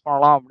எதுல இன்வெஸ்ட்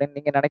பண்ணலாம் அப்படின்னு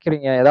நீங்க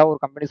நினைக்கிறீங்க ஏதாவது ஒரு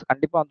கம்பெனிஸ்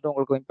கண்டிப்பா வந்துட்டு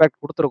உங்களுக்கு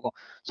இம்பாக்ட் கொடுத்துருக்கும்.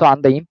 ஸோ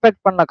அந்த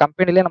இம்பாக்ட் பண்ண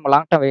கம்பெனிலேயே நம்ம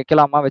லாங் டேர்ம்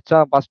வைக்கலாமா,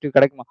 வச்சா பாசிட்டிவ்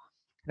கிடைக்குமா?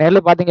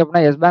 நேரில் பாத்தீங்க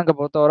அப்படின்னா எஸ் பேங்கை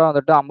பொறுத்தவரை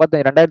வந்துட்டு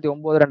 2009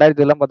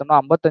 2010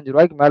 பார்த்தோம்னா 55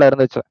 ரூபாய்க்கு மேல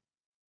இருந்துச்சு.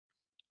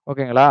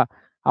 ஓகேங்களா?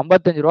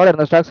 55 ரூபால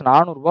இருந்த ஸ்டாக்ஸ்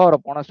 400 ரூபா வரை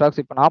போன ஸ்டாக்ஸ்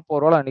இப்ப 40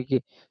 ரூபால நிக்கி.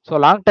 ஸோ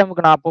லாங்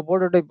டேர்முக்கு நான் அப்போ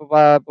போட்டுட்டு இப்போ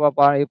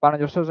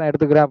 15 வருஷம்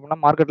எடுத்துக்கிறேன் அப்படின்னா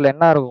மார்க்கெட்ல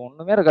என்ன இருக்கும்?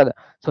 ஒண்ணுமே இருக்காது.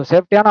 ஸோ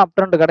சேஃப்டியான அப்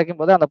ட்ரெண்ட் கிடைக்கும்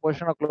போது அந்த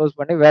பொசிஷனை க்ளோஸ்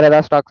பண்ணி வேற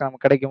ஏதாவது ஸ்டாக்ஸ்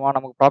நமக்கு கிடைக்குமா,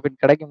 நமக்கு ப்ராஃபிட்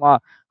கிடைக்குமா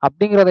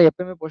அப்படிங்கிறத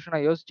எப்பவுமே பொசிஷனை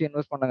யோசிச்சு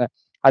இன்வெஸ்ட் பண்ணுங்க.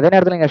 அதே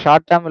நேரத்தில் நீங்க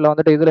ஷார்ட் டேர்ம்ல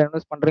வந்துட்டு இதுல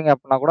இன்வெஸ்ட் பண்றீங்க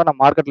அப்படின்னா கூட நான்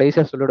மார்க்கெட்ல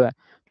ஈஸியா சொல்லிடுவேன்.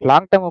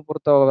 லாங் டேர்மை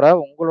பொறுத்தவரை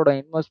உங்களோட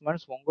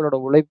இன்வெஸ்ட்மெண்ட்ஸ், உங்களோட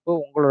உழைப்பு,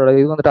 உங்களோட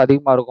இது வந்துட்டு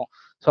அதிகமா இருக்கும்.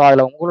 ஸோ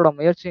அதுல உங்களோட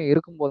முயற்சியும்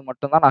இருக்கும்போது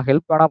மட்டும்தான் நான்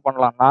ஹெல்ப் வேணா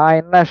பண்ணலாம். நான்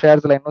என்ன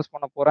ஷேர்ஸ்ல இன்வெஸ்ட்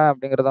பண்ண போறேன்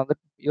அப்படிங்கிறத வந்து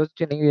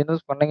யோசிச்சு நீங்க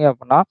இன்வெஸ்ட் பண்ணீங்க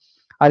அப்படின்னா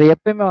அது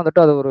எப்பயுமே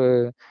வந்துட்டு அது ஒரு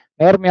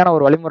நேர்மையான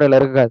ஒரு வழிமுறையில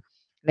இருக்காது.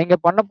 நீங்க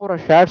பண்ண போற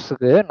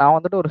ஷேர்ஸுக்கு நான்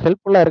வந்துட்டு ஒரு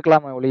ஹெல்ப்ஃபுல்லா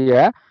இருக்கலாமே ஒழிய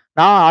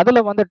நான்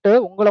அதுல வந்துட்டு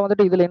உங்களை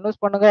வந்துட்டு இதுல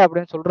இன்வெஸ்ட் பண்ணுங்க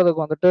அப்படின்னு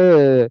சொல்றதுக்கு வந்துட்டு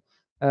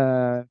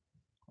அஹ்,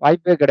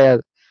 வாய்ப்பே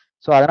கிடையாது.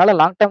 ஸோ அதனால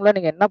லாங் டேர்ம்ல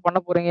நீங்க என்ன பண்ண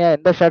போறீங்க,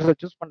 எந்த ஷேர்ஸை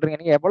சூஸ் பண்றீங்க,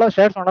 நீங்க எவ்வளவு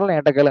ஷேர்ஸ் வேணாலும்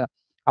என்கிட்ட கேளுங்க.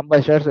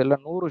 50 ஷேர்ஸ் இல்ல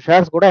 100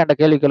 ஷேர்ஸ் கூட என்கிட்ட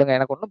கேள்வி கேளுங்க.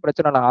 எனக்கு ஒன்றும்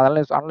பிரச்சனை இல்லை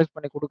அதனால அனலைஸ்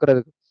பண்ணி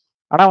கொடுக்கறதுக்கு.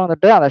 ஆனா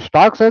வந்துட்டு அந்த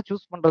ஸ்டாக்ஸை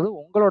சூஸ் பண்றது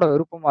உங்களோட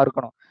விருப்பமா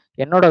இருக்கணும்.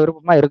 என்னோட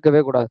விருப்பமா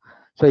இருக்கவே கூடாது.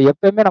 ஸோ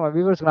எப்பயுமே நம்ம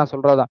வியூவர்ஸ்க்கு நான்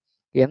சொல்றதுதான்.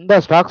 எந்த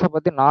ஸ்டாக்ஸை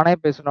பத்தி நானே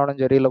பேசினாலும்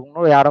சரி, இல்லை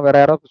இன்னும் யாரும் வேற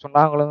யாரோ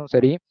சொன்னாங்களும்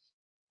சரி,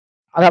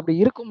 அது அப்படி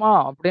இருக்குமா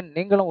அப்படின்னு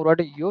நீங்களும் ஒரு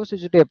வாட்டி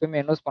யோசிச்சுட்டு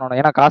எப்பயுமே இன்வெஸ்ட் பண்ணணும்.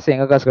 ஏன்னா காசு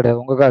எங்க காசு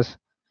கிடையாது, உங்க காசு.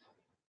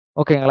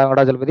 ஓகேங்களா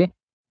வெங்கடாஜலபதி?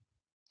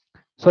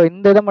 ஸோ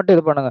இந்த இதை மட்டும்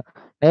இது பண்ணுங்க.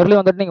 நேர்லயே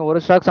வந்துட்டு நீங்க ஒரு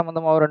ஸ்டாக்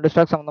சம்பந்தமாவோ 2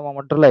 ஸ்டாக் சம்பந்தமா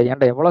மட்டும் இல்லை,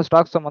 என்கிட்ட எவ்வளவு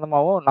ஸ்டாக்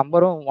சம்பந்தமாவோ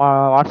நம்பரும்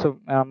வாட்ஸ்அப்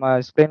நம்ம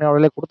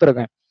ஸ்கிரீனோடலே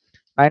கொடுத்துருக்கேன்.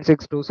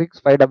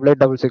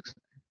 9626588866.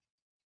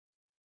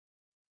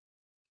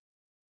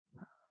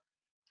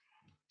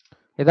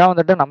 இதான்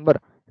வந்துட்டு நம்பர்.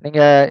 நீங்க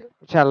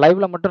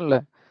லைவ்ல மட்டும் இல்ல.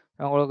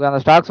 உங்களுக்கு அந்த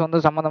ஸ்டாக்ஸ் வந்து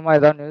சம்மந்தமா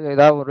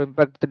ஏதாவது ஒரு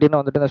இம்பாக்ட் திடீர்னு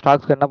வந்துட்டு இந்த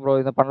ஸ்டாக்ஸ்க்கு என்ன ப்ரோ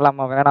இது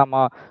பண்ணலாமா,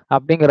 வேணாமா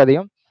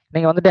அப்படிங்கிறதையும்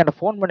நீங்க வந்துட்டு என்ன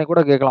ஃபோன் பண்ணி கூட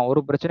கேட்கலாம். ஒரு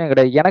பிரச்சனையும்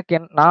கிடையாது. எனக்கு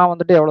நான்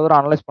வந்துட்டு எவ்வளவு தூரம்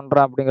அனலைஸ்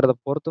பண்றேன் அப்படிங்கிறத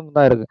பொறுத்தும்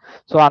தான் இருக்கு.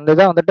 ஸோ அந்த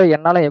இதை வந்துட்டு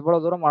என்னால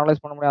எவ்வளவு தூரம்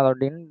அனலைஸ் பண்ண முடியும்,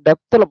 அதோட இன்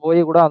டெப்த்ல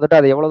போய் கூட வந்துட்டு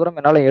அது எவ்வளவு தூரம்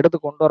என்னால எடுத்து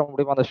கொண்டு வர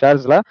முடியுமோ அந்த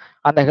ஷேர்ஸ்ல,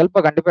 அந்த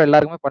ஹெல்ப்பை கண்டிப்பா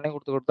எல்லாருக்குமே பண்ணி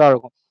கொடுத்துக்கிட்டு தான்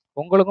இருக்கும்.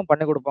 உங்களுக்கும்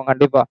பண்ணி கொடுப்போம்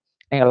கண்டிப்பா.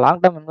 நீங்க லாங்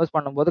டேர்ம் இன்வெஸ்ட்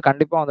பண்ணும்போது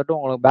கண்டிப்பா வந்துட்டு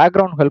உங்களுக்கு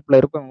பேக்ரவுண்ட் ஹெல்ப்ல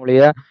இருப்ப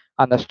மொழிய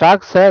அந்த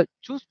ஸ்டாக்ஸை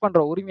சூஸ் பண்ற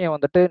உரிமையை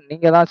வந்துட்டு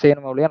நீங்க தான்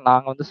செய்யணுமே ஒழிய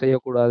நாங்க வந்து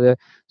செய்யக்கூடாது.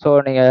 ஸோ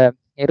நீங்க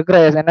இருக்கிற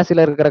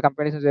என்எஸ்சில இருக்கிற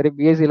கம்பெனிஸும் சரி,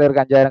 பிஎஸ்சில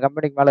இருக்க 5000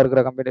 கம்பெனிக்கு மேல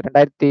இருக்கிற கம்பெனி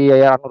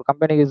 2600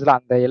 கம்பெனிஸ்ல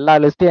அந்த எல்லா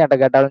லிஸ்ட்டையும்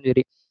என்கிட்ட கேட்டாலும்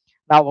சரி,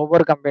 நான்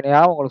ஒவ்வொரு கம்பெனியா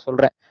உங்களுக்கு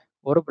சொல்றேன்.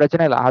 ஒரு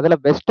பிரச்சனை இல்லை. அதுல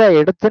பெஸ்ட்டா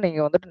எடுத்து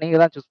நீங்க வந்துட்டு நீங்க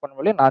தான் சூஸ் பண்ண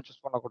முடியும், நான்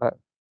சூஸ் பண்ணக்கூடாது.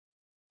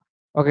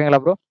 ஓகேங்களா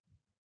ப்ரோ?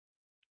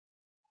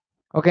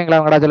 ஓகேங்களா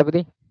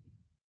வெங்கடாஜலபதி?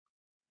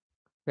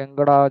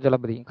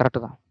 வெங்கடாஜலபதி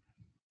கரெக்ட் தான்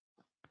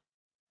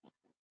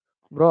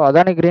bro.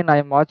 Adani Green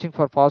I am watching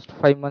for past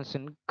 5 months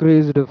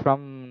increased from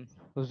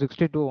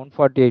 60 to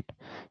 148.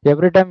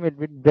 Every time it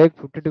will break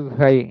 52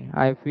 high,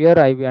 I fear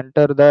I will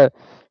enter the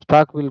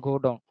stock will go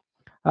down.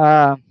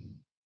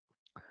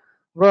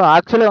 Bro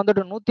actually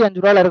வந்துட்டு 105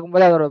 ரூபாயில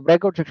இருக்கும்போது அதோட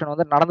break out section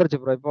வந்து நடந்துருச்சு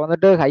bro. இப்போ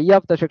வந்துட்டு high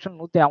of the section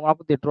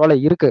 148 ரூபாயில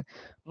இருக்கு.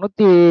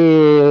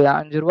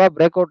 105 ரூபா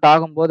பிரேக் அவுட்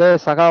ஆகும்போது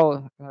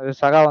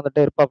சகா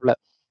வந்துட்டு இருப்பாப்ல.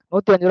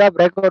 105 ரூபா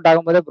பிரேக் அவுட்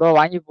ஆகும்போதே ப்ரோ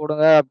வாங்கி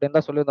போடுங்க அப்படின்னு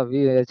தான் சொல்லியிருந்தோம்.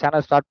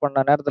 சேனல் ஸ்டார்ட்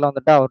பண்ண நேரத்துல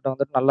வந்துட்டு அவர்கிட்ட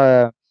வந்துட்டு நல்ல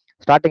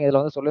ஸ்டார்டிங்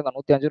இதுல வந்து சொல்லியிருந்தோம்.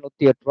 105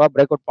 108 ரூபா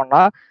பிரேக் அவுட்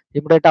பண்ணா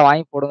இமிடியேட்டா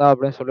வாங்கி போடுங்க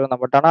அப்படின்னு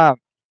சொல்லியிருந்தோம். பட் ஆனா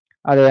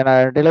அது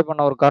நான் டிலே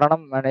பண்ண ஒரு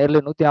காரணம்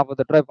நேர்லி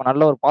 148 ரூபா இப்போ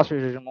நல்ல ஒரு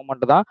பாசிட்டிவ்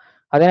மூமெண்ட் தான்.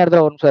 அதே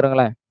நேரத்துல ஒரு நிமிஷம்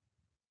இருங்களேன்.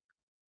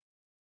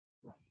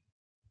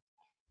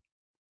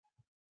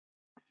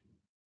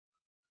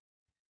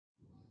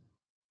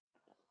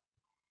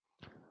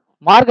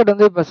 மார்க்கெட்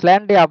வந்து இப்போ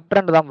ஸ்லாண்டி அப்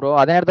ட்ரெண்ட் தான் ப்ரோ.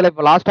 அதே நேரத்தில்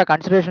இப்போ லாஸ்ட்டாக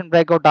கன்சிடரேஷன்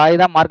பிரேக் அவுட் ஆகி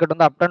தான் மார்க்கெட்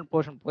வந்து அப் ட்ரெண்ட்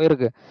போர்ஷன்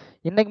போயிருக்கு.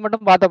 இன்னைக்கு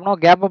மட்டும் பார்த்தோம்னா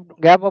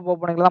கேப் அப்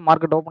ஓப்பனிங்ல தான்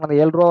மார்க்கெட் ஓப்பன்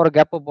ஆகுது. 7 ரூபா ஒரு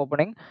கேப் அப்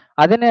ஓப்பனிங்.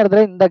 அதே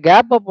நேரத்தில் இந்த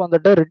கேப் அப்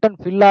வந்துட்டு ரிட்டர்ன்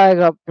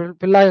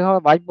ஃபில் ஆக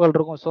வாய்ப்புகள்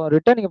இருக்கும். ஸோ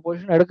ரிட்டர்ன் நீங்கள்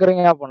பொசிஷன்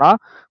எடுக்கிறீங்க அப்படின்னா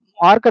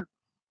மார்க்கெட்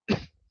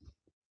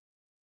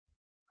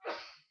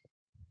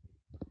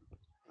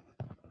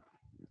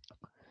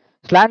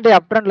ஸ்லாண்டி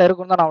அப் ட்ரெண்ட்ல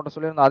இருக்குன்னு தான் நான் உங்கள்கிட்ட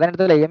சொல்லியிருந்தேன். அதே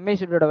நேரத்தில்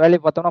எம்ஏசிடியோட வேல்யூ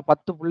பார்த்தோம்னா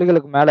 10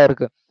 புள்ளிகளுக்கு மேலே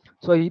இருக்கு.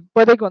 ஸோ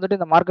இப்போதைக்கு வந்துட்டு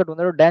இந்த மார்க்கெட்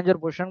வந்துட்டு டேஞ்சர்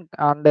பொசிஷன்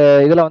அண்ட்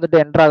இதில் வந்துட்டு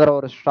என்டர் ஆகிற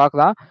ஒரு ஸ்டாக்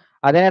தான்.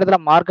 அதே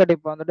நேரத்தில் மார்க்கெட்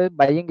இப்போ வந்துட்டு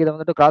பையிங் இதை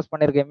வந்துட்டு கிராஸ்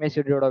பண்ணியிருக்கு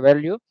எம்ஏசிடியோட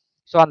வேல்யூ.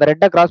 ஸோ அந்த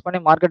ரெட்டை கிராஸ் பண்ணி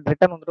மார்க்கெட்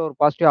ரிட்டர்ன் வந்துட்டு ஒரு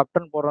பாசிட்டிவ் அப்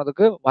ட்ரெண்ட்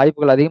போடுறதுக்கு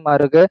வாய்ப்புகள் அதிகமாக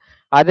இருக்கு.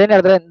 அதே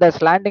நேரத்தில் இந்த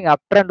ஸ்லாண்டிங்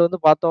அப் ட்ரெண்ட் வந்து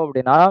பார்த்தோம்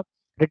அப்படின்னா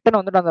ரிட்டர்ன்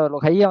வந்துட்டு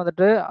அந்த ஹையை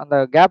வந்துட்டு அந்த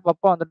கேப்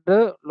அப்போ வந்துட்டு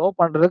லோ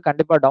பண்ணுறதுக்கு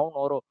கண்டிப்பாக டவுன்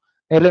வரும்.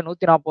 நேரில்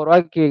 140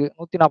 ரூபாய்க்கு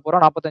 140 ரூபா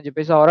 45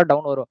 பைசா வர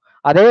டவுன் வரும்.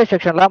 அதே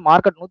செக்ஷன்ல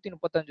மார்க்கெட்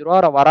 135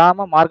 ரூபா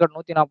வராம மார்க்கெட்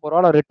 140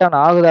 ரூபால ரிட்டர்ன்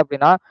ஆகுது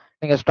அப்படின்னா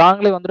நீங்க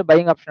ஸ்ட்ராங்லி வந்துட்டு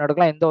பையிங் ஆப்ஷன்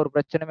எடுக்கலாம். எந்த ஒரு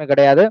பிரச்சனையுமே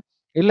கிடையாது.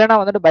 இல்லைன்னா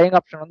வந்துட்டு பையிங்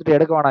ஆப்ஷன் வந்துட்டு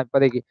எடுக்க வேணாம்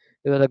இப்போதைக்கு.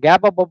 இதுல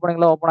கேப் அப்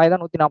ஓப்பனிங்ல ஓப்பன் ஆகி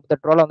தான்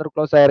 148 ரூபால வந்துட்டு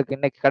க்ளோஸ் ஆயிருக்கு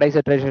இன்னைக்கு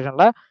கடைசி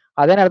ட்ரேஷன்ல.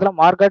 அதே நேரத்தில்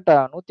மார்க்கெட்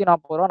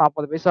 140 ரூபா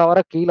 40 பைசா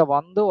வர கீழே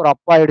வந்து ஒரு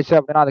அப் ஆயிடுச்சு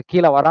அப்படின்னா அது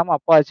கீழே வராம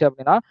அப் ஆயிடுச்சு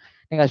அப்படின்னா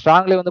நீங்க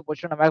ஸ்ட்ராங்லி வந்து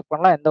பொசிஷனை மேக்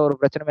பண்ணலாம். எந்த ஒரு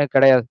பிரச்சனையுமே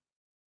கிடையாது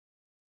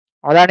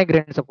அதானி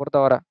கிரீன்ஸை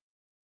பொறுத்தவரை.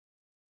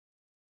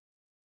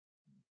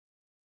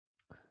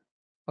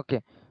 ஓகே.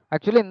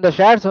 ஆக்சுவலி இந்த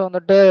ஷேர்ஸ்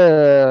வந்துட்டு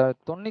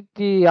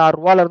 96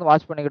 ரூபால இருந்து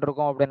வாட்ச் பண்ணிக்கிட்டு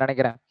இருக்கோம் அப்படின்னு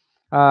நினைக்கிறேன்.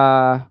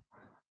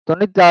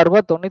 96 ரூபா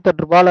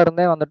 98 ரூபால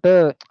இருந்தே வந்துட்டு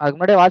அதுக்கு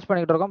முன்னாடியே வாட்ச்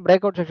பண்ணிக்கிட்டு இருக்கோம்.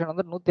 பிரேக் அவுட் செக்ஷன்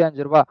வந்து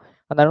 105 ரூபா.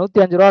 அந்த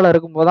 105 ரூபால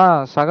இருக்கும்போது தான்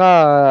சகா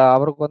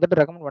அவருக்கு வந்துட்டு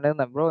ரெக்கமெண்ட்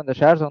பண்ணியிருந்தேன். ப்ரோ இந்த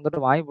ஷேர்ஸ்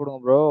வந்துட்டு வாங்கி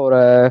போடுங்க ப்ரோ. ஒரு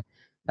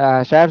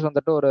ஷேர்ஸ்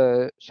வந்துட்டு ஒரு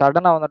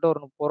சடனா வந்துட்டு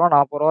ஒரு 30 ரூபா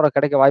 40 ரூபா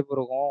கிடைக்க வாய்ப்பு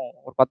இருக்கும்.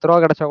 ஒரு 10 ரூபா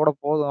கிடைச்சா கூட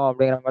போதும்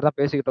அப்படிங்கிற மாதிரி தான்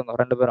பேசிக்கிட்டு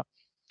இருந்தோம் 2 பேரும்.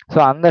 ஸோ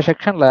அந்த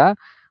செக்ஷன்ல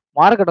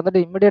மார்க்கெட்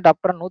வந்துட்டு இமிடியேட் அப்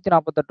ட்ரெண்ட்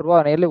 148 ரூபா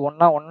nearly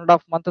one and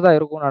half month தான்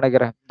இருக்கும்னு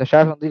நினைக்கிறேன். இந்த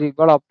ஷேர்ஸ் வந்து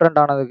இவ்வளோ அப் ட்ரெண்ட்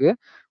ஆனதுக்கு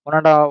ஒன்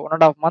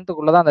அண்ட் ஆஃப்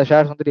மந்த்துக்குள்ள தான் அந்த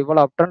ஷேர்ஸ் வந்துட்டு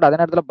இவ்வளோ அப் ட்ரெண்ட். அதே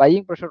நேரத்தில்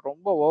பையிங் ப்ரெஷர்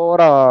ரொம்ப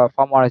ஓவரா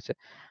ஃபார்ம் ஆனிச்சு.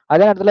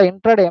 அதே நேரத்தில்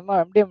இன்ட்ராடே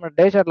எம்டிஎம்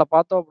டே ஷார்ட்ல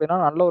பார்த்தோம் அப்படின்னா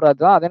நல்ல ஒரு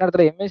அதுதான். அதே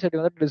நேரத்தில் எம்ஏசிடி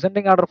வந்துட்டு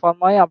டிசெண்டிங் ஆர்டர்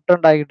ஃபார்ம் ஆகி அப்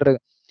ட்ரெண்ட் ஆகிட்டு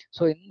இருக்கு.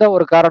 ஸோ இந்த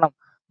ஒரு காரணம்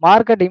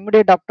மார்க்கெட்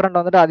இமிடியேட் அப் ட்ரெண்ட்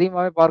வந்துட்டு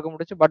அதிகமாகவே பார்க்க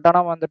முடிச்சு. பட்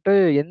ஆனால் வந்துட்டு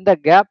எந்த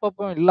கேப்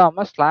அப்பும்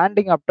இல்லாமல்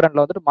ஸ்லாண்டிங் அப்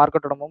ட்ரெண்ட்ல வந்துட்டு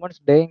மார்க்கெட்டோட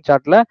மூமெண்ட்ஸ் டேயிங்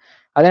சார்ட்ல.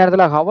 அதே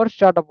நேரத்தில் ஹவர்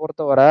சார்ட்டை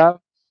பொறுத்தவரை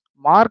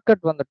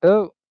மார்க்கெட் வந்துட்டு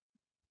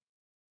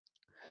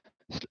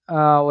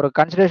ஒரு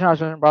கன்சிடரேஷன்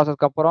அசோசியேஷன்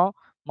ப்ராசஸ்க்கு அப்புறம்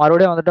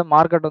மறுபடியும் வந்துட்டு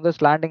மார்க்கெட் வந்து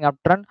ஸ்லாண்டிங்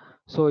அப் ட்ரெண்ட்.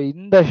 ஸோ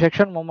இந்த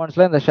செக்ஷன்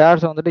மூமெண்ட்ஸ்ல இந்த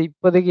ஷேர்ஸ் வந்துட்டு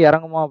இப்போதைக்கு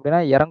இறங்குமா அப்படின்னா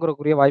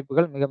இறங்குறக்குரிய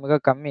வாய்ப்புகள் மிக மிக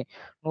கம்மி.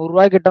 100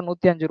 ரூபாய் கிட்ட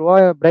 105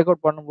 ரூபாய் பிரேக்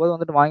அவுட் பண்ணும்போது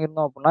வந்துட்டு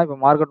வாங்கியிருந்தோம் அப்படின்னா இப்போ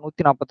மார்க்கெட்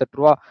 148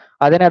 ரூபா.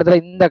 அதே நேரத்தில்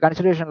இந்த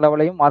கன்சிடரேஷன்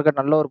லெவலையும் மார்க்கெட்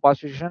நல்ல ஒரு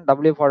பாசிஷன்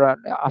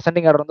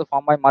அசெண்டிங் ஆர்டர் வந்து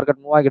ஃபார்ம் ஆகி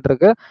மார்க்கெட் மூவ் ஆகிட்டு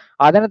இருக்கு.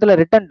 அதே நேரத்தில்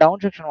ரிட்டர்ன்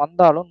டவுன் செக்ஷன்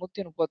வந்தாலும்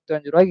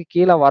 135 ரூபாய்க்கு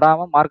கீழே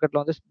வராம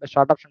மார்க்கெட்ல வந்து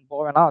ஷார்ட் ஆப்ஷன்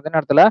போக வேணாம். அதே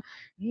நேரத்தில்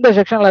இந்த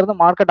செக்ஷன்ல இருந்து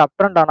மார்க்கெட் அப்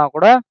ட்ரெண்ட் ஆனா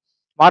கூட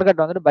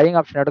மார்க்கெட் வந்துட்டு பையிங்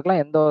ஆப்ஷன்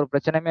எடுக்கலாம். எந்த ஒரு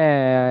பிரச்சனையுமே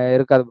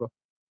இருக்காது ப்ரோ.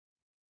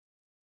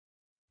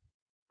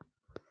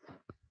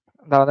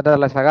 இந்த வந்துட்டு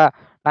அதில் சகா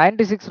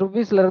 96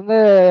 ருபீஸ்ல இருந்து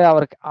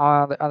அவருக்கு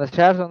அந்த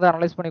ஷேர்ஸ் வந்து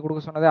அனலைஸ் பண்ணி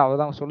கொடுக்க சொன்னதே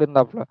அவர் தான்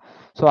சொல்லியிருந்தாப்புல.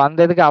 ஸோ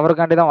அந்த இதுக்கு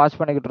அவருக்காண்டி தான் வாட்ச்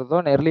பண்ணிக்கிட்டு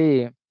இருந்தோம். நியர்லி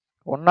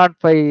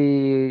 105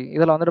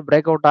 இதில் வந்துட்டு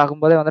பிரேக் அவுட்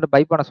ஆகும்போதே வந்துட்டு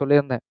பை பண்ண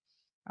சொல்லியிருந்தேன்.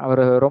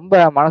 அவர்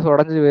ரொம்ப மனசு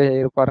உடஞ்சி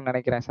இருப்பாருன்னு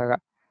நினைக்கிறேன் சகா.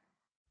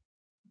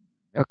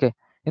 ஓகே.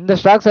 இந்த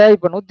ஸ்டாக்ஸ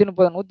இப்ப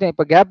 130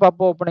 இப்ப கேப்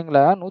அப் ஓப்பனிங்ல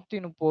ரூ.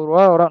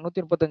 130 ஒரு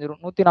 135 ரூ.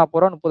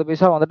 140 30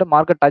 பைசா வந்துட்டு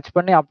மார்க்கெட் டச்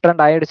பண்ணி அப்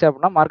ட்ரெண்ட் ஆயிடுச்சு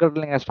அப்படின்னா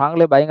மார்க்கெட்ல நீங்க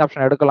ஸ்ட்ராங்லி பையிங்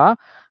ஆப்ஷன் எடுக்கலாம்.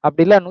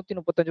 அப்படி இல்ல ரூ.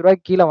 135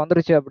 கீழ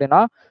வந்துருச்சு அப்படின்னா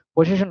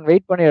பொசிஷன்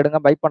வெயிட் பண்ணி எடுங்க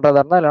பை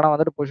பண்றதா இருந்தா. இல்லைன்னா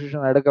வந்துட்டு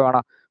பொசிஷன் எடுக்க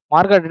வேணாம்.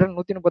 மார்க்கெட் ரிட்டர்ன்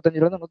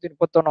 135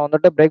 131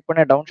 வந்துட்டு பிரேக்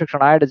பண்ணி டவுன்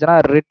செக்ஷன் ஆயிடுச்சுன்னா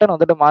ரிட்டர்ன்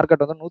வந்துட்டு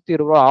மார்க்கெட் வந்து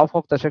 120 ஆஃப்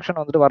ஆஃப் த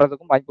செக்ஷன் வந்துட்டு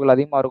வரதுக்கும் வாய்ப்புகள்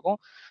அதிகமா இருக்கும்.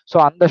 ஸோ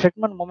அந்த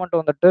செக்மெண்ட்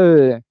மூமெண்ட் வந்துட்டு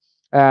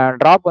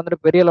டிராப்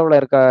வந்துட்டு பெரிய லெவலில்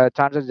இருக்க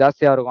சான்சஸ்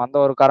ஜாஸ்தியாக இருக்கும். அந்த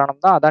ஒரு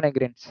காரணம் தான் அதானி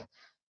கிரீன்ஸ்.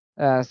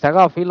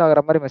 செகா ஃபீல் ஆகுற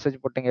மாதிரி மெசேஜ்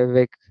போட்டீங்க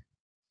விவேக்.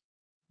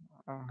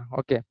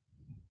 ஓகே.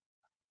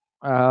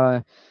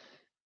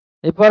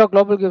 இப்போ வர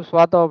குளோபல் கியூப்ஸ்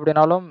பார்த்தோம்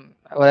அப்படின்னாலும்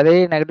ஒரே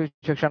நெகட்டிவ்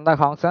செக்ஷன் தான்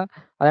ஹாங்ஸங்.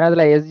 அதே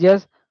நேரத்தில்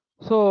எஸ்ஜிஎஸ்.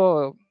 ஸோ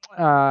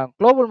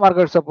குளோபல்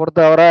மார்க்கெட்ஸை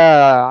பொறுத்தவரை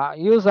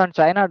யூஎஸ் அண்ட்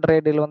சைனா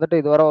ட்ரேடில் வந்துட்டு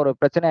இதுவரை ஒரு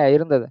பிரச்சனையாக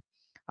இருந்தது.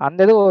 அந்த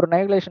இது ஒரு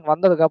நெகுலேஷன்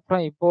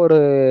வந்ததுக்கப்புறம் இப்போ ஒரு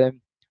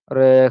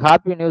ஒரு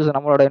ஹாப்பி நியூஸ்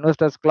நம்மளோட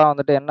இன்வெஸ்டர்ஸ்க்குலாம்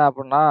வந்துட்டு என்ன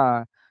அப்படின்னா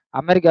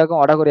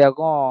அமெரிக்காவுக்கும்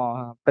வடகொரியாவுக்கும்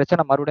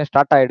பிரச்சனை மறுபடியும்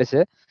ஸ்டார்ட் ஆயிடுச்சு.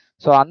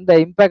 ஸோ அந்த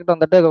இம்பாக்ட்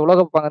வந்துட்டு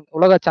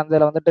உலக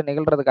சந்தையில வந்துட்டு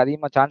நிகழ்றதுக்கு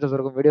அதிகமாக சான்சஸ்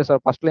இருக்கும். வீடியோஸ்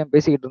ஃபர்ஸ்ட்லயும்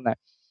பேசிக்கிட்டு இருந்தேன்.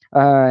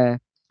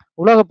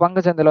 உலக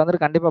பங்கு சந்தையில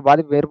வந்துட்டு கண்டிப்பாக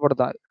பாதிப்பு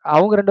ஏற்படுத்தும்.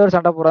 அவங்க 2 பேரும்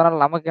சண்டை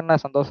போடுறதுனால நமக்கு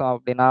என்ன சந்தோஷம்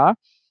அப்படின்னா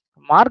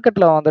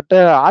மார்க்கெட்ல வந்துட்டு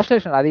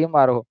ஆசிலேஷன்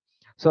அதிகமாக இருக்கும்.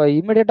 ஸோ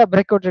இமீடியட்டா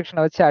பிரேக் அவுட்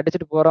செக்ஷனை வச்சு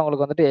அடிச்சுட்டு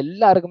போறவங்களுக்கு வந்துட்டு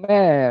எல்லாருக்குமே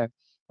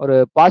ஒரு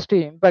பாசிட்டிவ்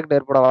இம்பாக்ட்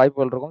ஏற்பட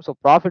வாய்ப்புகள் இருக்கும். ஸோ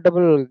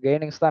ப்ராஃபிட்டபிள்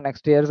கெய்னிங்ஸ் தான்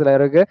நெக்ஸ்ட் இயர்ஸ்ல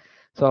இருக்கு.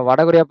 ஸோ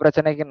வடகொரியா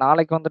பிரச்சனைக்கு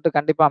நாளைக்கு வந்துட்டு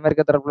கண்டிப்பா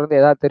அமெரிக்க தரப்புல இருந்து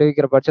ஏதாவது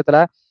தெரிவிக்கிற பட்சத்துல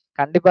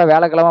கண்டிப்பா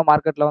வியாழக்கிழமை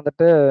மார்க்கெட்ல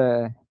வந்துட்டு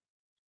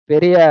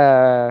பெரிய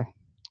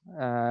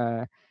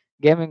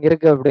கேமிங்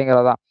இருக்கு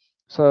அப்படிங்கிறதான்.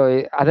 ஸோ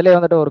அதுலேயே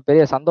வந்துட்டு ஒரு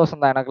பெரிய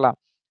சந்தோஷம் தான் எனக்குலாம்.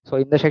 ஸோ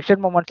இந்த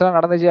செக்ஷன் மூமெண்ட்ஸ்லாம்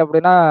நடந்துச்சு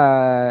அப்படின்னா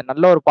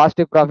நல்ல ஒரு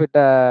பாசிட்டிவ்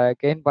ப்ராஃபிட்டை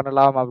கெயின்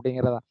பண்ணலாம்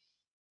அப்படிங்கிறதா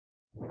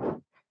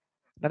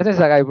நினைச்சேன்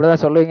சார்.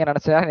 இப்படிதான் சொல்லுவீங்க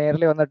நினைச்சேன்.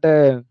 நேர்லயே வந்துட்டு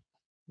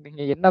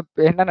நீங்க என்ன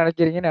என்ன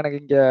நினைக்கிறீங்கன்னு எனக்கு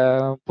இங்க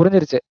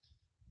புரிஞ்சிருச்சு.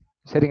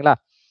 சரிங்களா?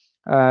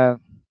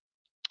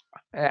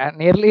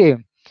 நியர்லி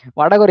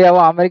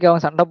வடகொரியாவும்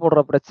அமெரிக்காவும் சண்டை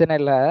போடுற பிரச்சனை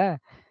இல்லை.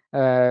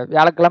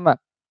 வியாழக்கிழமை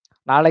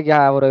நாளைக்கு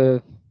ஒரு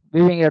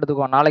வியூவிங்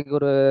எடுத்துக்குவோம். நாளைக்கு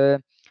ஒரு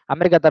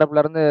அமெரிக்கா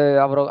தரப்புல இருந்து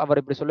அவர்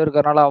இப்படி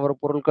சொல்லியிருக்கறனால அவர்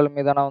பொருட்கள்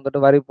மீதான வந்துட்டு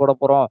வரி போட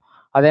போறோம்.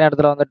 அதே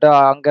நேரத்துல வந்துட்டு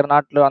அங்க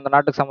நாட்டுல அந்த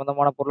நாட்டுக்கு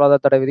சம்பந்தமான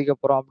பொருளாதார தடை விதிக்க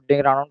போறோம்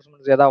அப்படிங்கிற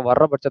அனௌன்ஸ்மெண்ட்ஸ் ஏதாவது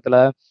வர்ற பட்சத்துல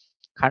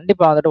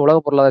கண்டிப்பா வந்துட்டு உலக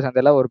பொருளாதார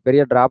சந்தையில ஒரு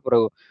பெரிய டிராப்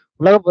இருக்கும்.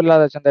 உலக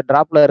பொருளாதார சந்தை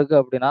டிராப்ல இருக்கு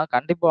அப்படின்னா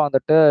கண்டிப்பா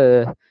வந்துட்டு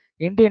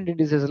இந்தியன்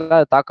இண்டிசஸ்ல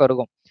தாக்கம்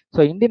இருக்கும்.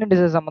 ஸோ இந்தியன்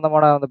இண்டிசஸ்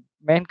சம்பந்தமான அந்த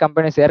மெயின்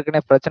கம்பெனிஸ்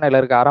ஏற்கனவே பிரச்சனைகள்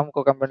இருக்கு.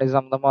 அராம்கோ கம்பெனிஸ்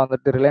சம்பந்தமா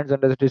வந்துட்டு ரிலையன்ஸ்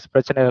இண்டஸ்ட்ரீஸ்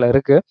பிரச்சனைகள்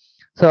இருக்கு.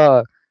 ஸோ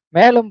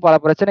மேலும் பல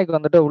பிரச்சனைக்கு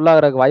வந்துட்டு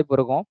உள்ளாகிறதுக்கு வாய்ப்பு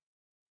இருக்கும்.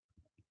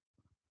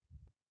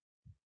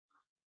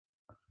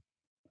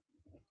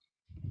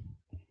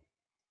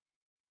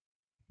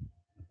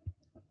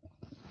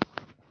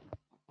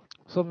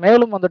 ஸோ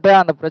மேலும் வந்துட்டு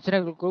அந்த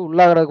பிரச்சனைகளுக்கு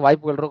உள்ளாகிறதுக்கு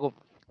வாய்ப்புகள் இருக்கும்.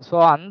 ஸோ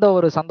அந்த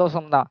ஒரு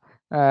சந்தோஷம் தான்.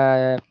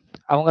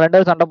 அவங்க 2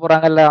 பேரும் சண்டை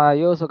போடுறாங்க. இல்ல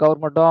யுஎஸ்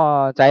கவர்மெண்ட்டும்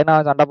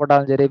சைனாவும் சண்டை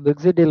போட்டாலும் சரி,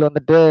 பிரெக்ஸிட் டீல்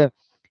வந்துட்டு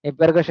இப்ப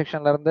இருக்க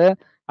செக்ஷன்ல இருந்து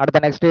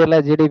அடுத்த நெக்ஸ்ட் இயர்ல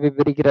ஜிடிபி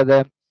பிரிக்கிறது,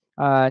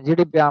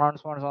 ஜிடிபி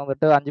அனௌன்ஸ்மெண்ட்ஸ்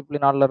வந்துட்டு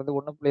 5.4ல இருந்து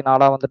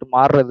 1.4 வந்துட்டு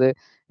மாறுறது,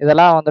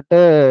 இதெல்லாம் வந்துட்டு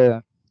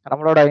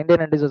நம்மளோட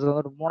இந்தியன் இண்டிசஸ்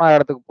வந்துட்டு 3ஆவது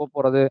இடத்துக்கு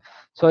போறது.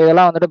 ஸோ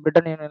இதெல்லாம் வந்துட்டு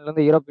பிரிட்டன் யூனியன்ல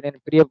இருந்து யூரோப்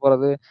யூனியன் பிரிய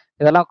போறது.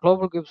 இதெல்லாம்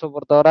குளோபல் கியூப்ஸை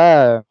பொறுத்தவரை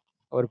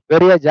ஒரு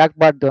பெரிய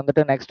ஜாக்பாட்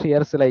வந்துட்டு நெக்ஸ்ட்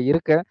இயர்ஸ்ல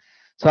இருக்கு.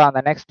 ஸோ அந்த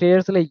நெக்ஸ்ட்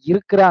இயர்ஸ்ல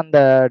இருக்கிற அந்த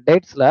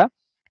டேட்ஸ்ல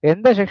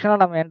எந்த செக்ஷனை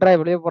நம்ம என்ட்ராய்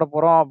வெளியே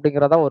போறோம்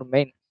அப்படிங்கிறதா ஒரு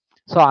மெயின்.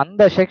 ஸோ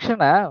அந்த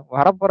செக்ஷனை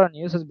வரப்போற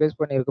நியூஸஸ் பேஸ்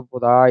பண்ணி இருக்க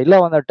போதா, இல்லை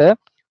வந்துட்டு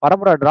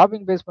வரப்போற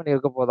டிராப்பிங் பேஸ் பண்ணி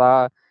இருக்க போதா,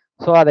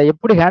 ஸோ அதை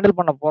எப்படி ஹேண்டில்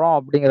பண்ண போறோம்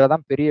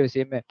அப்படிங்கிறதான் பெரிய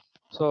விஷயமே.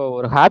 ஸோ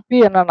ஒரு ஹாப்பி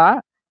என்னன்னா,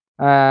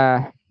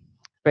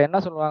 இப்போ என்ன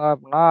சொல்லுவாங்க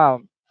அப்படின்னா,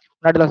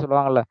 முன்னாடிலாம்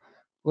சொல்லுவாங்கல்ல,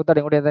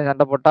 கூத்தாடி கூட எதாவது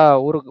சண்டை போட்டா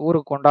ஊருக்கு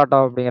ஊருக்கு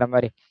கொண்டாட்டம் அப்படிங்கிற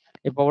மாதிரி.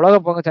 இப்போ உலக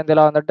பங்கு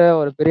சந்தையில வந்துட்டு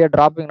ஒரு பெரிய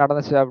டிராப்பிங்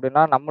நடந்துச்சு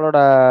அப்படின்னா நம்மளோட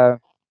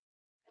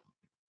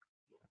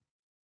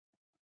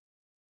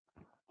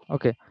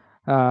ஓகே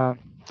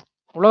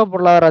உலக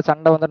பொருளாதார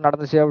சண்டை வந்துட்டு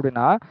நடந்துச்சு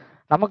அப்படின்னா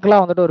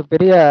நமக்கெல்லாம் வந்துட்டு ஒரு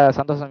பெரிய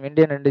சந்தோஷம்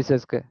இந்தியன்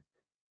இண்டிசஸ்க்கு.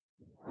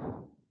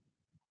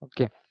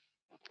 ஓகே,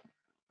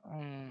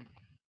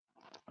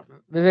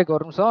 விவேக்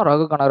ஒரு நிமிஷம்,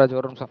 ரகு கனகராஜ்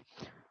ஒரு நிமிஷம்.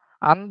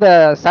 அந்த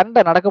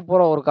சண்டை நடக்க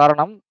போற ஒரு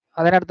காரணம்,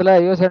 அதே நேரத்தில்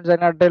US and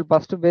China Dale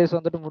first base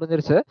வந்துட்டு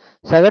முடிஞ்சிருச்சு.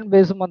 செகண்ட்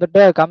பேஸும்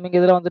வந்துட்டு கம்மிங்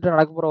இதில் வந்துட்டு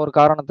நடக்க போற ஒரு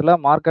காரணத்தில்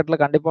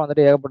மார்க்கெட்டில் கண்டிப்பாக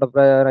வந்துட்டு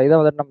ஏகப்பட்ட இதை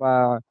வந்துட்டு நம்ம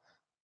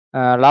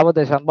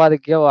லாபத்தை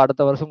சம்பாதிக்க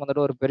அடுத்த வருஷம்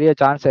வந்துட்டு ஒரு பெரிய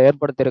சான்ஸை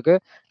ஏற்படுத்தியிருக்கு.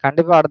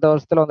 கண்டிப்பாக அடுத்த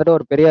வருஷத்துல வந்துட்டு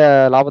ஒரு பெரிய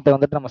லாபத்தை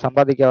வந்துட்டு நம்ம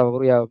சம்பாதிக்க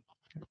உரிய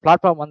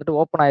பிளாட்ஃபார்ம் வந்துட்டு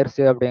ஓப்பன்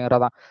ஆயிருச்சு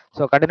அப்படிங்கிறதான்.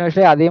 ஸோ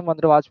கண்டினியூஸ்லி அதையும்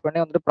வந்துட்டு வாட்ச்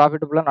பண்ணி வந்துட்டு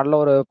ப்ராஃபிட்டபுளாக நல்ல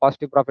ஒரு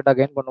பாசிட்டிவ் ப்ராஃபிட்டாக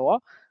கெயின் பண்ணுவோம்.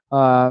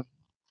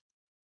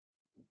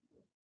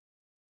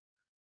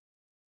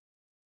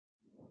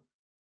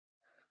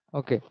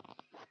 Okay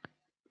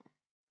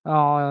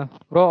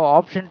bro,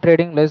 option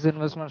trading less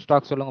investment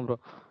stock சொல்லுங்க ப்ரோ.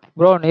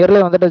 ப்ரோ நியர்லி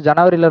வந்துட்டு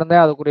ஜனவரியிலேருந்தே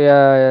அதுக்குரிய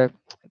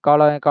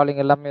காலிங்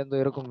எல்லாமே வந்து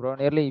இருக்கும் ப்ரோ.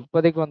 நியர்லி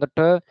இப்போதைக்கு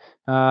வந்துட்டு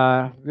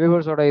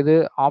வியூவர்ஸோட இது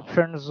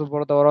ஆப்ஷன்ஸ்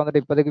பொறுத்தவரை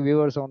வந்துட்டு இப்போதைக்கு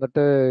வியூவர்ஸ்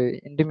வந்துட்டு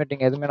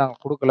இன்டிமேட்டிங் எதுவுமே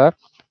நாங்கள் கொடுக்கல.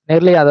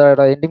 நியர்லி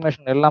அதோட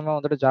இன்டிமேஷன் எல்லாமே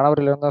வந்துட்டு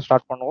ஜனவரியிலேருந்து தான்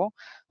ஸ்டார்ட் பண்ணுவோம்.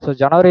 ஸோ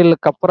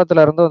ஜனவரிக்கு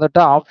அப்புறத்துல இருந்து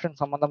வந்துட்டு ஆப்ஷன்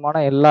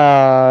சம்மந்தமான எல்லா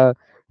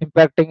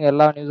இம்பேக்டிங்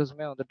எல்லா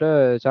நியூஸஸுமே வந்துட்டு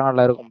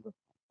சேனலில் இருக்கும் ப்ரோ.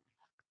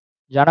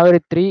 ஜனவரி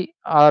 3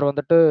 ஆர்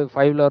வந்துட்டு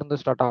 5ல இருந்து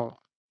ஸ்டார்ட் ஆகும்.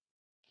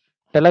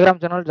 டெலிகிராம்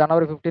சேனல்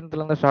ஜனவரி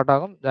 15லேருந்து ஸ்டார்ட்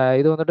ஆகும்.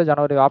 இது வந்துட்டு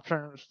ஜனவரி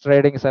ஆப்ஷன்ஸ்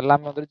ட்ரேடிங்ஸ்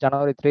எல்லாமே வந்துட்டு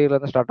ஜனவரி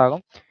 3லேருந்து ஸ்டார்ட்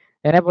ஆகும்.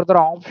 என்னை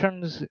பொறுத்தவரை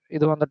ஆப்ஷன்ஸ்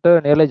இது வந்துட்டு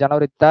நியர்லி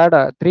ஜனவரி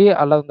 3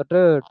 அல்ல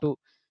வந்துட்டு 2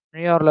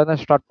 நியூ இயர்லேருந்து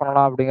ஸ்டார்ட்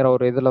பண்ணலாம் அப்படிங்கிற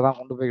ஒரு இதில் தான்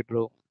கொண்டு போய்கிட்டு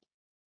இருக்கும்.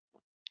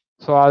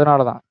 ஸோ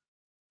அதனால தான்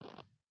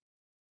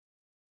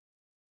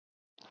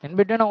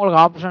இன்பிட்வீன்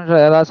உங்களுக்கு ஆப்ஷன்ஸ்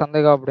ஏதாவது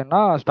சந்தேகம்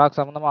அப்படின்னா, ஸ்டாக்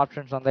சம்மந்தமாக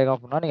ஆப்ஷன் சந்தேகம்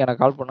அப்படின்னா நீங்கள்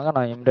எனக்கு கால் பண்ணுங்கள்.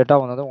 நான்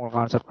இமிடியேட்டாக வந்து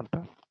உங்களுக்கு ஆன்சர்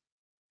பண்ணுறேன்.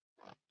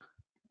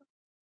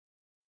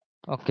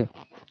 Okay,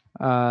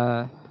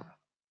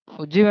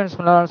 Ujjivan's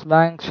Finance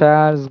Bank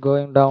shares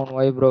going down.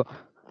 Why bro?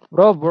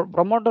 Bro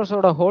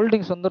ப்ரொமோட்டர்ஸோட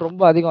holdings வந்து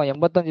ரொம்ப அதிகம்.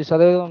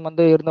 85%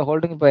 வந்து இருந்த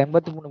ஹோல்டிங் இப்போ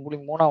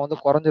 83.3 வந்து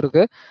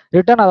குறைஞ்சிருக்கு.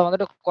 ரிட்டர்ன் அதை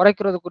வந்துட்டு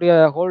குறைக்கிறதுக்குரிய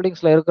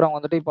ஹோல்டிங்ஸில் இருக்கிறவங்க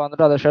வந்துட்டு இப்போ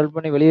வந்துட்டு அதை செல்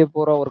பண்ணி வெளியே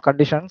போகிற ஒரு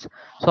கண்டிஷன்ஸ்.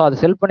 ஸோ அதை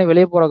செல் பண்ணி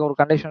வெளியே போகிற ஒரு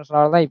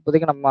கண்டிஷன்ஸ்னால தான்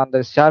இப்போதைக்கு நம்ம அந்த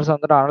ஷேர்ஸ்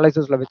வந்துட்டு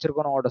அனலைசிஸில்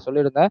வச்சிருக்கோம் உங்கள்கிட்ட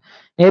சொல்லியிருந்தேன்.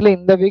 நேரில்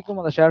இந்த வீக்கும்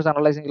அந்த ஷேர்ஸ்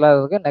அனலைசிங்கில்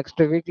இருக்குது.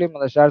 நெக்ஸ்ட் வீக்லேயும்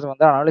அந்த ஷேர்ஸ்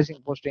வந்து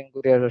அனலைசிங்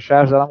போஸ்டிங்குரிய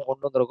ஷேர்ஸ் தான்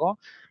கொண்டு வந்திருக்கோம்.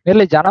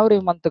 நேர்லி ஜனவரி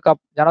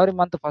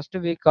மந்த் ஃபர்ஸ்ட்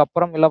வீக்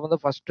அப்புறம் இல்லை வந்து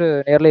ஃபர்ஸ்ட்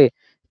நேர்லி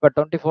இப்போ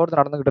 24th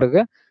நடந்துகிட்டு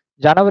இருக்கு.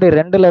 ஜனவரி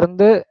 2ல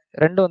இருந்து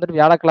 2 வந்துட்டு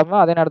வியாழக்கிழமை,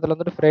 அதே நேரத்தில்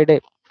வந்துட்டு ஃப்ரைடே.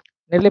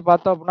 நேர்லி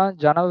பார்த்தோம் அப்படின்னா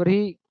ஜனவரி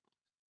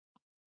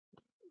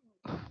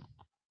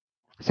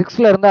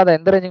 6ல இருந்து அதை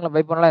எந்த ரேஞ்சிங்கில்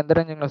பை பண்ணலாம், எந்த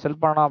ரேஞ்சிங்கில் செல்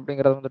பண்ணலாம்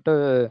அப்படிங்கிறது வந்துட்டு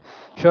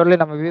ஷோர்லி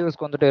நம்ம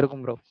வியூவர்ஸ்க்கு வந்துட்டு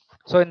இருக்கும் ப்ரோ.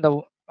 ஸோ இந்த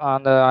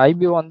அந்த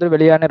ஐபிஓ வந்து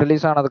வெளியான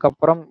ரிலீஸ்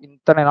ஆனதுக்கப்புறம்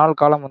இத்தனை நாள்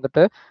காலம்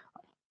வந்துட்டு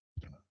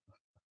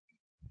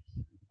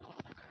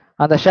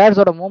அந்த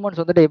ஷேர்ஸோட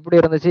மூவ்மெண்ட்ஸ் வந்துட்டு எப்படி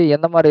இருந்துச்சு,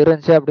 எந்த மாதிரி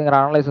இருந்துச்சு அப்படிங்கிற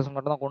அனலைசஸ்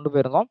மட்டும் தான் கொண்டு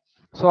போயிருந்தோம்.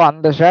 ஸோ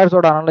அந்த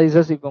ஷேர்ஸோட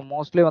அனலைசஸ் இப்போ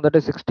மோஸ்ட்லி வந்துட்டு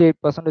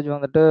 68%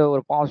 வந்துட்டு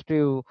ஒரு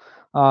பாசிட்டிவ்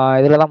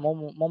இதில் தான்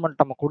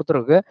மூவ்மெண்ட் நம்ம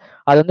கொடுத்துருக்கு.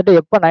 அது வந்துட்டு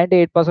எப்போ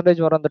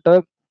 98% வந்துட்டு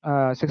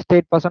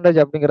 68%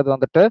 அப்படிங்கிறது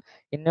வந்துட்டு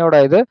இன்னையோட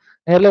இது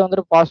நேர்ல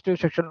வந்துட்டு பாசிட்டிவ்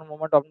செக்ஷன்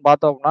மூவ்மெண்ட் அப்படின்னு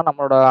பார்த்தோம் அப்படின்னா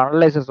நம்மளோட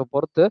அனலைசஸை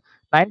பொறுத்து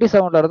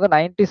 97ல இருந்து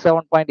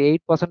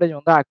 97.8%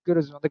 வந்து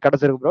அக்யூரசி வந்து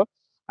கிடைச்சிருக்கு ப்ரோ.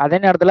 அதே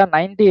நேரத்தில்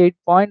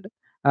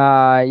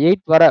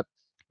 98.8 வர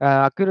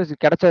அக்யூரசி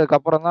கிடைச்சதுக்கு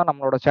அப்புறம் தான்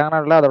நம்மளோட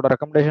சேனல்ல அதோட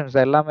ரெக்கமெண்டேஷன்ஸ்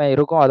எல்லாமே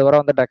இருக்கும். அது வரை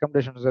வந்து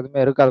ரெக்கமெண்டேஷன்ஸ் எதுவுமே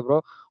இருக்காது ப்ரோ.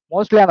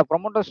 மோஸ்ட்லி அந்த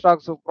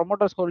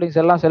ப்ரொமோட்டர்ஸ் ஹோல்டிங்ஸ்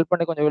எல்லாம் செல்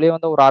பண்ணி கொஞ்சம் வெளியே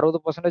வந்து ஒரு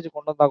 60%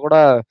 கொண்டு வந்தா கூட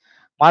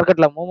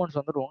மார்க்கெட்ல மூவ்மெண்ட்ஸ்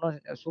வந்துட்டு இன்னும்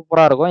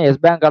சூப்பரா இருக்கும். எஸ்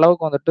பேங்க்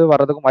அளவுக்கு வந்துட்டு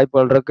வர்றதுக்கும்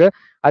வாய்ப்புகள் இருக்கு.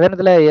 அதே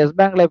நேரத்தில் எஸ்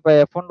பேங்க்ல இப்போ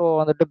F&O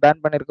வந்துட்டு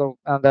பேன் பண்ணிருக்க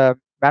அந்த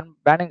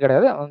பேனிங்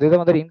கிடையாது. அந்த இதை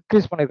வந்துட்டு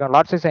இன்க்ரீஸ் பண்ணிருக்காங்க.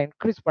 லாட் சைஸை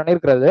இன்க்ரீஸ்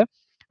பண்ணிருக்கிறது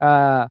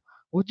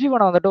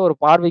உஜ்ஜீவனை வந்துட்டு ஒரு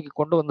பார்வைக்கு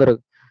கொண்டு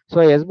வந்திருக்கு. ஸோ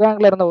எஸ்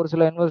பேங்க்ல இருந்த ஒரு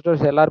சில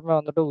இன்வெஸ்டர்ஸ் எல்லாருமே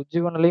வந்துட்டு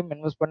உஜ்ஜீவனிலையும்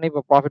இன்வெஸ்ட் பண்ணி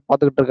இப்போ ப்ராஃபிட்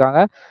பார்த்துக்கிட்டு இருக்காங்க.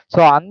 ஸோ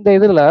அந்த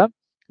இதில்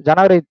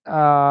ஜனவரி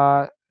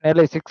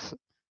நியர்லி 6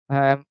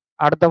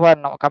 அடுத்த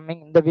வாரம்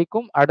கம்மிங் இந்த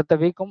வீக்கும் அடுத்த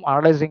வீக்கும்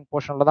அனலைசிங்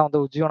போர்ஷனில் தான்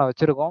வந்து உஜ்ஜீவனை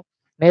வச்சிருக்கோம்.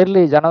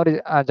 நேர்லி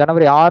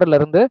ஜனவரி 6ல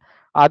இருந்து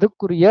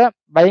அதுக்குரிய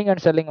பையிங்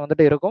அண்ட் செல்லிங்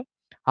வந்துட்டு இருக்கும்.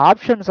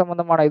 ஆப்ஷன்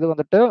சம்பந்தமான இது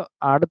வந்துட்டு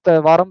அடுத்த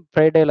வாரம்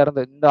ஃப்ரைடேல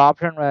இருந்து இந்த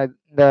ஆப்ஷன்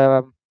இந்த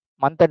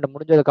மந்த் எண்ட்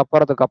முடிஞ்சதுக்கு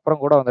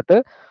அப்புறம் கூட வந்துட்டு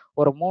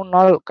ஒரு 3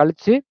 நாள்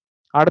கழிச்சு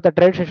அடுத்த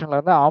ட்ரேட் செஷன்ல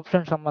இருந்து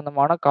ஆப்ஷன்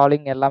சம்பந்தமான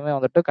காலிங் எல்லாமே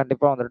வந்துட்டு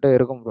கண்டிப்பா வந்துட்டு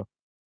இருக்கும் ப்ரோ.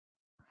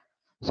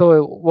 ஸோ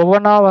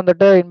ஒவ்வொன்றா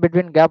வந்துட்டு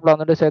இன்பிட்வீன் கேப்ல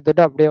வந்துட்டு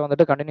சேர்த்துட்டு அப்படியே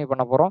வந்துட்டு கண்டினியூ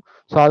பண்ண போறோம்.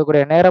 ஸோ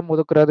அதுக்குரிய நேரம்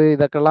ஒதுக்குறது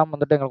இதுக்கெல்லாம்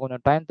வந்துட்டு எங்களுக்கு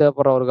கொஞ்சம் டைம்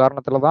தேவைப்படுற ஒரு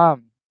காரணத்துல தான்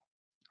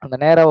அந்த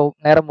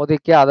நேரம்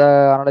ஒதுக்கி அதை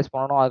அனலைஸ்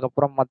பண்ணணும்.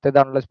 அதுக்கப்புறம் மற்ற இதை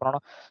அனலைஸ்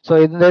பண்ணணும். ஸோ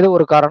இந்த இது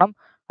ஒரு காரணம்.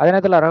 அதே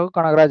நேரத்தில் ரகு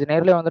கனகராஜ்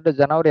நேர்லேயே வந்துட்டு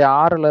ஜனவரி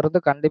 6ல இருந்து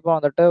கண்டிப்பாக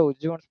வந்துட்டு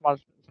உஜ்ஜீவன் ஸ்மால்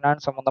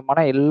ஃபினான்ஸ்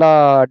சம்பந்தமான எல்லா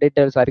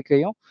டீட்டெயில்ஸ்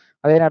அறிக்கையும்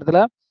அதே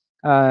நேரத்தில்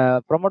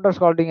ப்ரொமோட்டர்ஸ்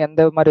ஹோல்டிங்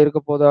எந்த மாதிரி இருக்க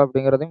போகுது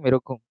அப்படிங்கிறதும்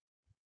இருக்கும்.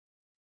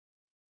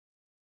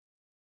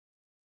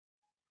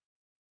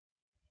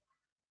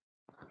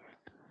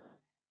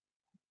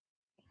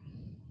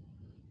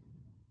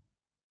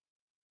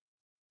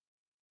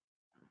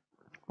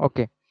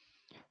 Okay.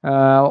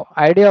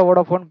 Idea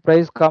Vodafone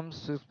price comes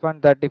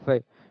 6.35.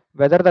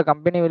 Whether the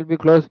company will be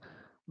closed.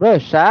 Bro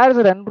shares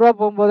ரூபா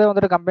போகும்போதே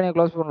வந்துட்டு கம்பெனி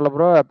க்ளோஸ் பண்ணல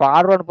ப்ரோ. இப்போ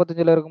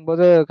 6.35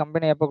 இருக்கும்போது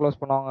கம்பெனி எப்போ க்ளோஸ்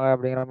பண்ணுவாங்க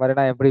அப்படிங்கிற மாதிரி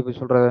நான் எப்படி இப்போ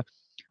சொல்றது.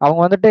 அவங்க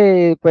வந்துட்டு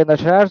இப்போ இந்த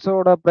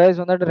ஷேர்ஸோட ப்ரைஸ்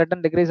வந்துட்டு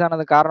ரிட்டன் டிக்ரீஸ்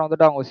ஆனது காரணம்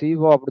வந்துட்டு அவங்க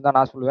சிஓ அப்படின்னு தான்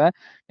நான் சொல்லுவேன்.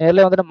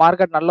 நேரில் வந்துட்டு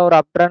மார்க்கெட் நல்ல ஒரு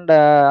அப் ட்ரெண்ட்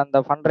அந்த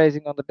ஃபண்ட்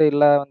ரைசிங் வந்துட்டு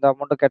இல்லை இந்த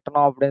அமௌண்ட்டு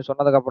கட்டணும் அப்படின்னு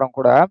சொன்னதுக்கப்புறம்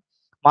கூட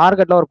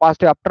மார்க்கெட்ல ஒரு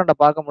பாசிட்டிவ் அப் ட்ரெண்டை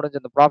பார்க்க முடிஞ்சு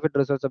இந்த ப்ராஃபிட்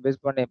ரிசல்ட்ஸை பேஸ்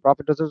பண்ணி.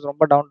 ப்ராஃபிட் ரிசல்ட்ஸ்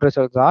ரொம்ப டவுன்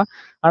ரிசல்ட்ஸ் தான்.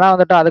 ஆனால்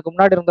வந்துட்டு அதுக்கு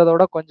முன்னாடி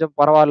இருந்ததோட கொஞ்சம்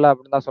பரவாயில்ல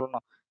அப்படின்னு தான்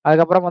சொல்லணும்.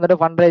 அதுக்கப்புறம் வந்துட்டு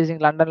ஃபண்ட் ரைசிங்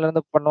லண்டன்ல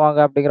இருந்து பண்ணுவாங்க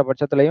அப்படிங்கிற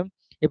பட்சத்துலையும்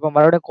இப்போ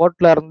மறுபடியும்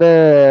கோர்ட்ல இருந்து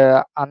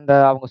அந்த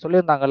அவங்க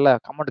சொல்லியிருந்தாங்கல்ல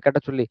அமௌண்ட் கட்ட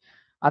சொல்லி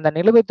அந்த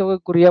நிலுவைத்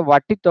தொகைக்குரிய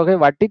வட்டி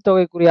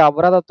தொகைக்குரிய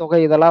அபராத தொகை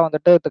இதெல்லாம்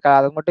வந்துட்டு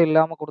அது மட்டும்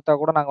இல்லாம கொடுத்தா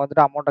கூட நாங்க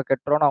வந்துட்டு அமௌண்ட்டை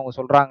கட்டுறோம்னு அவங்க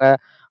சொல்றாங்க.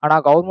 ஆனா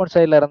கவர்மெண்ட்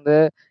சைட்ல இருந்து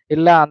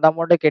இல்ல அந்த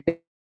அமௌண்ட்டை கெட்டி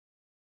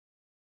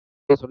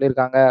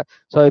சொல்லியிருக்காங்க.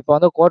 ஸோ இப்போ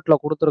வந்து கோர்ட்ல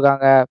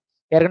கொடுத்துருக்காங்க.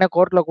 ஏற்கனவே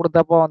கோர்ட்ல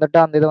கொடுத்தப்போ வந்துட்டு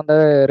அந்த இது வந்து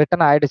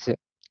ரிட்டர்ன் ஆயிடுச்சு.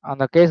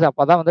 அந்த கேஸ்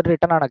அப்பதான் வந்துட்டு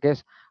ரிட்டர்ன் ஆன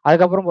கேஸ்.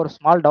 அதுக்கப்புறம் ஒரு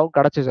ஸ்மால் டவுட்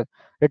கிடைச்சிச்சு.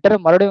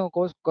 ரிட்டர்ன் மறுபடியும்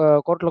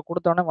கோர்ட்ல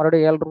கொடுத்தோடனே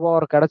மறுபடியும் ₹7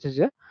 வரை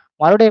கிடைச்சிச்சு.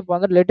 மறுபடியும் இப்போ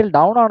வந்து லிட்டில்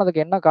டவுன்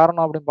ஆனதுக்கு என்ன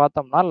காரணம் அப்படின்னு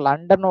பார்த்தோம்னா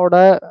லண்டனோட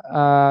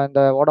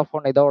இந்த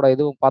வோடாஃபோன் இதோட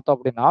இது பார்த்தோம்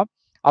அப்படின்னா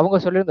அவங்க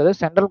சொல்லியிருந்தது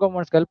சென்ட்ரல்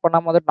கவர்மெண்ட்ஸ்க்கு ஹெல்ப்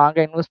பண்ணாம வந்துட்டு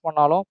நாங்கள் இன்வெஸ்ட்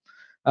பண்ணாலும்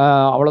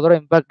அவ்வளோ தூரம்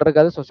இம்பாக்ட்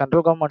இருக்காது. ஸோ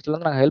சென்ட்ரல்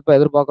கவர்மெண்ட்ஸ்லேருந்து நாங்கள் ஹெல்ப்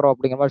எதிர்பார்க்குறோம்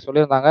அப்படிங்கிற மாதிரி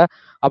சொல்லியிருந்தாங்க.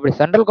 அப்படி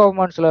சென்ட்ரல்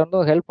கவர்மெண்ட்ஸ்ல இருந்து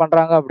ஹெல்ப்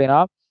பண்றாங்க அப்படின்னா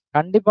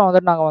கண்டிப்பா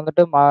வந்துட்டு நாங்க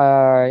வந்துட்டு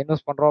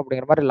இன்வெஸ்ட் பண்றோம்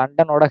அப்படிங்கிற மாதிரி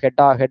லண்டனோட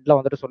ஹெட்ல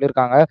வந்துட்டு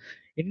சொல்லியிருக்காங்க.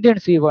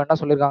 இந்தியன் சிஓ என்ன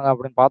சொல்லியிருக்காங்க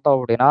அப்படின்னு பார்த்தோம்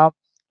அப்படின்னா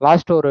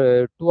லாஸ்ட் ஒரு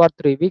 2 or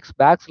 3 வீக்ஸ்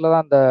பேக்ஸ்ல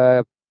தான் அந்த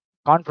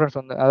கான்ஃபரன்ஸ்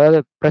வந்து அதாவது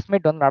பிரஸ்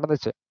மீட் வந்து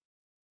நடந்துச்சு.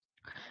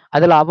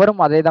 அதுல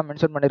அவரும் அதே தான்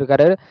மென்ஷன்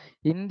பண்ணியிருக்காரு.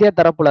 இந்திய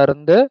தரப்புல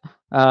இருந்து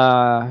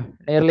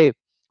நியர்லி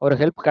ஒரு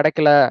ஹெல்ப்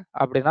கிடைக்கல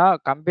அப்படின்னா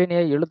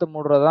கம்பெனியை இழுத்து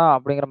மூடுறதா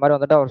அப்படிங்கிற மாதிரி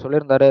வந்துட்டு அவர்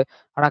சொல்லியிருந்தாரு.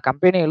 ஆனா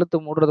கம்பெனியை இழுத்து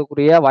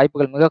மூடுறதுக்குரிய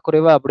வாய்ப்புகள் மிக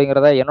குறைவு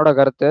அப்படிங்கிறத என்னோட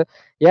கருத்து.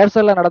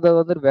 ஏர்செல்ல நடந்தது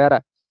வந்து வேற.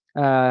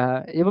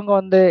 இவங்க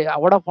வந்து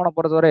வோடாஃபோனை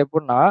பொறுத்தவரை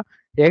எப்படின்னா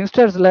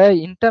யங்ஸ்டர்ஸ்ல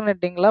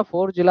இன்டர்நெட்டிங்ல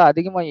 4Gல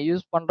அதிகமாக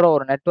யூஸ் பண்ற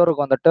ஒரு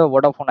நெட்வொர்க் வந்துட்டு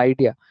வோடாஃபோன்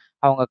ஐடியா.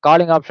 அவங்க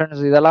காலிங்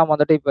ஆப்ஷன்ஸ் இதெல்லாம்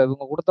வந்துட்டு இப்போ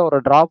இவங்க கொடுத்த ஒரு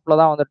டிராப்ல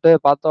தான் வந்துட்டு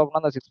பார்த்தோம்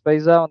அப்படின்னா அந்த 6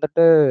 பைசா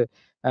வந்துட்டு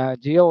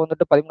ஜியோ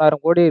வந்துட்டு 13,000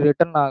 கோடி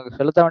ரிட்டர்ன்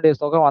செலுத்த வேண்டிய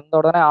தொகை வந்த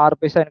உடனே 6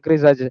 பைசா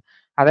இன்க்ரீஸ் ஆச்சு.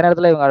 அதே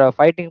நேரத்தில் இவங்க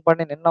ஃபைட்டிங்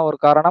பண்ணி நின்ன ஒரு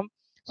காரணம்.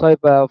 ஸோ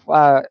இப்போ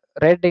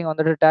ரேட்டிங்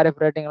வந்துட்டு டேரிஃப்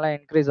ரேட்டிங் எல்லாம்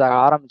இன்க்ரீஸ் ஆக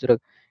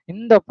ஆரம்பிச்சிருக்கு.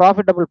 இந்த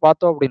ப்ராஃபிட்டபிள்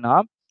பார்த்தோம் அப்படின்னா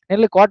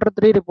நெல்லி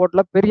Q3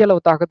 ரிப்போர்ட்ல பெரிய அளவு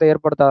தாக்கத்தை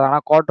ஏற்படுத்தாது.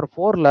 ஆனால்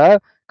Q4ல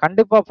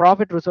கண்டிப்பா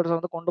ப்ராஃபிட் ரிசல்ட்ஸ்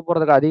வந்து கொண்டு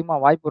போறதுக்கு அதிகமா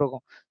வாய்ப்பு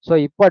இருக்கும். ஸோ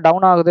இப்போ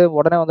டவுன் ஆகுது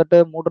உடனே வந்துட்டு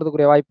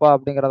மூடுறதுக்குரிய வாய்ப்பா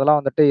அப்படிங்கிறதெல்லாம்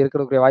வந்துட்டு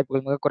இருக்கிறதுக்குரிய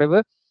வாய்ப்புகள் மிக குறைவு.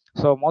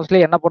 ஸோ மோஸ்ட்லி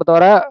என்ன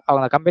பொறுத்தவரை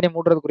அவங்க கம்பெனி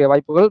மூடுறதுக்குரிய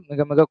வாய்ப்புகள்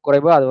மிக மிக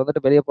குறைவு. அது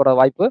வந்துட்டு வெளியே போற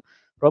வாய்ப்பு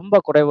ரொம்ப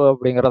குறைவு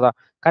அப்படிங்கிறதா.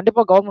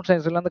 கண்டிப்பா கவர்மெண்ட்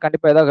சைட்ஸ்ல இருந்து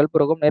கண்டிப்பா ஏதாவது ஹெல்ப்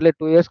இருக்கும். நேர்லி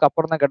 2 இயர்ஸ்க்கு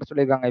அப்புறம் தான் கட்ட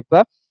சொல்லியிருக்காங்க.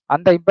 இப்ப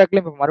அந்த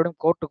இம்பாக்ட்லயும் இப்ப மறுபடியும்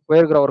கோர்ட்டுக்கு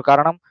போயிருக்கிற ஒரு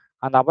காரணம்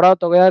அந்த அபராத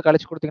தொகையா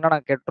கழிச்சு குடுத்தீங்கன்னா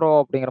நாங்க கெட்டுறோம்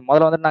அப்படிங்கிற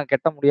முதல்ல வந்துட்டு நாங்க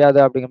கெட்ட முடியாது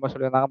அப்படிங்கிற மாரி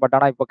சொல்லியிருந்தாங்க. பட்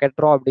ஆனா இப்போ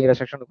கெட்டுறோம் அப்படிங்கிற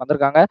செக்ஷனுக்கு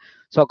வந்திருக்காங்க.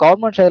 ஸோ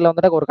கவர்மெண்ட் சைடுல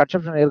வந்துட்டு ஒரு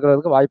கன்செப்ஷன்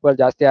இருக்கிறதுக்கு வாய்ப்புகள்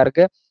ஜாஸ்தியா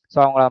இருக்கு. ஸோ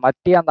அவங்கள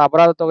மத்தி அந்த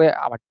அபராத தொகை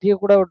வட்டிய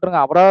கூட விட்டுருங்க.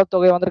 அபராத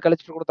தொகைய வந்துட்டு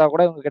கழிச்சுட்டு குடுத்தா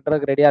கூட இவங்க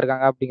கெட்டுறதுக்கு ரெடியா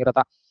இருக்காங்க அப்படிங்கிறது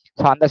தான்.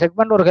 ஸோ அந்த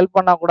செக்மெண்ட் ஒரு ஹெல்ப்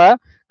பண்ணா கூட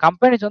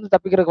கம்பெனிஸ் வந்து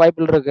தப்பிக்கிறதுக்கு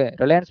வாய்ப்புகள் இருக்கு.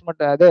 ரிலையன்ஸ்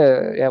மட்டும் அது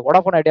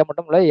வோடாஃபோன் ஐடியா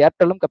மட்டும் இல்ல,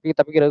 ஏர்டெல்லும்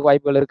தப்பிக்கிறதுக்கு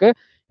வாய்ப்புகள் இருக்கு.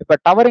 இப்ப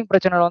டவரிங்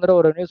பிரச்சனை வந்துட்டு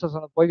ஒரு நியூஸஸ்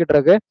வந்து போய்க்கிட்டு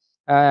இருக்கு.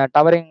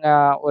 டவரிங்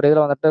ஒரு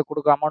இதுல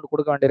வந்துட்டு அமௌண்ட்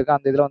குடுக்க வேண்டியிருக்கு.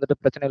 அந்த இதுல வந்துட்டு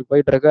பிரச்சனைகள்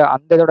போயிட்டு இருக்கு.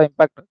 அந்த இதோட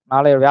இம்பாக்ட்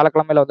நாளை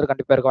வியாழக்கிழமையில வந்து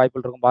கண்டிப்பா இருக்க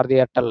வாய்ப்புகள் இருக்கும் Bharathi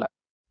ஏர்டெல்ல.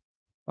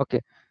 Okay.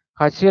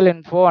 HCL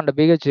info and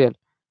BHEL.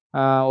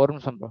 ஒரு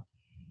நிமிஷம் ப்ரோ.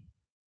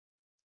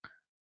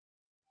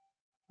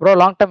 ப்ரோ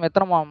லாங் டர்ம்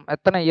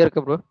எத்தனை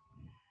இயருக்கு ப்ரோ?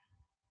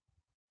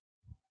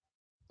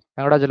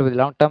 வெங்கடாஜலபதி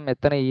லாங் டர்ம்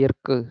எத்தனை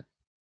இயருக்கு?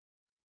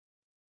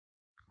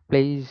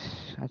 Please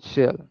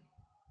HCL.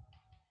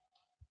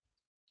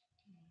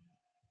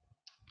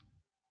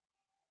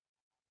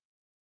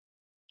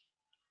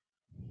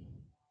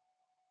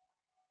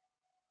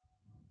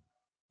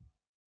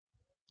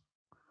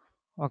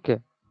 ஓகே.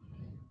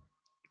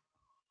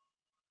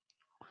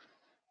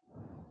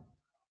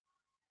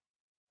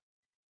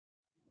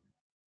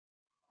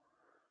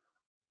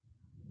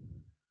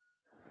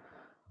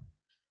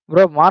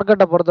 ப்ரோ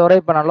மார்க்கெட்டை பொறுத்தவரை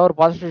இப்போ நல்ல ஒரு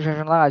பாசிட்டிவ்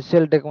செஷன் தான்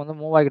HCL டெக் வந்து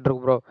மூவ் ஆகிட்டு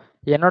இருக்கு ப்ரோ.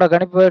 என்னோட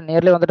கணிப்பு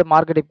நியர்லி வந்துட்டு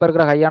மார்க்கெட் இப்போ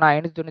இருக்கிற ஹையான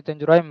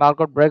 ₹595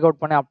 மார்க்கெட் பிரேக் அவுட்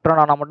பண்ணி அப்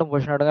ட்ரெண்ட் ஆனால் மட்டும்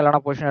பொசிஷன் எடுங்க, இல்லைனா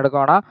பொசிஷன் எடுக்க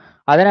வேணாம்.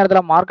 அதே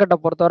நேரத்தில் மார்க்கெட்டை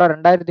பொறுத்தவரை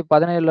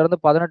 2017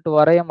 18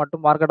 வரையும்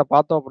மட்டும் மார்க்கெட்டை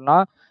பார்த்தோம் அப்படின்னா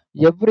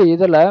எவ்ரி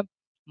இதில்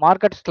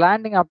மார்க்கெட்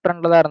ஸ்லாண்டிங் அப்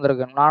ட்ரெண்ட்ல தான்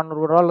இருந்திருக்கு.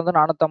 ₹400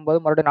 450,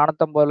 மறுபடியும்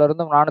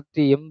 450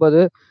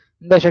 480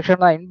 இந்த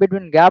செக்ஷன் தான்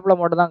இன்பிட்வீன் கேப்ல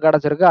மட்டும் தான்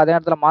கிடைச்சிருக்கு. அதே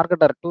நேரத்தில்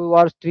மார்க்கெட் 2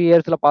 hours 3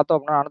 இயர்ஸ்ல பார்த்தோம்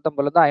அப்படின்னா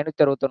 450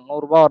 561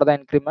 ₹100 வரதான்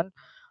இன்க்ரிமெண்ட்.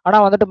 ஆனா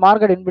வந்துட்டு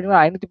market in between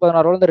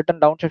 ₹516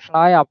 return down section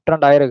ஆகி அப்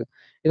ட்ரெண்ட் ஆயிருக்கு.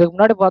 இதுக்கு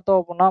முன்னாடி பார்த்தோம்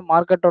அப்படின்னா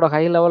மார்க்கெட்டோட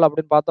ஹை லெவல்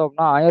அப்படின்னு பார்த்தோம்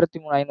அப்படின்னா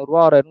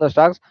 ₹13,500 வரை இருந்த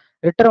ஸ்டாக்ஸ்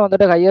ரிட்டர்ன்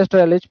வந்துட்டு ஹையஸ்ட்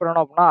ரீச்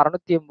பண்ணணும் அப்படின்னா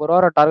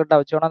 ₹680 டார்கெட்டா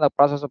வச்சு வேணா அந்த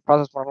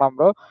ப்ராசஸ் பண்ணலாம்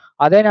ப்ரோ.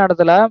 அதே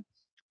நேரத்தில்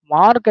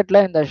மார்க்கெட்ல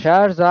இந்த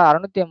ஷேர்ஸ்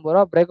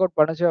 ₹680 பிரேக் அவுட்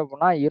பண்ணுச்சு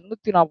அப்படின்னா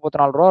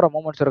 ₹244 வரை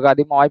மூவ்மெண்ட்ஸ் இருக்கு.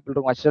 அதிகமாக வாய்ப்பு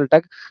இருக்கும் HCL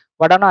டெக்.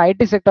 பட் ஆனால்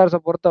ஐடி செக்டார்ஸை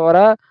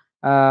பொறுத்தவரை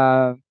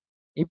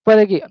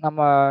இப்போதைக்கு நம்ம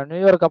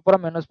நியூ இயருக்கு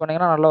அப்புறம் இன்வெஸ்ட்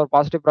பண்ணீங்கன்னா நல்ல ஒரு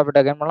பாசிட்டிவ் ப்ராஃபிட்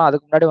கெயின் பண்ணலாம்.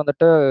 அதுக்கு முன்னாடி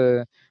வந்துட்டு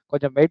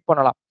கொஞ்சம் வெயிட்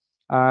பண்ணலாம்.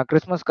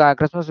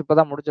 கிறிஸ்மஸ் இப்போ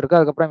தான் முடிச்சிருக்கு.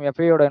 அதுக்கப்புறம்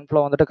எஃப்ஐயோட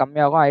இன்ஃப்ளோ வந்துட்டு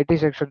கம்மியாகும். ஐடி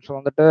செக்ஷன்ஸ்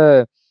வந்துட்டு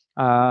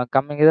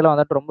கம்மிங் இதில்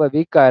வந்துட்டு ரொம்ப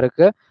வீக்காக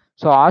இருக்கு.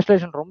 ஸோ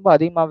ஆஸ்லேஷன் ரொம்ப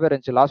அதிகமாகவே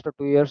இருந்துச்சு லாஸ்ட்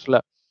 2 இயர்ஸில்.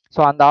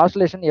 ஸோ அந்த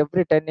ஆஸ்லேஷன்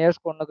எவ்ரி 10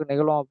 இயர்ஸ்க்கு ஒன்றுக்கு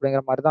நிகழும்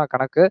அப்படிங்கிற மாதிரி தான்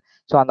கணக்கு.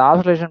 ஸோ அந்த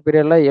ஆஸ்லேஷன்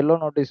பீரியடில் எல்லோ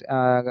நோட்டீஸ்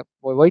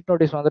ஒயிட்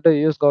நோட்டீஸ் வந்துட்டு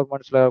யூஎஸ்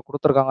கவர்மெண்ட்ஸில்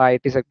கொடுத்துருக்காங்க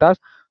ஐடி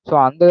செக்டார்ஸ். ஸோ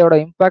அந்தோட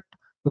இம்பாக்ட்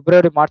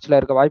பிப்ரவரி மார்ச்ல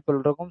இருக்க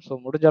வாய்ப்புகள் இருக்கும். ஸோ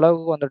முடிஞ்ச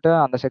அளவுக்கு வந்துட்டு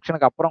அந்த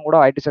செக்ஷனுக்கு அப்புறம் கூட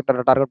ஐடி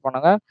செக்டரை டார்கெட்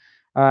பண்ணுங்க.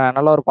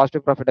 நல்ல ஒரு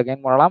பாசிட்டிவ் ப்ராஃபிட்டை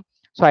கெயின் பண்ணலாம்.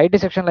 ஸோ ஐடி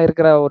செக்ஷன்ல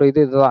இருக்கிற ஒரு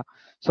இதுதான்.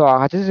 So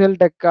HCL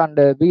tech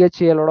and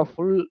BHELோட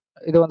full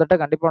இது வந்துட்டு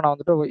கண்டிப்பாக நான்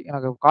வந்துட்டு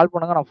எனக்கு கால்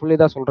பண்ணுங்க, நான் ஃபுல்லி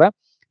தான் சொல்றேன்.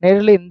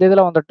 நேரில் இந்த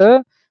இதில் வந்துட்டு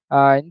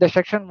இந்த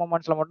செக்ஷன்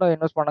மூமெண்ட்ஸ்ல மட்டும்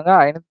இன்வெஸ்ட் பண்ணுங்க.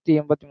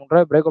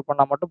 ₹583 பிரேக் அவுட்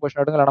பண்ணா மட்டும்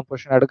பொசிஷன் எடுங்க, இல்லைனா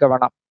பொசிஷன் எடுக்க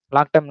வேணாம்.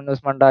 லாங் டர்ம்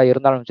இன்வெஸ்ட்மெண்டா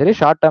இருந்தாலும் சரி,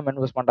 ஷார்ட் டர்ம்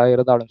இன்வெஸ்ட்மெண்டா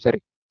இருந்தாலும்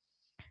சரி.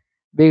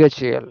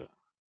 BHEL.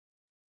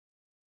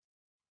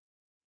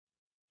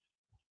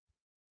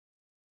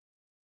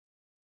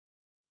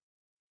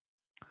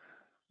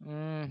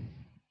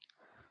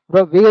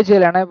 ப்ரோ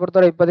BHEL என்னை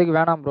பொறுத்தவரை இப்போதைக்கு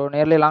வேணாம் ப்ரோ.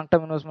 நியர்லி லாங்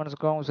டர்ம்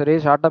இன்வெஸ்ட்மெண்ட்ஸ்க்கும் சரி,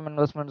 ஷார்ட் டர்ம்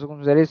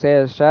இன்வெஸ்ட்மெண்ட்ஸ்க்கும் சரி,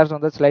 ஷேர்ஸ்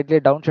வந்து ஸ்லைட்லி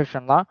டவுன்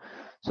செக்ஷன் தான்.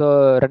 ஸோ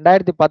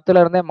 2010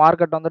 இருந்தே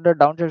மார்க்கெட் வந்துட்டு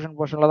டவுன் செக்ஷன்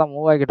பொசிஷன்ல தான்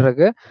மூவ் ஆகிட்டு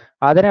இருக்கு.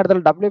 அதே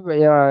நேரத்தில்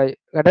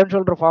ஹெட் அண்ட்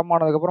ஷோல்டர் ஃபார்ம்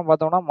ஆனதுக்கப்புறம்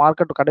பார்த்தோம்னா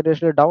மார்க்கெட்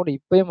கண்டினியூஸ்லி டவுன்.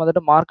 இப்பயும்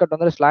வந்துட்டு மார்க்கெட்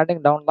வந்து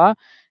ஸ்லாண்டிங் டவுன் தான்.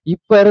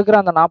 இப்போ இருக்கிற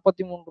அந்த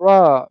 ₹43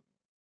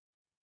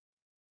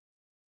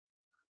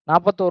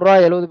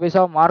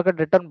 ₹41.70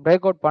 மார்க்கெட் ரிட்டர்ன்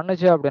பிரேக் அவுட்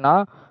பண்ணுச்சு அப்படின்னா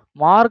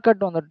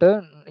மார்க்கெட் வந்துட்டு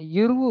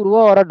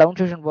 ₹20 வரை டவுன்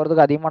செக்ஷன்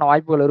போகிறதுக்கு அதிகமான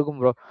வாய்ப்புகள் இருக்கும்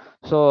ப்ரோ.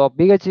 ஸோ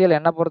BHEL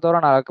என்னை பொறுத்தவரை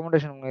நான்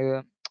ரெக்கமெண்டேஷன்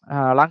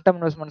லாங் டர்ம்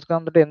இன்வெஸ்ட்மெண்ட்ஸ்க்கு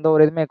வந்துட்டு எந்த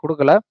ஒரு இதுவுமே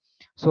கொடுக்கல.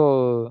 So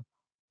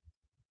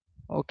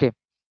okay.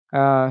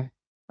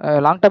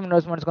 லாங் டர்ம்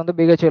இன்வெஸ்ட்மெண்ட்ஸ்க்கு வந்து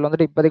BHEL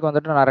வந்துட்டு இப்போதைக்கு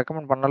வந்துட்டு நான்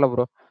ரெக்கமெண்ட் பண்ணல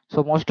ப்ரோ.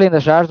 ஸோ மோஸ்ட்லி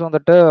இந்த ஷேர்ஸ்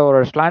வந்துட்டு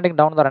ஒரு ஸ்லாண்டிங்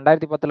டவுன் தான்.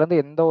 2010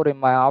 எந்த ஒரு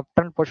அப்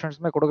ட்ரெண்ட்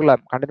பொசிஷன்ஸுமே கொடுக்கல.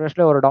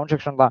 கண்டினியூஸ்லி ஒரு டவுன்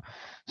செக்ஷன் தான்.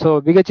 ஸோ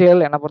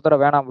BHEL என்னை பொறுத்தவரை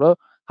வேணாம் ப்ரோ.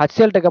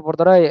 HCL டெக்கை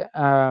பொறுத்தவரை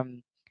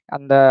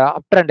அந்த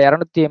அப் ட்ரெண்ட்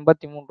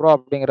 ₹283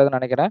 அப்படிங்கிறது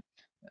நினைக்கிறேன்.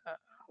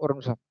 ஒரு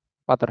நிமிஷம்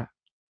பார்த்துறேன்.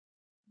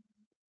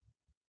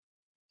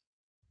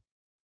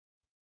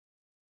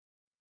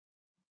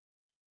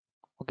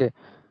 ஓகே.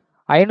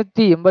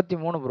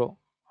 583 ப்ரோ.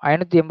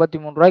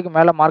 ₹583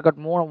 மேல மார்க்கெட்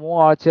மூவ்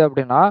ஆச்சு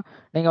அப்படின்னா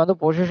நீங்க வந்து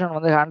பொசிஷன்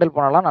வந்து ஹேண்டில்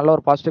பண்ணலாம். நல்ல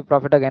ஒரு பாசிட்டிவ்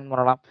ப்ராஃபிட்டா கெயின்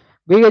பண்ணலாம்.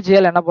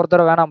 BHEL என்ன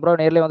பொறுத்தவரை வேணாம் ப்ரோ.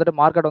 நேர்லயே வந்துட்டு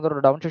மார்க்கெட் வந்து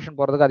ஒரு டவுன் செக்ஷன்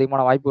போறதுக்கு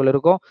அதிகமான வாய்ப்புகள்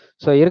இருக்கும்.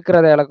 ஸோ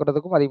இருக்கிறத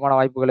இழக்கிறதுக்கும் அதிகமான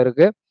வாய்ப்புகள்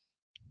இருக்கு.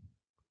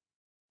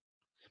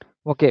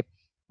 ஓகே.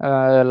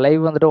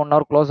 லைவ் வந்துட்டு 1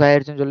 ஹவர் க்ளோஸ்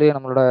ஆயிடுச்சுன்னு சொல்லி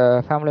நம்மளோட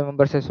ஃபேமிலி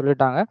மெம்பர்ஸே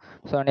சொல்லிட்டாங்க.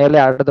 ஸோ நியர்லி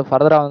அடுத்து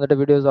ஃபர்தராக வந்துட்டு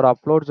வீடியோஸோட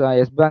அப்லோட்ஸ்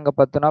எஸ் பேங்கை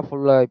பற்றினா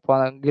ஃபுல்லாக இப்போ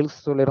கில்ஸ்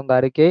சொல்லியிருந்த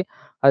அறிக்கை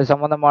அது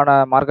சம்மந்தமான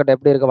மார்க்கெட்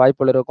எப்படி இருக்க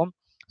வாய்ப்புகள் இருக்கும்.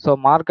 ஸோ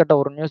மார்க்கெட்டை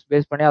ஒரு நியூஸ்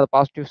பேஸ் பண்ணி அது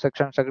பாசிட்டிவ்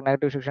செக்ஷன்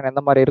நெகட்டிவ் செக்ஷன்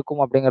எந்த மாதிரி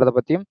இருக்கும் அப்படிங்கிறத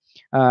பற்றியும்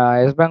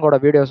எஸ் பேங்கோட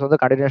வீடியோஸ்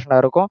வந்து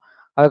கண்டினியூஷனாக இருக்கும்.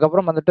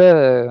 அதுக்கப்புறம் வந்துட்டு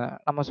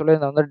நம்ம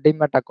சொல்லியிருந்தோம் வந்து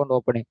டிமேட் அக்கௌண்ட்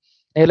ஓப்பனிங்.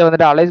 இதில்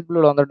வந்துட்டு அலைஸ்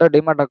ப்ளூவில் வந்துட்டு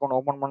டிமேட் அக்கௌண்ட்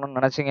ஓப்பன் பண்ணணும்னு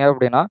நினச்சிங்க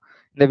அப்படின்னா,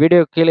 இந்த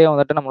வீடியோ கீழே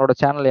வந்துட்டு நம்மளோட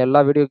சேனல்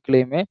எல்லா வீடியோ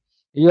கீழேயுமே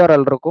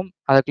யூஆர்எல் இருக்கும்.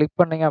 அதை கிளிக்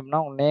பண்ணீங்க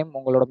அப்படின்னா உங்கள் நேம்,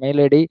 உங்களோட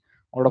மெயில் ஐடி,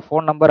 உங்களோட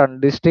phone number and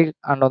district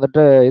and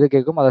வந்துட்டு இது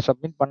கேட்கும். அதை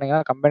சப்மிட் பண்ணீங்க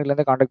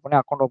கம்பெனிலேருந்து காண்டாக்ட் பண்ணி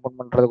அக்கௌண்ட் ஓப்பன்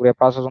பண்ணுறதுக்குரிய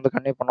ப்ராசஸ் வந்து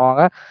கண்டினியூ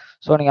பண்ணுவாங்க.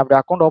 ஸோ நீங்கள் அப்படி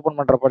அக்கௌண்ட் ஓப்பன்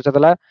பண்ணுற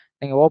பட்சத்தில்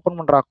நீங்கள் ஓப்பன்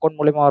பண்ணுற அக்கௌண்ட்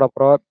மூலிமா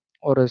வரப்போ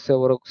ஒரு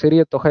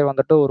சிறிய தொகை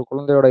வந்துட்டு ஒரு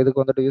குழந்தையோட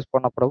இதுக்கு வந்துட்டு யூஸ்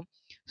பண்ணப்படும்.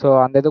 ஸோ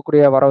அந்த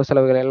இதுக்குரிய வரவு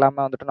செலவுகள்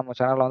எல்லாமே வந்துட்டு நம்ம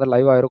சேனலில் வந்து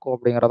லைவாக இருக்கும்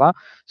அப்படிங்கிறதான்.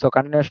 ஸோ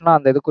கண்டினியூஷனாக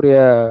அந்த இதுக்குரிய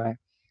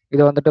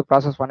இதை வந்துட்டு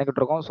ப்ராசஸ் பண்ணிக்கிட்டு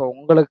இருக்கோம். ஸோ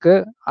உங்களுக்கு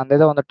அந்த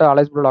இதை வந்துட்டு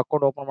அலைஸ் ப்ளூவில்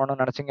அக்கௌண்ட் ஓப்பன்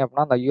பண்ணணும்னு நினச்சிங்க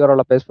அப்படின்னா அந்த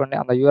யூஆர்எல்லை பேஸ்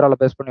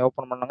பண்ணி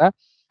ஓப்பன் பண்ணுங்க.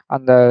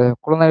 அந்த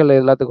குழந்தைகள்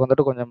எல்லாத்துக்கும்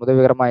வந்துட்டு கொஞ்சம்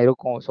உதவிகரமாக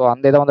இருக்கும். ஸோ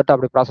அந்த இதை வந்துட்டு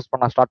அப்படி ப்ராசஸ்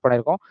பண்ண ஸ்டார்ட்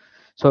பண்ணியிருக்கோம்.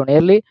 ஸோ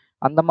நியர்லி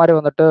அந்த மாதிரி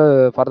வந்துட்டு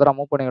ஃபர்தராக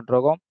மூவ் பண்ணிக்கிட்டு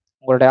இருக்கோம்.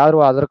 உங்களுடைய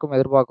ஆதரவு அதற்கும்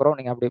எதிர்பார்க்குறோம்.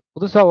 நீங்கள் அப்படி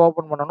புதுசாக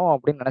ஓப்பன் பண்ணணும்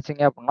அப்படின்னு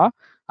நினச்சிங்க அப்படின்னா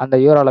அந்த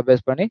யூஆர்எல்லை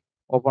பேஸ் பண்ணி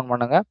ஓப்பன்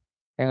பண்ணுங்க.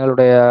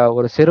 எங்களுடைய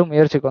ஒரு சிறு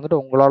முயற்சிக்கு வந்துட்டு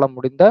உங்களால்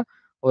முடிந்த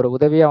ஒரு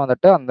உதவியாக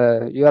வந்துட்டு அந்த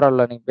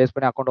யூஆர்எல்ல நீங்கள் பேஸ்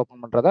பண்ணி அக்கௌண்ட்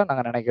ஓப்பன் பண்ணுறதை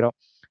நாங்கள் நினைக்கிறோம்.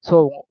 ஸோ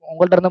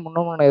உங்கள்கிட்ட இருந்து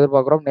முன்னே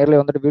எதிர்பார்க்குறோம். நேரில்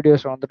வந்துட்டு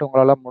வீடியோஸ் வந்துட்டு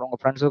உங்களால்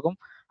உங்கள் ஃப்ரெண்ட்ஸுக்கும்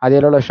அதே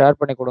அளவில் ஷேர்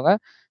பண்ணி கொடுங்க.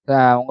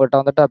 உங்கள்கிட்ட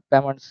வந்துட்டு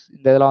பேமெண்ட்ஸ்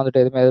இந்த இதெல்லாம்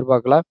வந்துட்டு எதுவுமே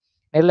எதிர்பார்க்கல.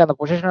 நெல்லி அந்த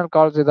பொசிஷனல்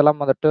கால்ஸ்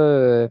இதெல்லாம் வந்துட்டு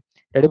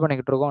ரெடி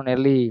பண்ணிக்கிட்டு இருக்கோம்.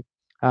 நெல்லி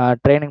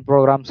ட்ரைனிங்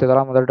ப்ரோக்ராம்ஸ்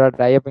இதெல்லாம் வந்துட்டு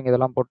டைப்பிங்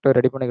இதெல்லாம் போட்டு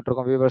ரெடி பண்ணிக்கிட்டு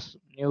இருக்கோம். வியூவர்ஸ்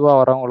நியூவாக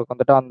வரவங்களுக்கு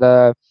வந்துட்டு அந்த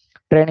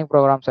ட்ரைனிங்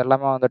ப்ரோக்ராம்ஸ்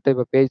எல்லாமே வந்துட்டு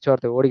இப்போ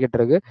பேச்சுவார்த்தை ஓடிக்கிட்டு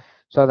இருக்கு.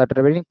 ஸோ அந்த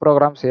ட்ரைனிங்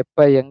ப்ரோக்ராம்ஸ்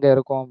எப்போ எங்கே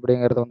இருக்கும்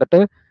அப்படிங்கிறது வந்துட்டு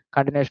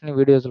கண்டினியூஷனி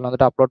வீடியோஸில்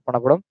வந்துட்டு அப்லோட்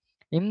பண்ணப்படும்.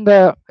 இந்த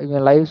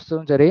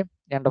லைவ்ஸும் சரி,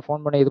 என்கிட்ட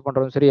ஃபோன் பண்ணி இது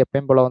பண்ணுறதும் சரி,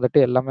 எப்பயும் போல் வந்துட்டு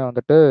எல்லாமே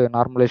வந்துட்டு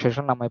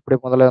நார்மலைசேஷன் நம்ம எப்படி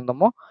முதல்ல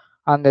இருந்தோமோ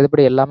அந்த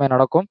இதுபடி எல்லாமே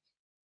நடக்கும்.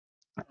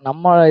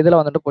 நம்ம இதில்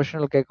வந்துட்டு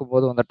பொசிஷனல்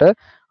கேட்கும்போது வந்துட்டு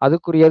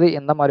அதுக்குரியது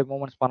எந்த மாதிரி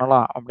மூவ்மெண்ட்ஸ்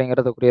பண்ணலாம்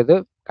அப்படிங்கிறதுக்குரியது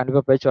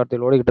கண்டிப்பாக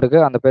பேச்சுவார்த்தையில் ஓடிக்கிட்டு இருக்கு.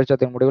 அந்த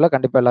பேச்சுவார்த்தையின் முடிவில்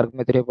கண்டிப்பாக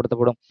எல்லாருக்குமே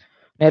தெரியப்படுத்தப்படும்.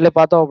 நேரில்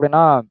பார்த்தோம்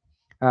அப்படின்னா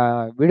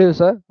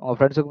வீடியோஸை உங்கள்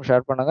ஃப்ரெண்ட்ஸுக்கும்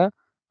ஷேர் பண்ணுங்கள்.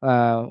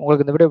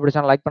 உங்களுக்கு இந்த வீடியோ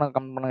பிடிச்சா லைக் பண்ணுங்கள்,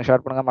 கமெண்ட் பண்ணுங்கள்,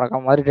 ஷேர் பண்ணுங்கள்.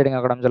 மறக்காம மாதிரி ட்ரேடிங்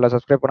அகாடமி சேனலை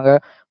சப்ஸ்கிரைப் பண்ணுங்கள்.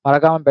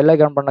 மறக்காம பெல்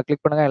ஐக்கான் பண்ண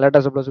கிளிக் பண்ணுங்கள்.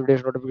 லேட்டஸ்ட்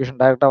வீடியோஸ் நோட்டிஃபிகேஷன்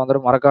டேரெக்டாக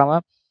வந்துடும். மறக்காம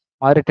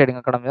மாதிரி ட்ரேடிங்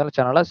அகாடமி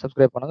சேனலை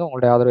சப்ஸ்கிரைப் பண்ணுங்கள்.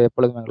 உங்களுடைய ஆதரவு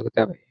எப்பொழுதும் எங்களுக்கு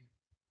தேவை.